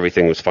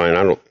 everything was fine.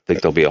 I don't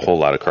think there'll be a whole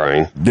lot of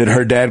crying. Did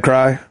her dad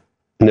cry?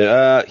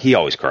 He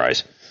always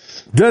cries.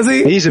 Does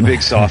he? He's a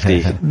big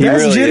softie. That's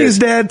really Jenny's is.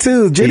 dad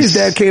too. Jenny's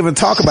dad can't even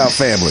talk about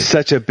family.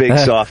 Such a big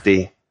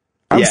softie.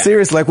 I'm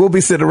serious. Like we'll be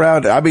sitting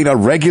around. I mean, a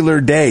regular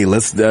day.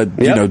 Let's, you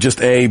know,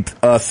 just a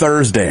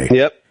Thursday.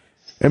 Yep.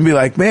 And be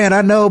like, man,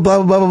 I know, blah,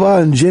 blah, blah, blah, blah.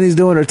 And Jenny's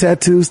doing her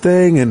tattoos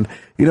thing. And,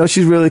 you know,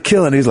 she's really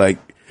killing. He's like,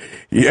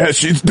 yeah,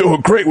 she's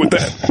doing great with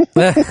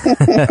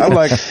that. I'm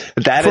like,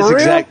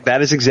 that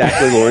is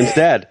exactly Lauren's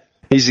dad.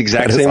 He's the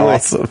exact same way.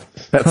 Awesome.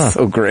 That's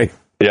so great.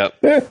 Yep.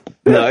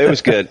 No, it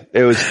was good.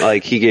 It was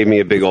like he gave me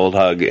a big old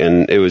hug,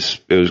 and it was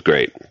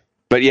great.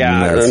 But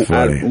yeah,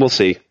 we'll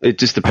see. It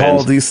just depends.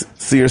 Paul, do you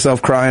see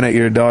yourself crying at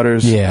your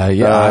daughter's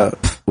wedding? I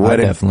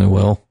definitely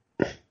will.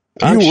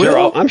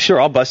 I'm sure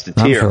I'll bust a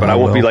tear, but I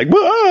won't be like,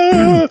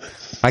 "Whoa!"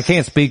 I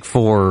can't speak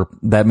for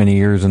that many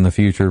years in the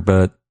future,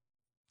 but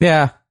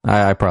yeah,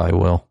 I probably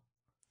will.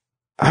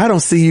 I don't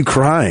see you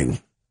crying.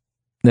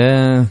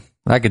 I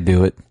could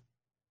do it.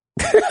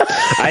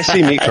 I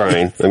see me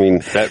crying. I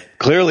mean,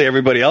 clearly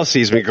everybody else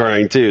sees me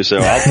crying too, so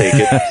I'll take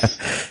it.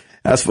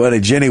 That's funny.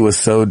 Jenny was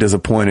so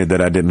disappointed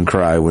that I didn't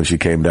cry when she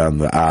came down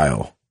the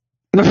aisle.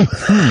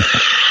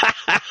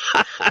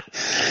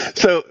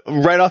 So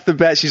right off the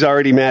bat, she's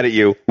already mad at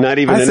you. Not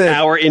even an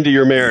hour into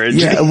your marriage.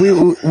 Yeah,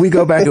 we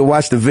go back and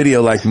watch the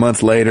video like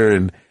months later,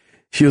 and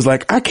she was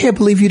like, I can't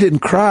believe you didn't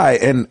cry.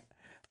 And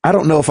I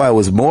don't know if I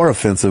was more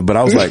offensive, but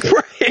I was like,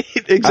 right,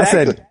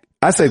 exactly.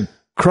 I said,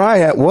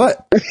 cry at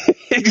what?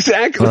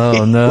 Exactly.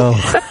 Oh no.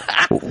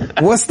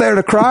 What's there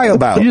to cry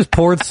about? You just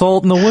poured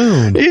salt in the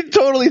wound. He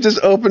totally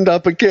just opened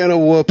up a can of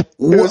whoop.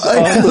 Well,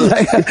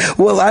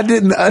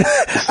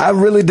 I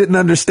really didn't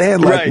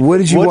understand. Like, right. What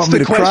did you want me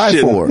to cry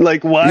for?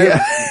 Like, why?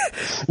 Yeah.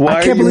 Why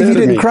I can't believe you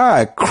didn't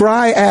cry.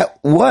 Cry at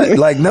what?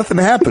 Like, nothing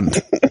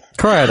happened.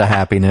 Cry at a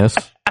happiness.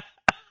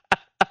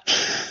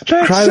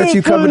 Cry that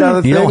you coming out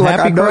of the You thing. don't Like,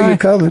 I happy know cry? you're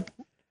coming.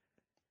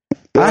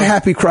 I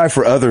happy cry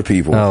for other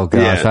people. Oh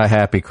gosh, Yeah. I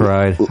happy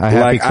cried. I happy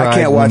Like, I cried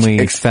can't when watch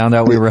we found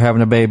out we were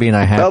having a baby, and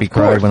I happy Of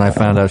course. cried when I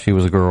found out she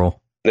was a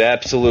girl.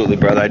 Absolutely,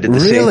 brother. I did the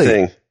Really?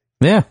 same thing.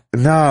 Yeah.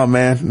 No,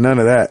 man, none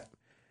of that.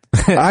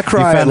 I You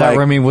cried found like, out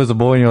Remy was a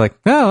boy, and you're like,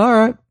 oh, all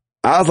right.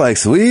 I was like,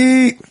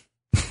 sweet.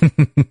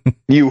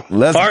 You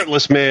Let's-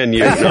 heartless man, you.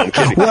 No, I'm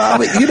kidding.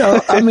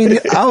 Well, I mean,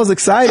 I was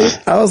excited.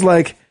 I was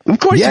like, Of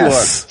course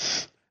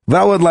yes.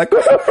 But I was like,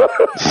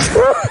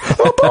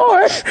 oh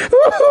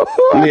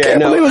boy. I can't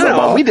believe it's a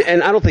boy. we did,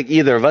 and I don't think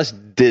either of us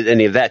did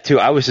any of that too.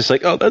 I was just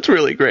like, oh, that's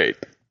really great.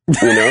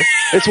 You know,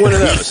 it's one of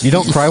those. You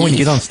don't cry when you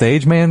get on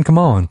stage, man? Come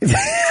on.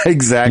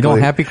 Exactly. You don't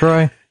happy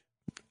cry?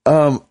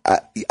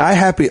 I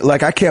happy,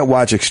 like I can't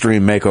watch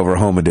Extreme Makeover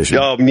Home Edition.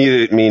 Oh,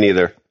 me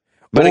neither.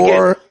 But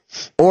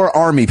or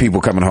army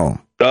people coming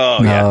home.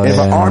 oh yeah, No. If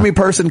an Yeah. army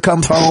person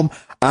comes home,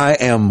 I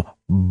am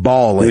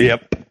bawling.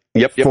 yep.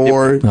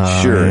 For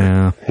sure.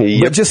 Yeah.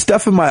 But just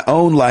stuff in my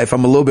own life,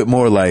 I'm a little bit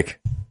more like,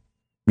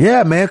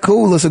 yeah, man,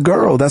 cool. It's a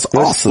girl. That's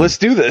awesome. Let's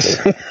do this.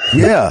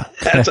 Yeah.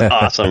 That's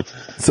awesome.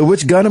 So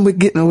which gun am we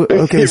getting?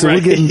 Okay, so Right.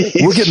 we're getting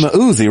the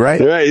Uzi, right?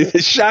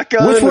 Right,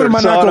 shotgun. Which one or am I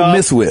not sawed going to off?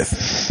 miss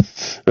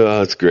with? Oh,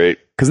 that's great.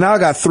 Cause now I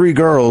got 3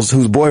 girls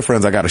whose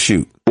boyfriends I got to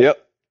shoot. Yep.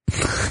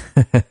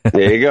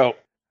 There you go.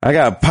 I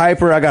got a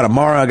Piper, I got a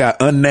Mara, I got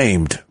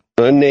unnamed.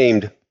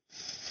 Unnamed.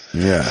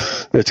 Yeah.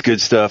 That's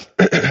good stuff.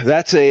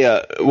 That's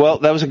that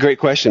was a great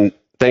question.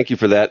 Thank you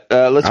for that.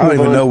 Let's I don't move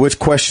even on. know which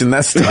question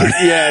that started.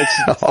 Yeah,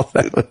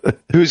 it's,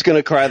 who's going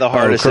to cry the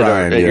hardest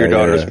crying. at your Yeah,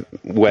 daughter's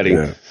wedding?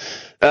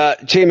 Yeah.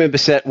 Jamin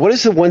Bissett, what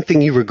is the one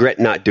thing you regret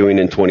not doing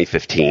in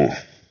 2015?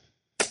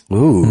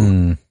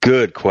 Ooh.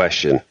 Good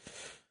question.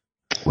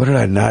 What did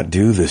I not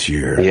do this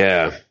year?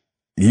 Yeah.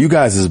 You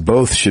guys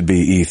both should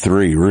be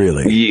E3,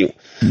 really.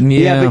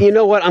 Yeah, but you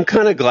know what? I'm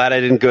kind of glad I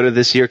didn't go to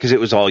this year because it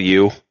was all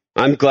you.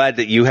 I'm glad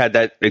that you had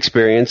that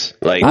experience.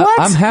 Like, What?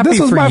 I'm happy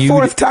This was for my you.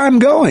 4th time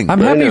going. I'm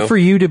I happy know. for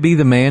you to be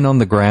the man on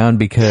the ground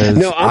because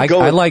No, I'm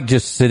going. I like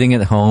just sitting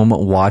at home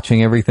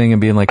watching everything and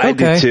being like, I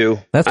okay, did too.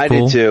 that's I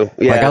cool. did too.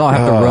 Yeah. Like I don't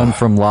have to run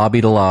from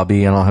lobby to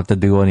lobby. I don't have to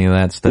do any of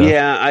that stuff.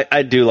 Yeah,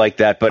 I do like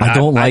that, but I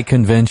don't like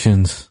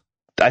conventions.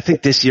 I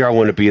think this year I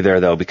want to be there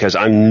though because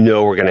I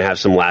know we're going to have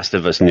some Last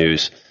of Us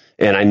news,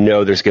 and I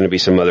know there's going to be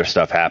some other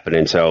stuff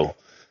happening. So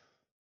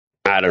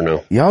I don't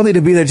know. Y'all need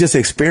to be there just to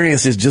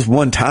experience this just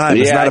one time.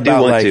 It's Yeah, not I do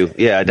about want like to.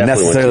 Yeah, I definitely want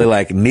necessarily to.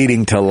 like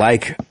needing to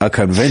like a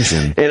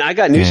convention. And I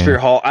got news for you,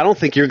 Hall. I don't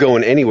think you're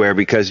going anywhere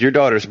because your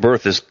daughter's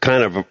birth is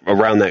kind of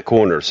around that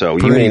corner. So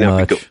you may Pretty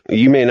not much.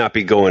 you may not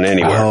be going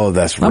anywhere. Oh,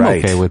 that's I'm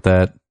right. okay with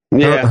that.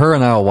 Yeah. Her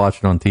and I will watch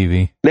it on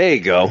TV. There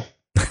you go.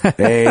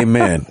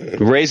 Amen.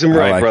 Raise them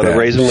right, like brother. that.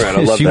 Raise them right.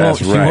 I love that.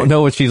 She won't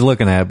know what she's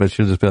looking at, but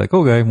she'll just be like,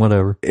 okay,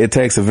 whatever. It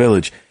takes a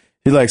village.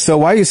 He's like, so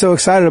why are you so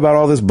excited about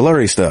all this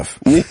blurry stuff?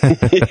 Yeah,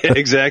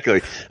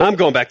 exactly. I'm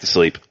going back to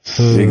sleep.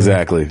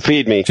 Exactly.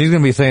 Feed me. She's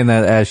going to be saying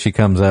that as she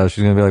comes out.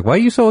 She's going to be like, why are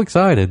you so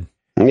excited?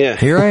 Yeah.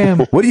 Here I am.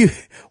 What are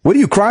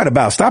you crying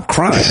about? Stop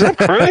crying.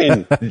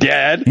 Crying,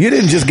 Dad. You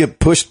didn't just get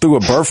pushed through a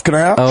birth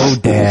canal. Oh,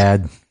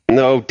 Dad.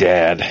 No,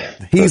 Dad.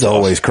 He's That's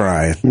always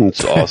crying. awesome.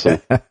 It's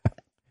awesome.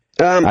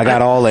 I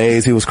got all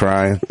A's. He was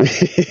crying.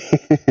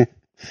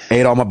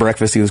 ate all my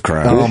breakfast. He was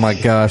crying. Oh my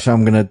gosh,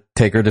 I'm going to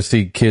take her to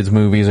see kids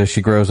movies as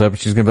she grows up.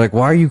 She's going to be like,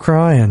 why are you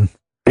crying?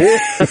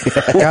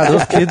 God,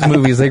 those kids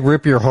movies, they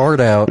rip your heart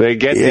out. They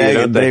get to you,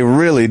 don't they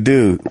really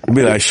do.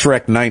 Be like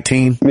Shrek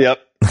 19. Yep.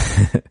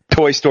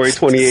 Toy Story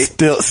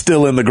 28.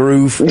 Still in the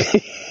groove.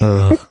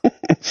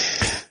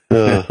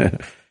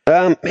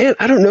 Man,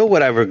 I don't know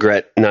what I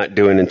regret not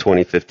doing in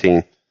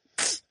 2015.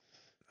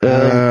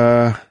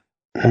 I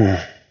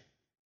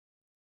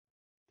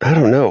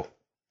don't know.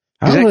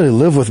 I don't really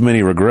live with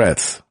many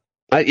regrets.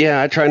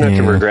 I try not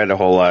to regret a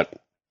whole lot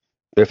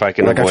if I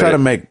can avoid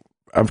it.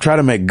 I'm trying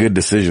to make good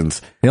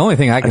decisions. The only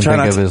thing I can think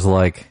of is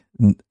like,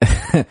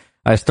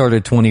 I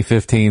started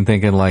 2015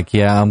 thinking like,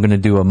 yeah, I'm going to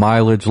do a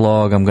mileage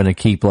log. I'm going to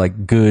keep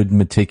like good,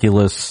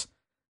 meticulous,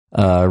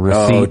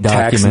 receipt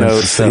tax documents.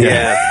 notes. Stuff.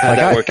 Yeah. How'd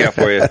that work out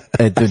for you?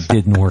 It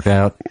didn't work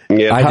out.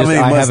 Yeah. I have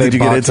a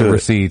box of it?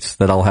 receipts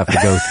that I'll have to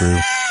go through.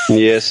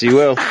 Yes, you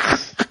will.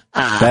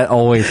 That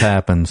always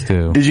happens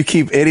too. Did you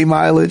keep any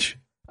mileage?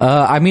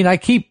 I mean, I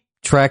keep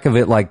track of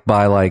it like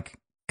by like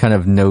kind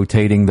of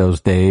notating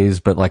those days,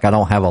 but like I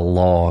don't have a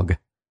log.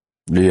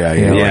 Yeah.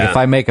 You know, like if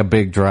I make a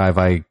big drive,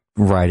 I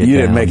write it down. You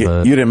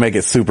didn't make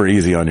it super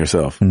easy on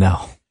yourself.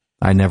 No,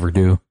 I never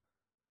do.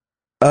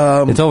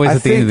 It's always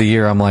at the end of the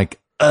year. I'm like,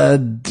 I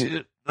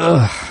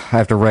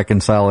have to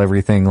reconcile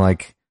everything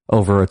like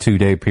over a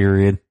 2-day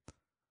period.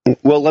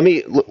 Well,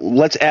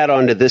 let's add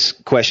on to this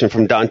question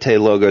from Dante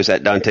Logos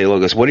at Dante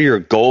Logos. What are your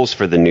goals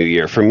for the new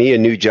year? For me, a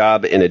new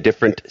job in a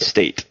different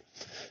state.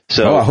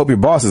 So, I hope your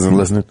boss isn't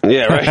listening.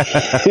 Yeah, right.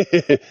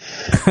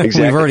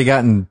 Exactly. We've already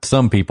gotten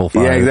some people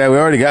fired. Yeah, exactly.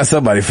 We already got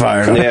somebody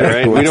fired. Yeah,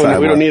 right. We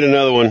don't need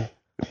another one.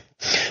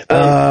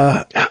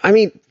 I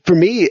mean, for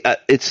me,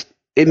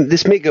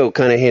 this may go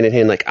kind of hand in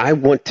hand. Like, I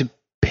want to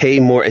pay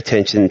more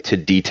attention to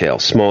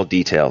details, small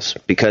details,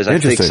 because I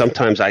think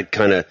sometimes I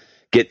kind of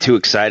get too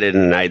excited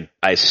and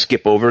I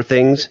skip over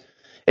things.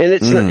 And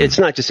it's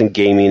not just in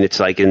gaming, it's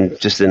like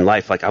in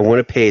life. Like, I want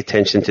to pay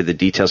attention to the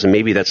details, and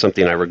maybe that's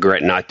something I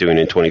regret not doing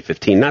in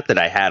 2015. Not that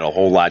I had a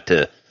whole lot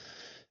to,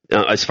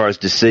 as far as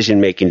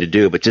decision making to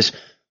do, but just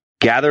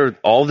gather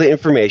all the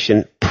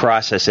information,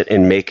 process it,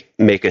 and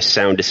make a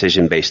sound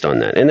decision based on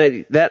that.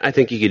 And that I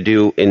think you could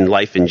do in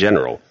life in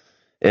general.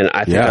 And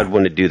I think I'd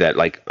want to do that.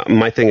 Like,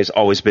 my thing has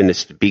always been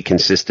to be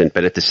consistent,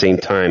 but at the same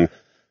time,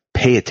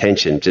 pay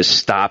attention. Just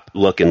stop,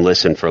 look, and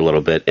listen for a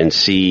little bit and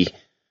see,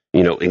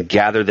 and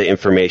gather the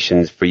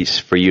information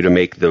for you to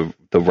make the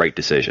right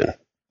decision.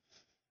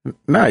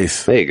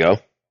 Nice. There you go.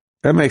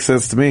 That makes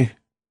sense to me.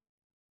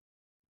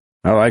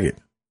 I like it.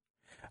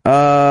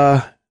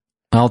 I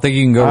don't think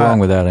you can go wrong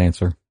with that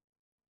answer.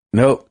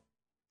 Nope.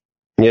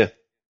 Yeah.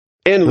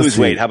 And lose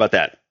weight. How about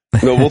that?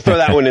 No, we'll throw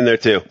that one in there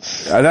too.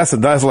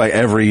 That's like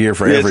every year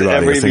for everybody.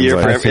 Every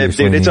year for everybody.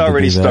 Dude, it's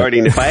already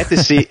starting. If I have to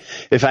see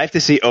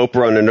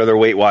Oprah on another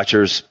Weight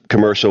Watchers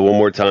commercial one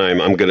more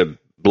time, I'm gonna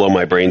blow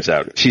my brains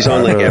out. She's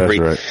on like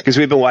because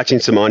we've been watching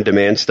some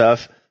on-demand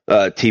stuff,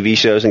 TV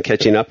shows, and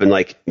catching up, and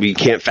like we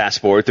can't fast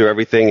forward through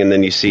everything, and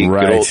then you see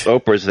good old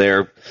Oprah's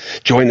there.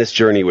 Join this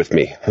journey with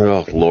me.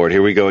 Oh Lord,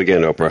 here we go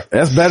again, Oprah.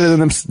 That's better than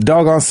them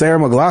doggone Sarah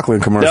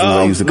McLachlan commercials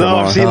that used to come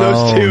on. I've seen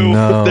those too.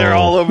 No. They're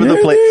all over the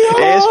place.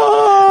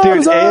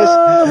 Dude,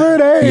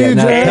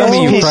 tell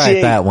me you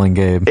cracked that one,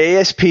 Gabe.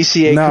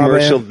 ASPCA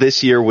commercial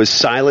this year was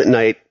Silent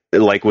Night,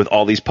 like with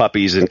all these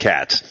puppies and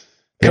cats.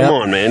 Come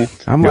on, man.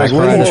 I'm like,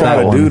 what are you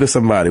trying to do to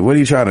somebody? What are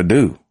you trying to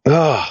do?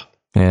 Oh,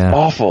 yeah.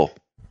 Awful.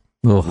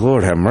 Ugh.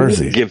 Lord have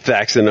mercy. Give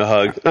Thaxton a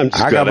hug. I'm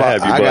just going to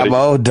have you, buddy. I got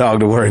my old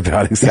dog to worry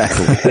about,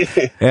 exactly.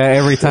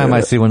 Every time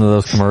I see one of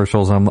those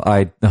commercials,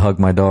 I hug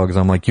my dogs.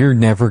 I'm like, you're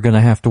never going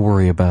to have to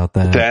worry about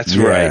that. That's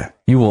right.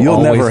 You'll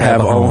always never have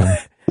a home.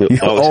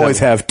 You'll always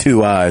have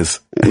two eyes.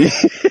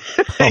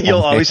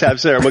 You'll always have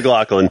Sarah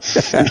McLachlan.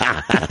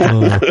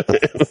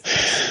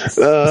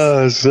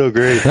 Oh, so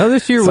great. No,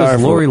 this year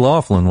was Lori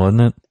Loughlin,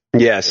 wasn't it?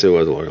 Yes, it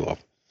was Lori Loughlin.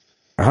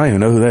 I don't even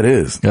know who that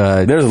is.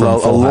 There's a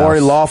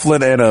Lori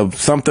Loughlin and a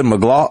something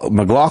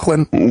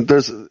McLaughlin.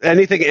 There's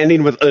anything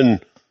ending with "n."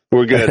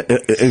 We're good.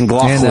 And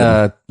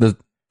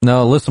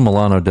Alyssa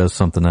Milano does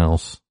something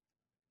else.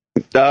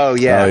 Oh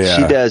yeah.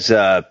 She does.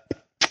 I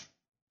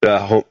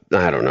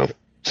don't know,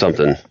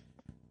 something.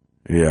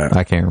 Yeah,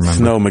 I can't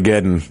remember.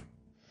 Snowmageddon.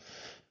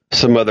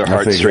 Some other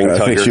heartstring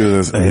tugger. I think she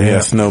was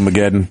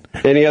Snowmageddon.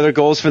 Any other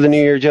goals for the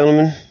new year,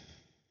 gentlemen?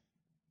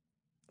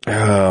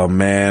 Oh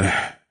man,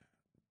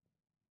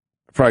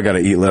 probably got to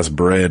eat less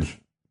bread.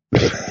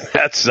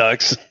 That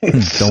sucks.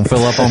 Don't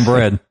fill up on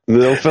bread.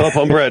 Don't fill up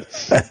on bread.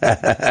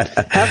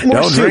 Have more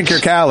Don't soups. drink your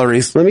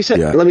calories. Let me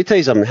tell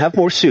you something. Have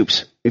more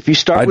soups. If you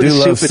start with a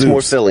soup, it's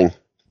more filling.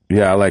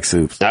 Yeah, I like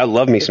soups. I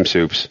love me some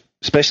soups,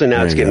 especially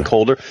now it's getting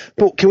colder.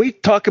 But can we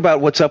talk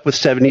about what's up with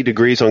 70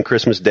 degrees on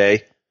Christmas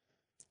Day?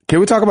 Can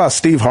we talk about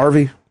Steve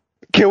Harvey?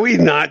 Can we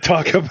not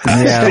talk about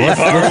Steve Harvey? Let's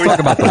talk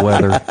about the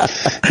weather.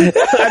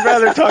 I'd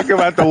rather talk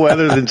about the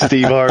weather than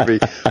Steve Harvey.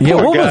 Yeah,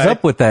 what was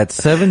up with that?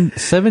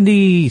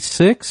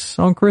 76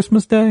 on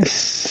Christmas Day?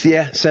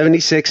 Yeah,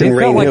 76 and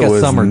rain. Felt like it a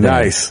was summer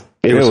nice.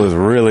 Day. It was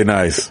really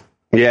nice.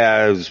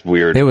 Yeah, it was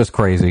weird. It was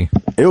crazy.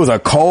 It was a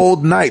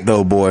cold night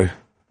though, boy.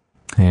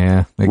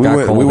 Yeah, We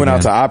went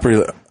out to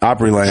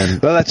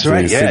Opryland. Well, that's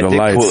right. Yeah,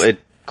 it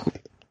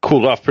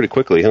cooled off pretty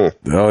quickly, huh?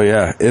 Oh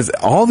yeah,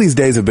 all these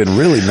days have been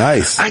really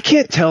nice. I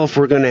can't tell if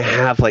we're going to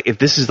have if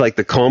this is like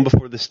the calm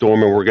before the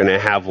storm, and we're going to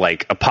have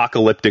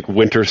apocalyptic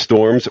winter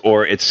storms,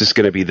 or it's just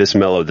going to be this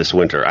mellow this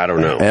winter. I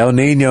don't know. El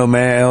Nino,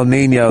 man, El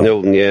Nino.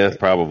 No, yeah,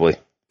 probably.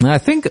 I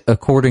think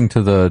according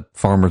to the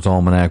Farmer's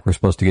Almanac, we're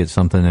supposed to get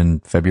something in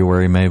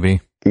February,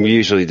 maybe. We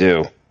usually do.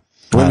 What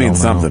do you mean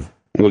something?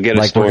 We'll get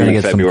a storm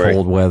in February.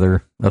 Some cold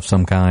weather of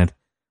some kind.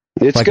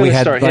 It's going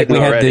to start hitting we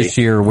had already. this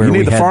year where you need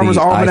we the had Farmer's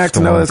Almanac to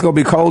know it's going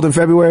to be cold in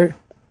February?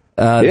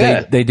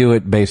 Yeah. They do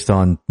it based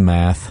on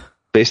math.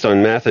 Based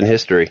on math and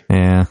history.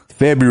 Yeah.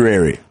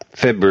 February.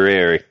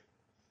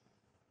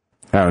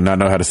 I do not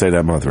know how to say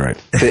that month right.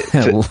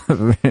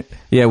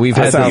 Yeah, we've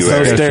That had sounds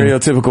so discussion.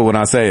 stereotypical when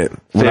I say it.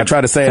 When I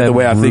try to say it the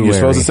way I think you're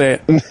supposed to say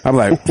it, I'm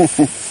like,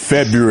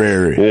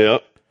 February.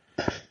 Yep.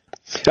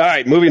 All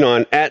right, moving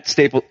on. At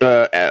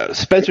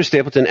Spencer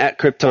Stapleton at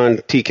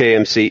Krypton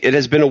TKMC. It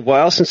has been a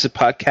while since the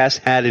podcast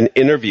had an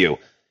interview.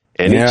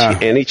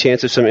 Any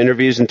chance of some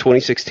interviews in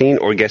 2016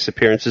 or guest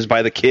appearances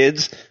by the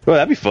kids? Well,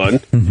 that'd be fun.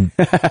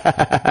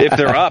 If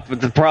they're up, but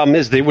the problem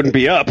is they wouldn't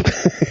be up.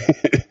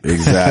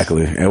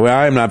 Exactly. And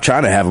I'm not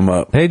trying to have them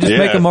up. Hey, just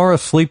make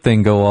Amara's sleep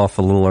thing go off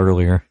a little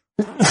earlier.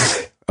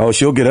 Oh,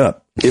 she'll get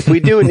up. If we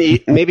do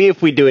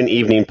if we do an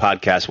evening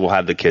podcast, we'll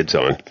have the kids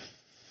on.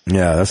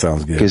 Yeah, that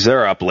sounds good. Because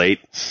they're up late.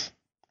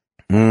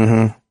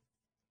 Mm-hmm.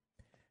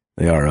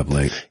 They are up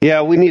late.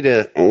 Yeah, we need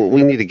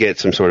to get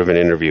some sort of an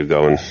interview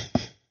going.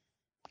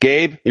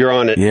 Gabe, you're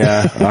on it.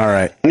 Yeah, all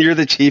right. You're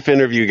the chief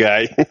interview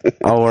guy.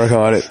 I'll work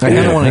on it. I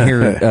kind of want to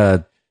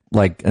hear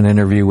an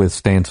interview with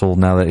Stancil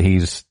now that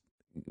he's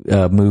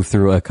moved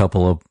through a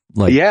couple of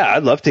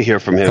I'd love to hear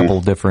from him. A couple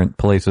different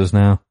places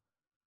now.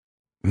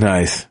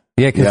 Nice.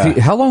 Yeah, because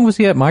how long was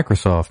he at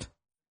Microsoft?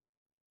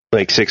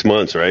 6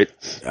 months, right?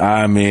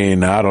 I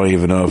mean, I don't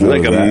even know if it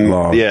was that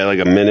long. Yeah, like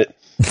a minute.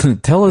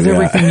 Tell us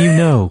everything you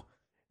know.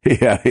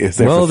 Yeah, he was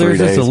there well, for 3 there's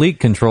days. this Elite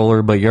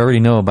controller, but you already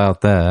know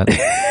about that.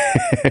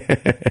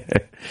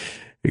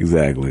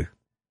 Exactly.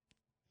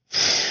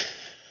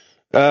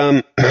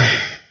 I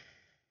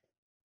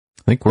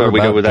think we're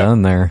about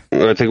done there.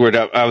 I think we're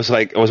done. I was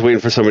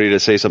waiting for somebody to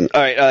say something.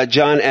 All right,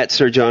 John at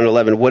Sir John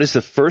 11. What is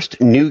the first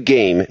new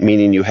game,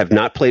 meaning you have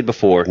not played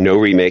before, no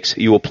remakes,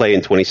 you will play in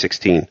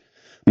 2016?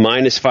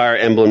 Mine is Fire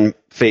Emblem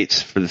Fates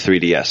for the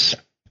 3DS.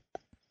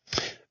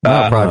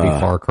 That'll probably be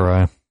Far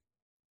Cry.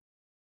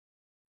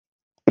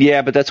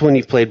 Yeah, but that's one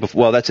you've played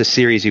before. Well, that's a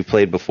series you've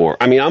played before.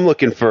 I mean, I'm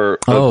looking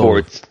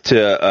forward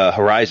to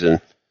Horizon.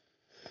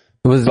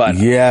 I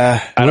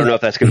don't know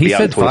if that's going to be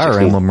out in 2016. He said Fire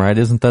Emblem, right?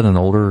 Isn't that an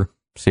older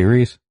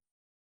series?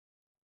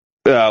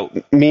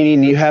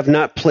 Meaning you have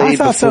not played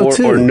before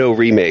or no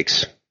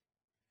remakes.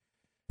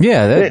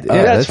 Yeah,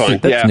 that's fine.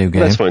 That's a new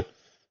game. That's fine.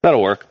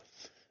 That'll work.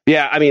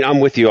 Yeah, I mean,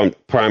 I'm with you on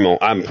Primal.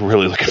 I'm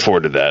really looking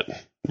forward to that.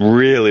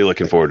 Really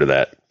looking forward to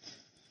that.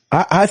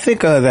 I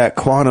think that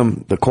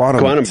quantum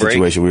situation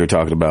break we were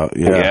talking about.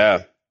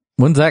 Yeah.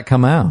 When's that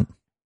come out?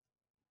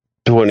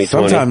 2020.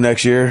 Sometime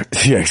next year.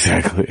 Yeah,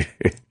 exactly.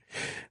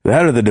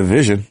 That or The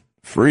Division.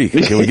 Freak.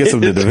 Can we get some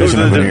The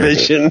Division over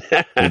Division.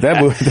 Here?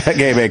 that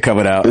game ain't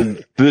coming out.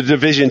 The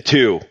Division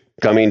 2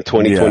 coming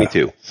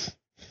 2022.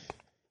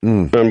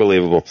 Yeah.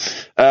 Unbelievable.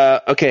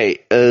 Okay.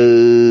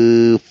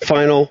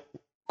 Final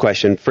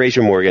question.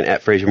 Fraser Morgan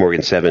at Fraser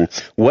Morgan 7.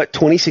 What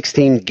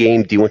 2016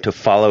 game do you want to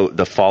follow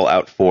the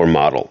Fallout 4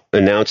 model?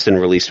 Announced and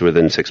released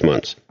within 6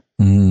 months.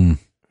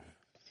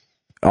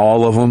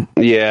 All of them?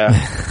 Yeah.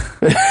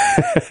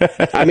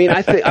 I mean,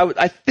 I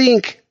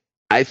think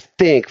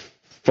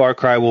Far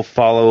Cry will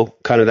follow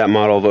kind of that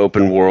model of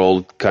open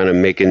world, kind of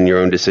making your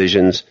own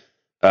decisions.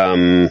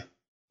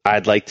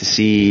 I'd like to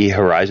see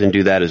Horizon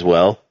do that as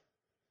well.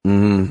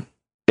 Mm-hmm.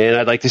 And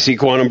I'd like to see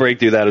Quantum Break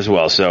do that as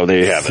well. So there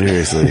you have it.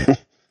 Seriously.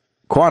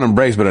 Quantum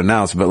Break's been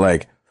announced,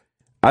 but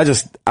I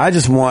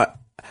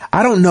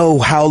don't know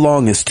how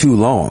long is too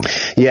long.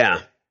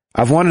 Yeah.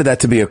 I've wanted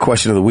that to be a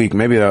question of the week.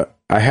 Maybe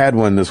I had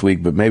one this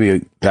week, but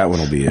maybe that one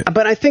will be it.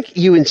 But I think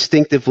you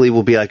instinctively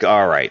will be like,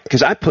 all right,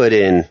 because I put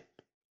in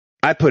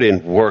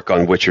work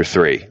on Witcher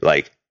 3,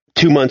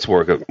 2 months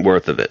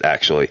worth of it,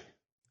 actually.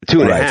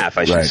 2.5,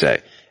 I should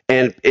say.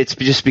 And it's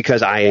just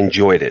because I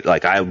enjoyed it.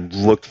 I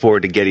looked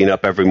forward to getting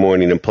up every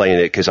morning and playing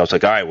it because I was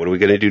like, all right, what are we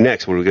going to do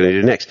next? What are we going to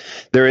do next?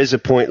 There is a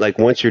point,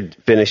 once you're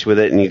finished with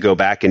it and you go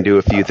back and do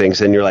a few things,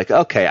 then you're like,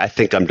 okay, I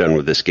think I'm done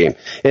with this game.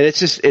 And it's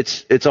just,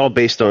 it's all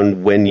based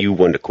on when you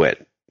want to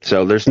quit.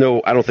 So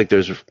I don't think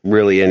there's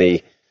really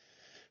any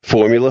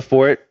formula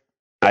for it.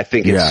 I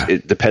think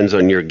it depends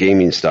on your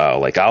gaming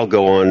style. I'll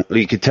go on,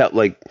 you could tell,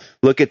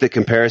 look at the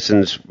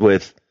comparisons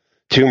with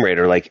Tomb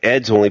Raider.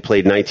 Ed's only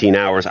played 19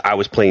 hours.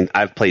 I've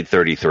played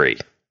 33,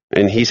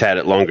 and he's had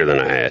it longer than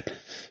I had.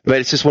 But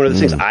it's just one of the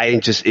things I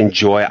just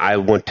enjoy. I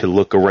want to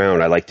look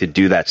around. I like to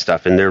do that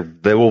stuff. And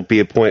there will be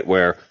a point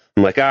where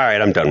I'm like, all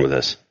right, I'm done with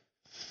this.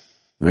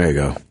 There you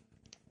go.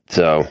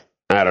 So,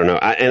 I don't know.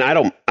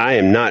 I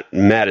am not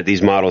mad at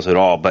these models at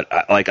all, but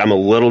I'm a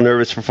little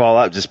nervous for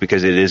Fallout just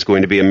because it is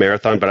going to be a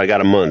marathon, but I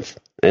got a month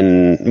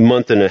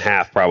and a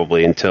half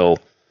probably until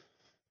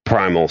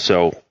Primal.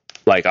 So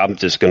I'm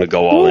just going to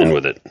go all in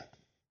with it.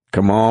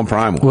 Come on,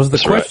 Primal. Was the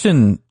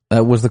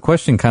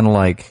question kind of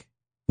like,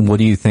 what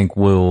do you think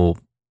or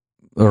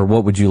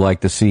what would you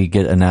like to see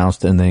get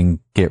announced and then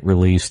get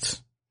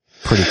released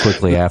pretty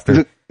quickly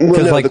after?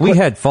 Because we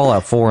had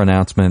Fallout 4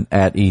 announcement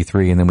at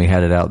E3 and then we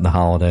had it out in the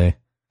holiday.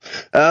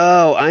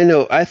 Oh, I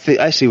know. I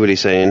see what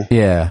he's saying.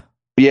 Yeah.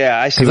 Yeah,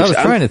 I see. Because I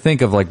was trying to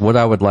think of what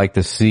I would like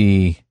to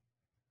see.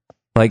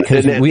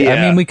 Cause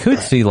we could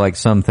see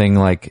something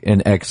like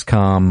an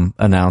XCOM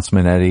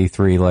announcement at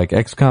E3, like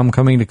XCOM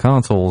coming to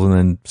consoles, and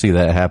then see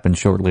that happen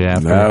shortly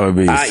after. That would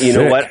be you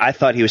know what? I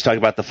thought he was talking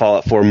about the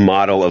Fallout 4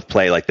 model of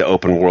play, like the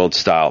open world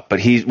style.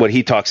 But what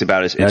he talks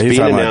about is it's being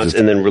announced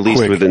and then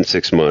released within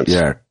 6 months.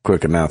 Yeah,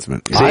 quick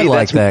announcement. See, I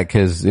like that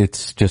because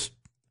it's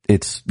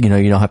you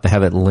don't have to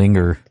have it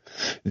linger.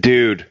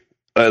 Dude.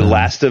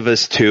 Last of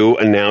Us 2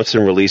 announced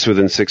and released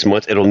within 6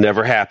 months. It'll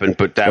never happen,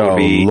 but that'd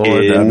be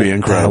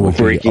incredible. That would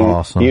be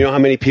awesome. You know how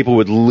many people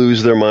would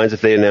lose their minds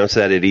if they announced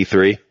that at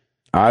E3?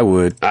 I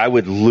would. I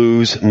would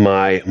lose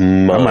my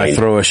mind. I might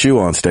throw a shoe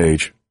on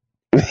stage.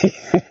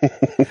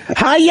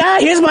 Hi-ya,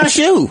 here's my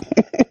shoe.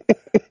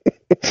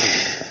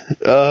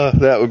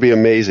 That would be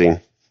amazing.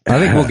 I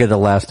think we'll get a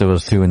Last of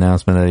Us 2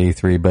 announcement at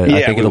E3, but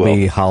I think it'll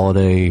be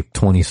holiday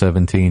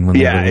 2017 when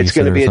they release it's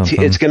going to be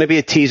something. It's going to be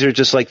a teaser,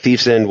 just like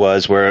Thief's End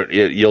was, where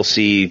you'll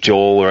see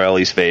Joel or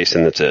Ellie's face,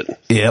 and that's it.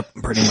 Yep,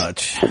 pretty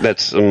much.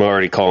 I'm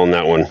already calling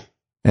that one.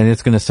 And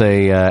it's going to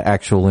say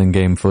actual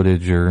in-game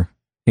footage or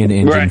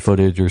in-engine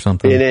footage or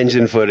something.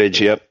 In-engine footage.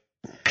 Yep,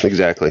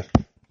 exactly.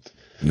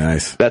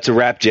 Nice. That's a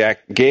wrap, Jack.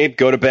 Gabe,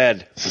 go to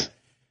bed.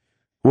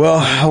 Well,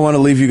 I want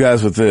to leave you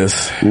guys with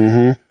this.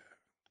 Mm-hmm.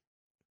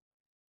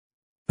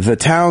 The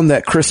town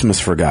that Christmas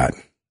forgot.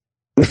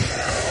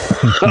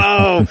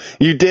 Oh,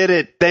 you did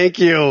it. Thank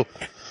you.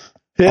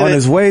 On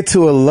his way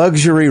to a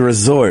luxury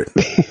resort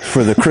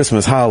for the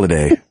Christmas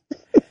holiday,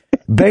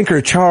 banker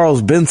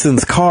Charles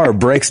Benson's car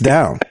breaks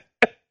down.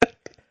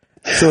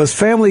 So his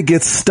family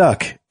gets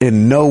stuck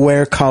in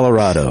Nowhere,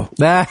 Colorado,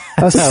 a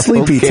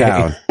sleepy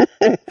town,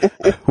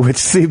 which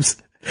seems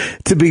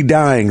to be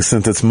dying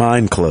since its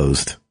mine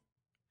closed.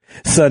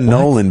 Son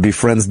Nolan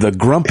befriends the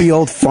grumpy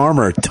old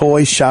farmer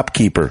toy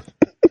shopkeeper.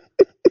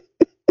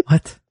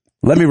 What?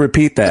 Let me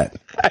repeat that.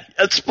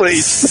 Yes,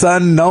 please.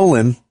 Son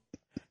Nolan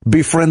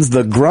befriends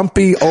the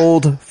grumpy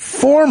old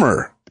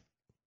former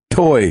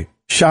toy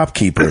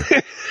shopkeeper.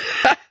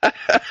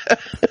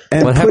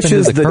 And what happened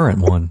to the current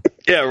one?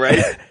 Yeah,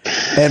 right.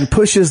 And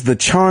pushes the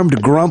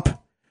charmed grump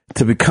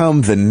to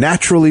become the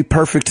naturally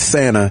perfect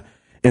Santa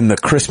in the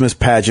Christmas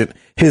pageant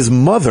his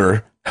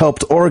mother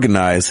helped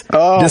organize,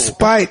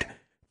 despite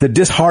the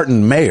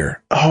disheartened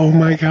mayor. Oh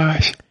my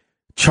gosh.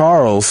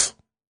 Charles,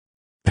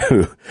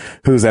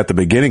 who's at the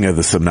beginning of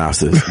the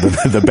synopsis,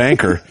 the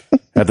banker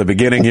at the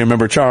beginning. You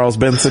remember Charles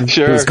Benson?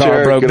 Sure, whose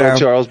car broke down?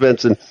 Charles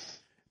Benson.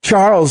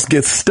 Charles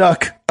gets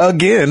stuck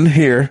again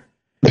here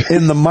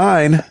in the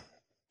mine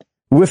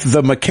with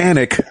the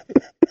mechanic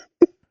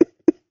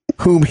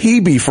whom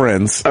he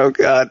befriends. Oh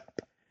God.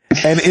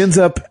 And ends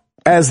up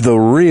as the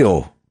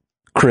real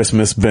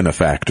Christmas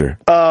benefactor.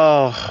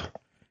 Oh.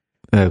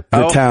 The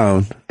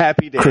town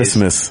happy days.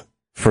 Christmas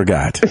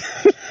forgot.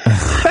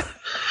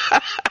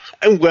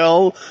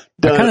 Well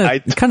done. I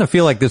kind of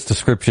feel like this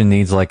description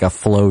needs like a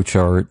flow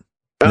chart.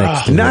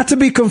 Not to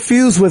be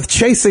confused with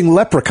Chasing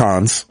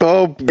Leprechauns.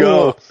 Oh,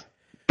 go.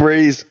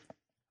 Breeze.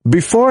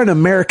 Before an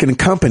American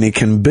company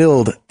can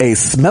build a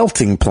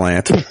smelting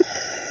plant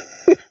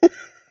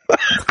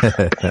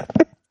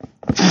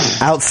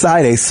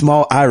outside a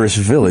small Irish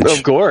village,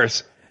 of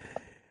course,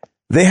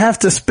 they have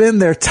to send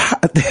their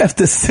top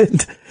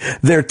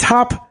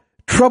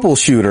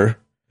troubleshooter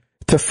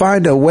to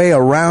find a way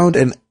around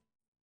an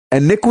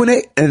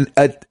antiquated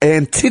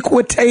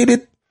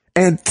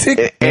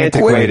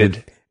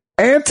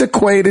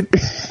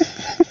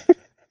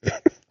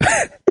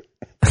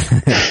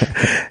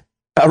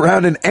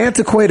around an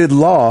antiquated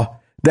law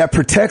that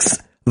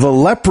protects the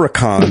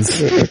leprechauns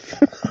who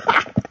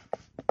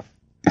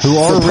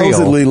are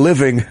supposedly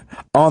living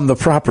on the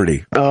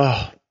property.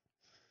 Oh,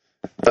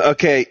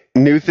 okay.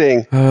 New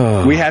thing.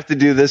 We have to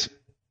do this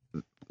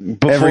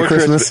before every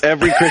Christmas.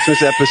 Every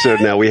Christmas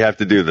episode. Now we have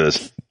to do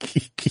this.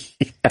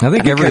 I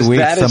think every week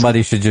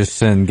somebody should just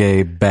send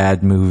Gabe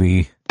bad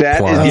movie.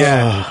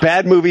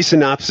 Bad movie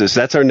synopsis.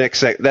 That's our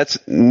next that's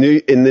new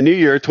in the new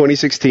year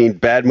 2016.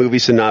 Bad movie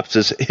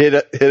synopsis. Hit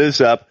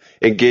us up,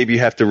 and Gabe, you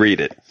have to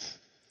read it.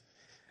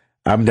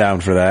 I'm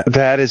down for that.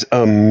 That is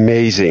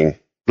amazing.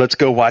 Let's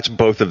go watch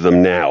both of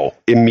them now,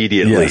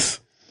 immediately. Yes.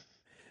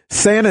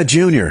 Santa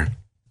Jr.,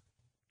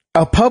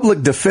 a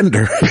public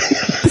defender.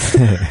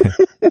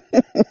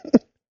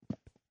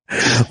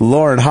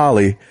 Lauren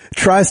Holly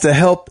tries to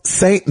help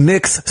St.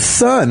 Nick's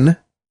son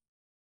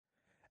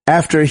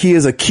after he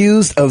is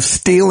accused of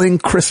stealing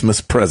Christmas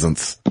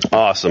presents.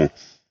 Awesome.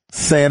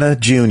 Santa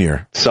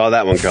Jr. Saw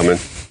that one coming.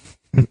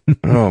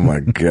 Oh my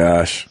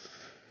gosh.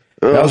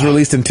 That was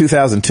released in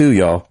 2002,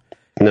 y'all.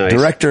 Nice.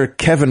 Director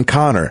Kevin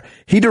Connor.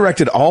 He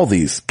directed all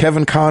these.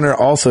 Kevin Connor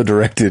also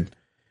directed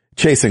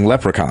Chasing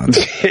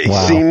Leprechauns.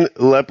 Chasing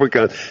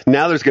Leprechauns.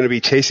 Now there's going to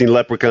be Chasing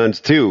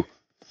Leprechauns too.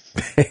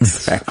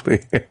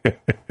 Exactly.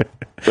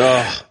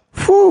 Oh.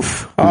 Whew.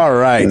 All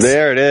right.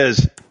 There it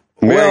is.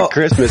 Merry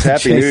Christmas.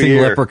 Happy New Chasing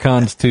Year.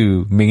 Leprechauns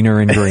 2, Meaner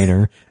and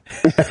Greener.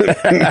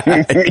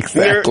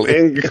 Exactly.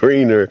 And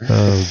greener.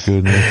 Oh,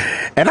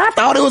 goodness. And I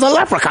thought it was a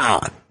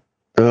leprechaun.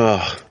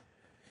 Oh.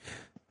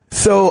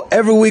 So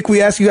every week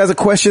we ask you guys a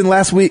question.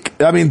 Last week,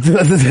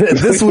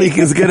 this week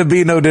is going to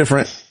be no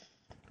different.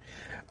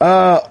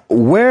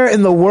 Where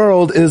in the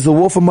world is The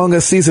Wolf Among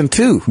Us Season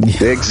 2?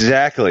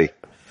 Exactly.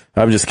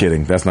 I'm just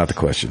kidding. That's not the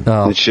question.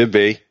 Oh, It should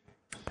be.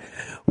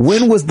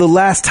 When was the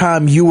last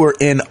time you were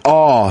in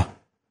awe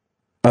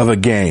of a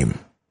game?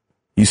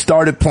 You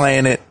started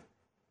playing it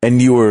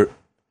and you were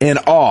in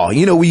awe.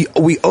 You know, we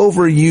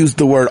overuse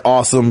the word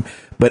awesome,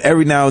 but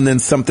every now and then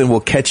something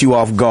will catch you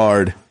off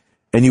guard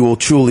and you will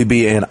truly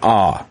be in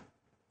awe.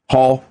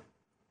 Hall?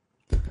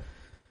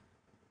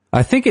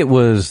 I think it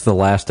was The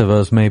Last of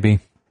Us, maybe.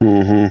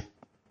 But,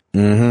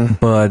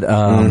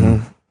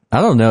 I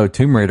don't know.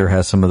 Tomb Raider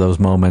has some of those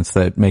moments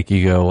that make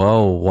you go,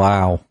 oh,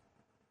 wow.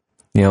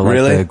 You know, like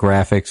Really? the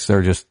graphics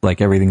are just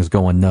like everything's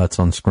going nuts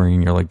on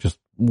screen. You're like, just,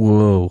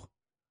 whoa.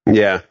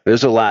 Yeah,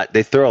 there's a lot.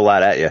 They throw a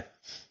lot at you.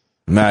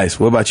 Nice.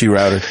 What about you,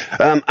 Router?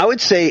 I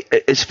would say,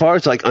 as far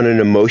as like on an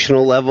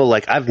emotional level,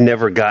 like I've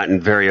never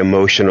gotten very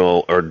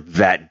emotional or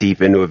that deep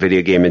into a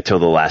video game until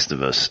The Last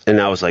of Us, and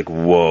I was like,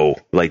 "Whoa!"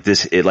 Like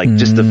this,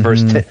 just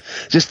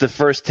the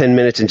first 10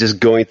 minutes, and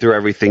just going through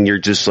everything, you're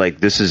just like,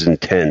 "This is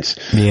intense."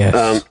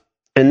 Yes.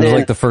 And It was then,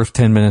 like the first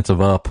 10 minutes of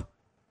Up.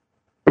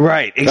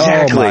 right,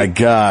 exactly. Oh my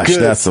gosh,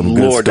 that's some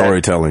good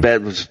storytelling.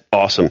 That was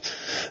awesome.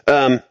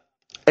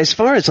 As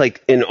far as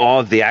like in awe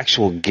of the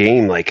actual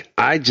game, like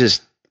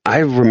I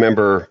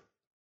remember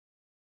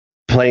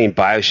playing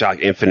BioShock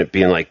Infinite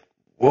being like,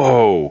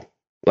 whoa,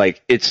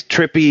 like it's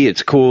trippy,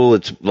 it's cool,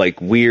 it's like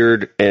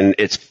weird, and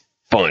it's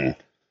fun.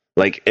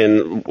 Like,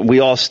 and we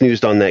all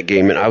snoozed on that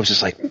game, and I was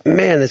just like,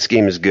 man, this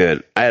game is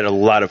good. I had a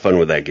lot of fun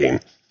with that game.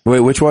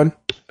 Wait, which one?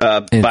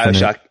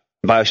 BioShock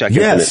Infinite.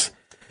 Yes.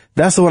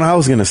 That's the one I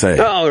was going to say.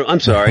 Oh, I'm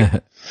sorry.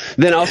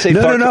 Then I'll say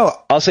No.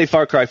 I'll say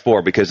Far Cry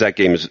 4 because that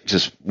game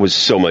was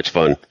so much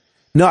fun.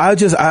 No,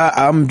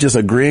 I'm just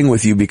agreeing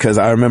with you because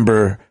I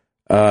remember,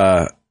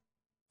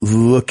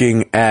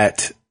 looking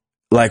at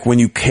like when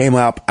you came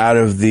up out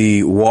of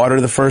the water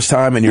the first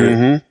time and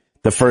you're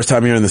the first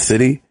time you're in the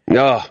city.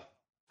 Oh,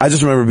 I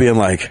just remember being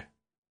like,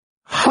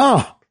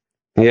 huh,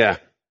 yeah.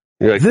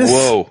 You're like, this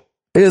whoa.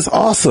 is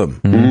awesome.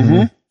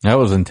 Mm-hmm. That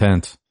was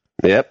intense.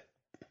 Yep.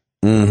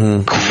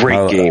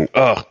 Great game.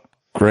 Oh,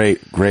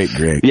 Great. yeah.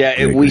 Great.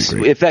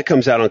 If that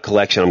comes out on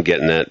collection, I'm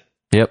getting that.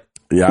 Yep.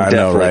 Yeah, I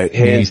know, right?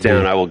 Hands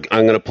down, I'm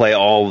going to play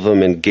all of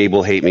them, and Gabe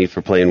will hate me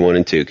for playing 1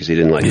 and 2 because he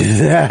didn't like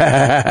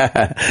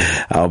it.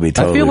 I'll be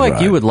totally I feel like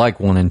right. you would like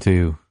 1 and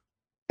 2.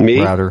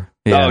 Me? Router.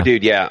 Yeah. Oh,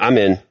 dude, yeah, I'm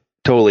in.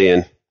 Totally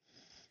in.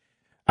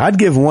 I'd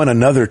give 1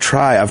 another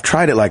try. I've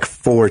tried it like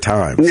 4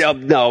 times.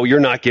 No, you're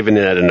not giving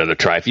that another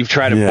try. If you've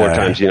tried it 4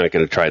 times, you're not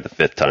going to try it the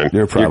 5th time.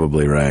 You're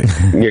probably right.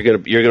 You're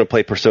gonna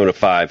play Persona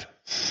 5.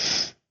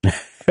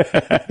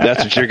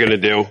 That's what you're gonna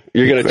do.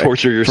 You're gonna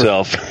torture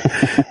yourself.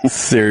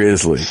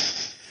 Seriously.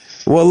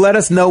 Well, let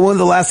us know when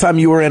the last time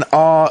you were in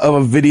awe of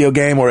a video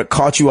game or it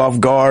caught you off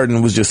guard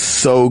and was just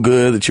so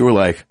good that you were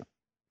like,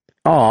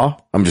 aw.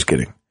 I'm just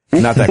kidding.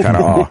 Not that kind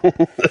of awe.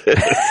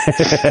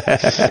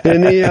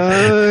 In the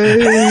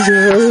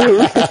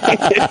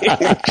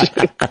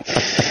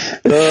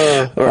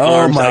eyes. Or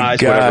arms, my eyes,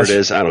 gosh. whatever it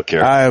is. I don't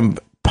care. I am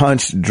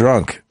punch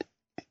drunk.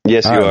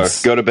 Yes, you are.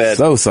 Go to bed.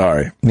 So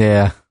sorry.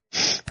 Yeah.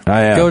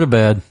 I am. Go to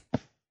bed.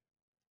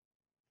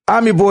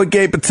 I'm your boy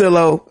Gabe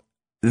Patillo.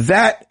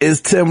 That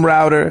is Tim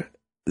Router.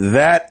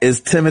 That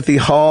is Timothy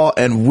Hall.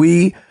 And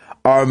we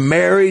are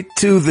married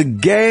to the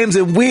games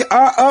and we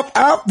are up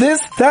out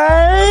this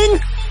thing.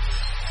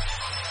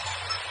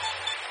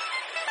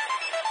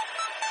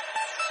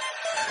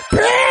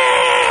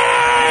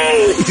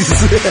 Peace!